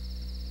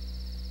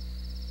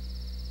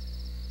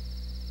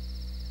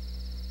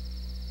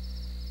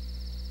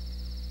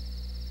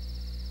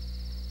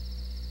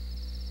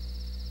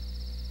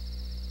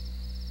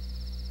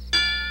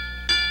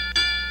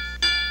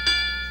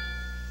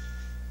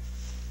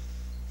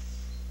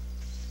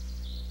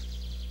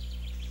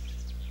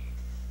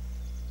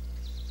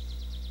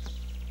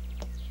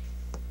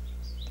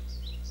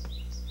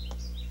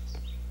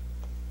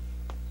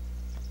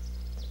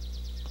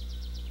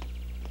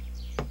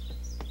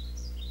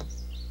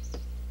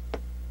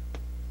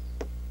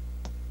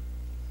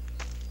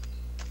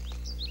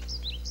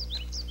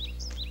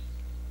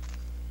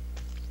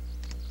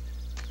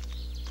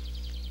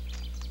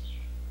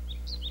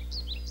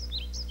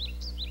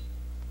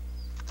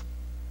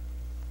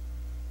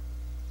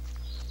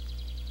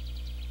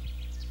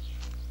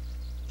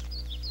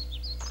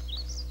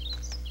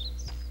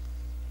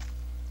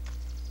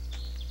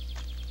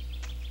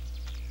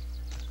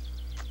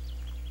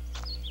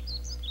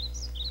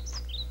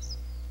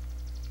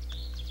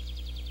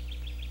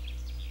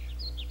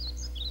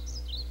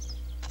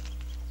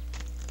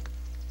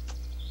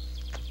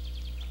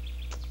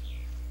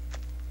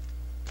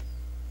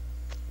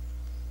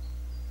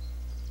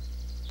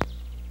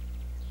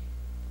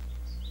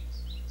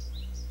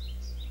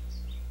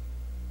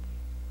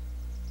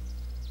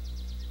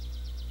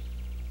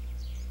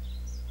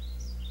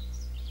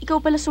 ikaw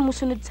pala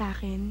sumusunod sa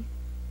akin.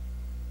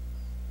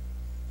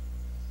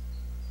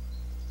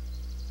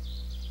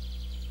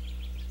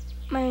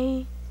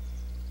 May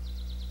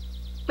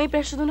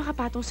presyo doon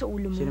nakapatong sa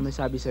ulo mo. Sino may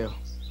sabi sa'yo?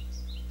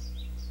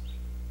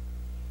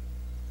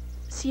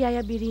 Si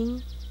Yaya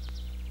Biring.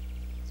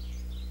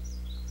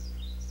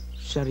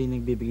 Siya rin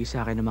nagbibigay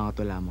sa akin ng mga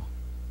tula mo.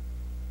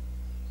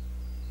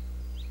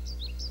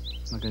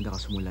 Maganda ka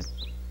sumulat.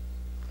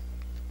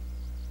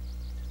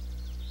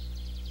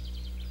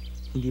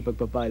 Hindi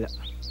pagpapala.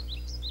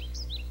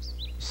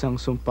 Isang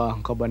sumpa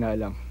ang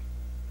kabanalang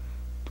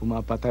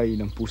pumapatay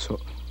ng puso.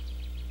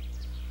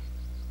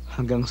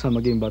 Hanggang sa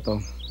maging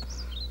batong,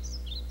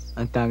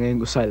 ang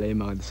tanging usal ay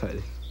mga dasal.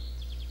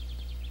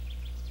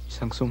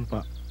 Isang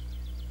sumpa.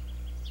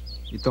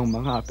 Itong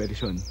mga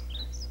aperisyon.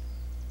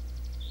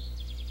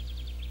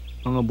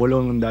 Mga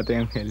bulong ng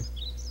dating anghel.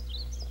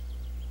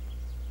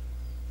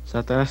 Sa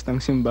taas ng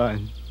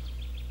simbahan.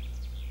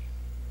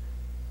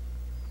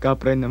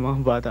 Kapre ng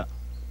mga bata.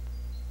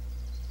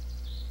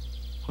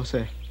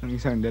 Jose, ng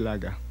isang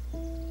dalaga.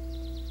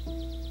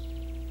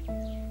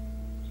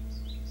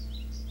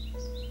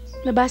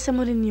 Nabasa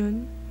mo rin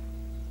yun?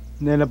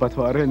 Nena,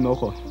 patawarin mo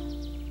ko.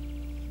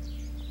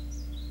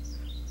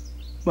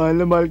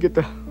 Mahal na mahal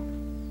kita.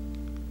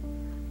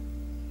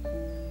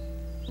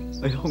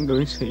 Ayokong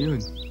gawin sa yun.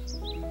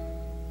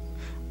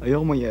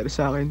 Ayokong mangyari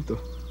sa akin to.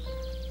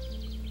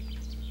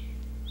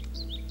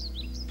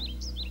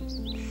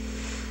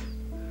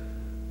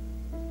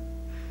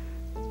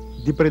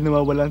 Di pa rin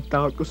nawawala ang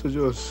takot ko sa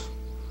Diyos.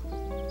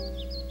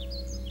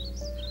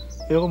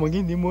 Ayoko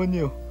maging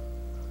demonyo.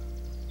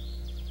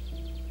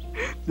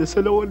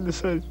 Dasal ako ang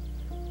dasal.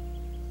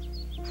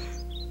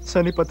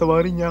 Sana'y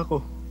patawarin niya ako.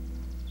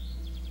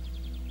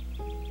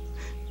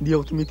 Hindi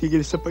ako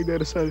tumitigil sa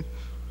pagdarasal.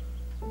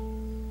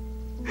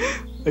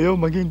 Ayaw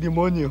maging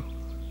demonyo.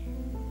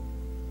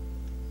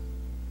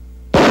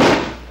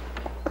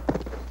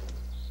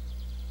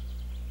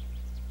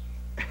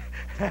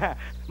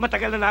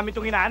 Matagal na namin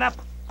itong hinahanap.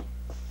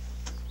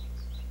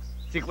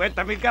 50,000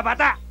 ka,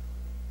 bata!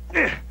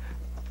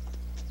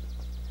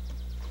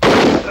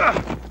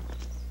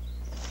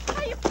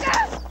 Hayop ka!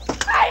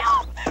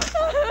 Hayop!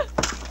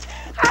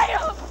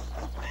 Hayop!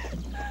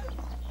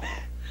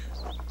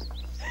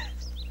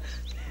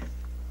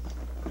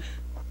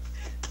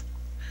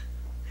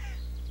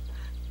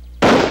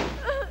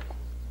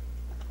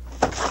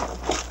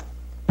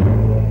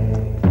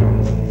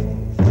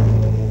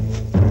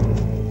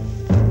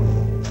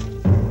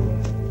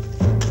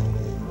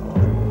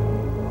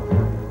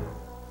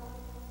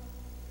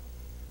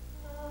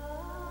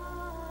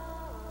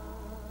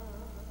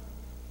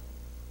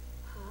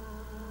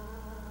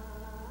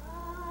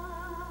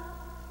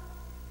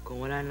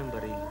 Kung wala ng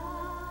baril,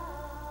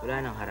 wala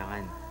ng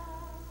harangan.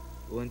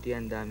 Uunti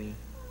ang dami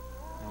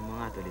ng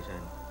mga tulisan.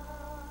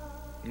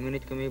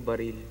 Ngunit kung may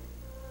baril,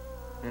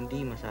 nang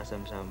di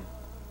masasamsam,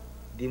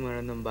 di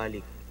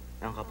maranambalik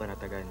ang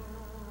kapanatagan.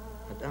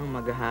 At ang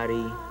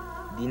maghahari,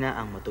 di na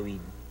ang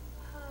matuwid.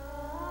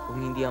 Kung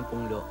hindi ang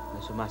punglo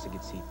na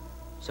sumasigit-sit,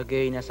 sa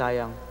gayoy na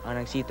sayang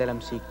ang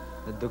nagsitalamsik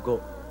na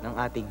dugo ng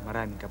ating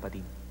maraming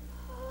kapatid.